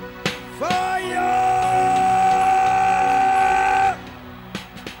wana. Fire!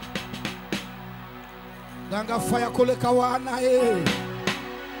 Ganga fire koleka wana eh.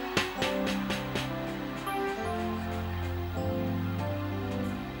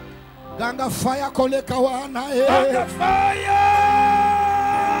 Ganga fire koleka wana eh. Ganga fire!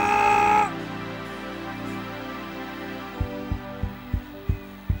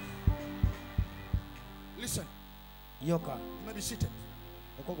 Listen. Yoka. You may be seated.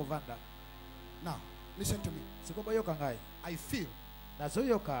 Okoko vanda. Now, listen to me. Sikoba yoka ngai. I feel Nazo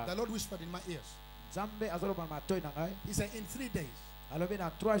yoka. the Lord whispered in my ears. Zambe azolo ba matoi na ngai. He said in 3 days. Alobi na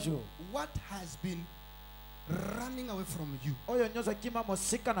 3 jours. What has been running away from you? Oyo nyoza kima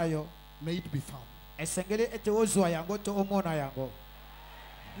mosika na yo. May it be found. Esengeli ete ozwa yango to omona yango.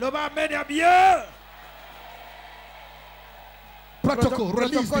 Loba amen ya bien. Protocol,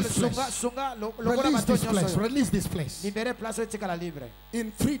 release this place. Release this place. Release this place. Libérez place etikala libre.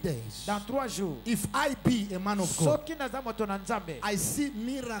 In 3 days. Dans 3 jours. If I be a man of God, soki naza moto na nzambe, I see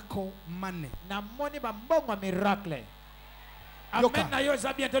miracle money. Na moni ba mbongo miracle. Amen na yo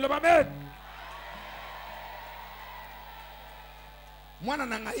za bien te loba amen. Mwana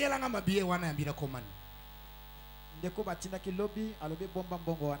nanga yela ngamba biye wana ya miracle money. Ndeko batinda ki lobby alobe bomba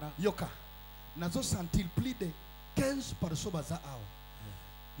mbongo wana. Yoka. Nazo sentir plus de 15 personnes baza awa.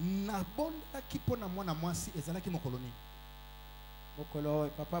 Na bonda kipo na mwana mwasi ezalaki mokoloni. Mokolo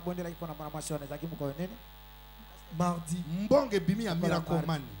papa bonde la kipo na mwana mwasi wana ezalaki mokolo nini? Mardi mbonge bimi ya miracle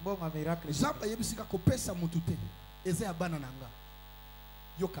money. Mbongo miracle. Zamba yebisika kopesa mutu te. Eza ya bana nanga.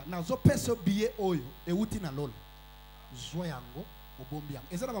 Yoka nazo pesa biye oyo euti na lolo. Zwa yango obombi yango.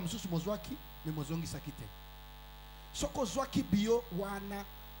 Eza na ba mususu mozwaki me mozongi sakite. Soko zwaki bio wana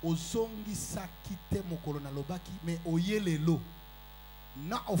ozongi sakite mokolo na lobaki me oyelelo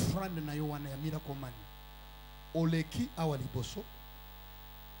na offrande na yo wana ya miracle money. Oleki awa liboso.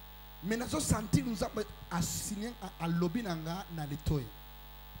 Me nazo sentir nzamba asigné a lobi nanga na litoy.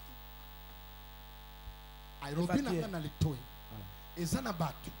 I lobi nanga na litoy. Ezana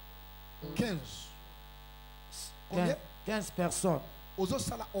batu 15. Combien? 15 personnes. Pour voir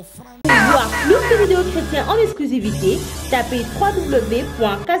plus de vidéos chrétiennes en exclusivité, tapez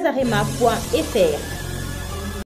www.casarema.fr.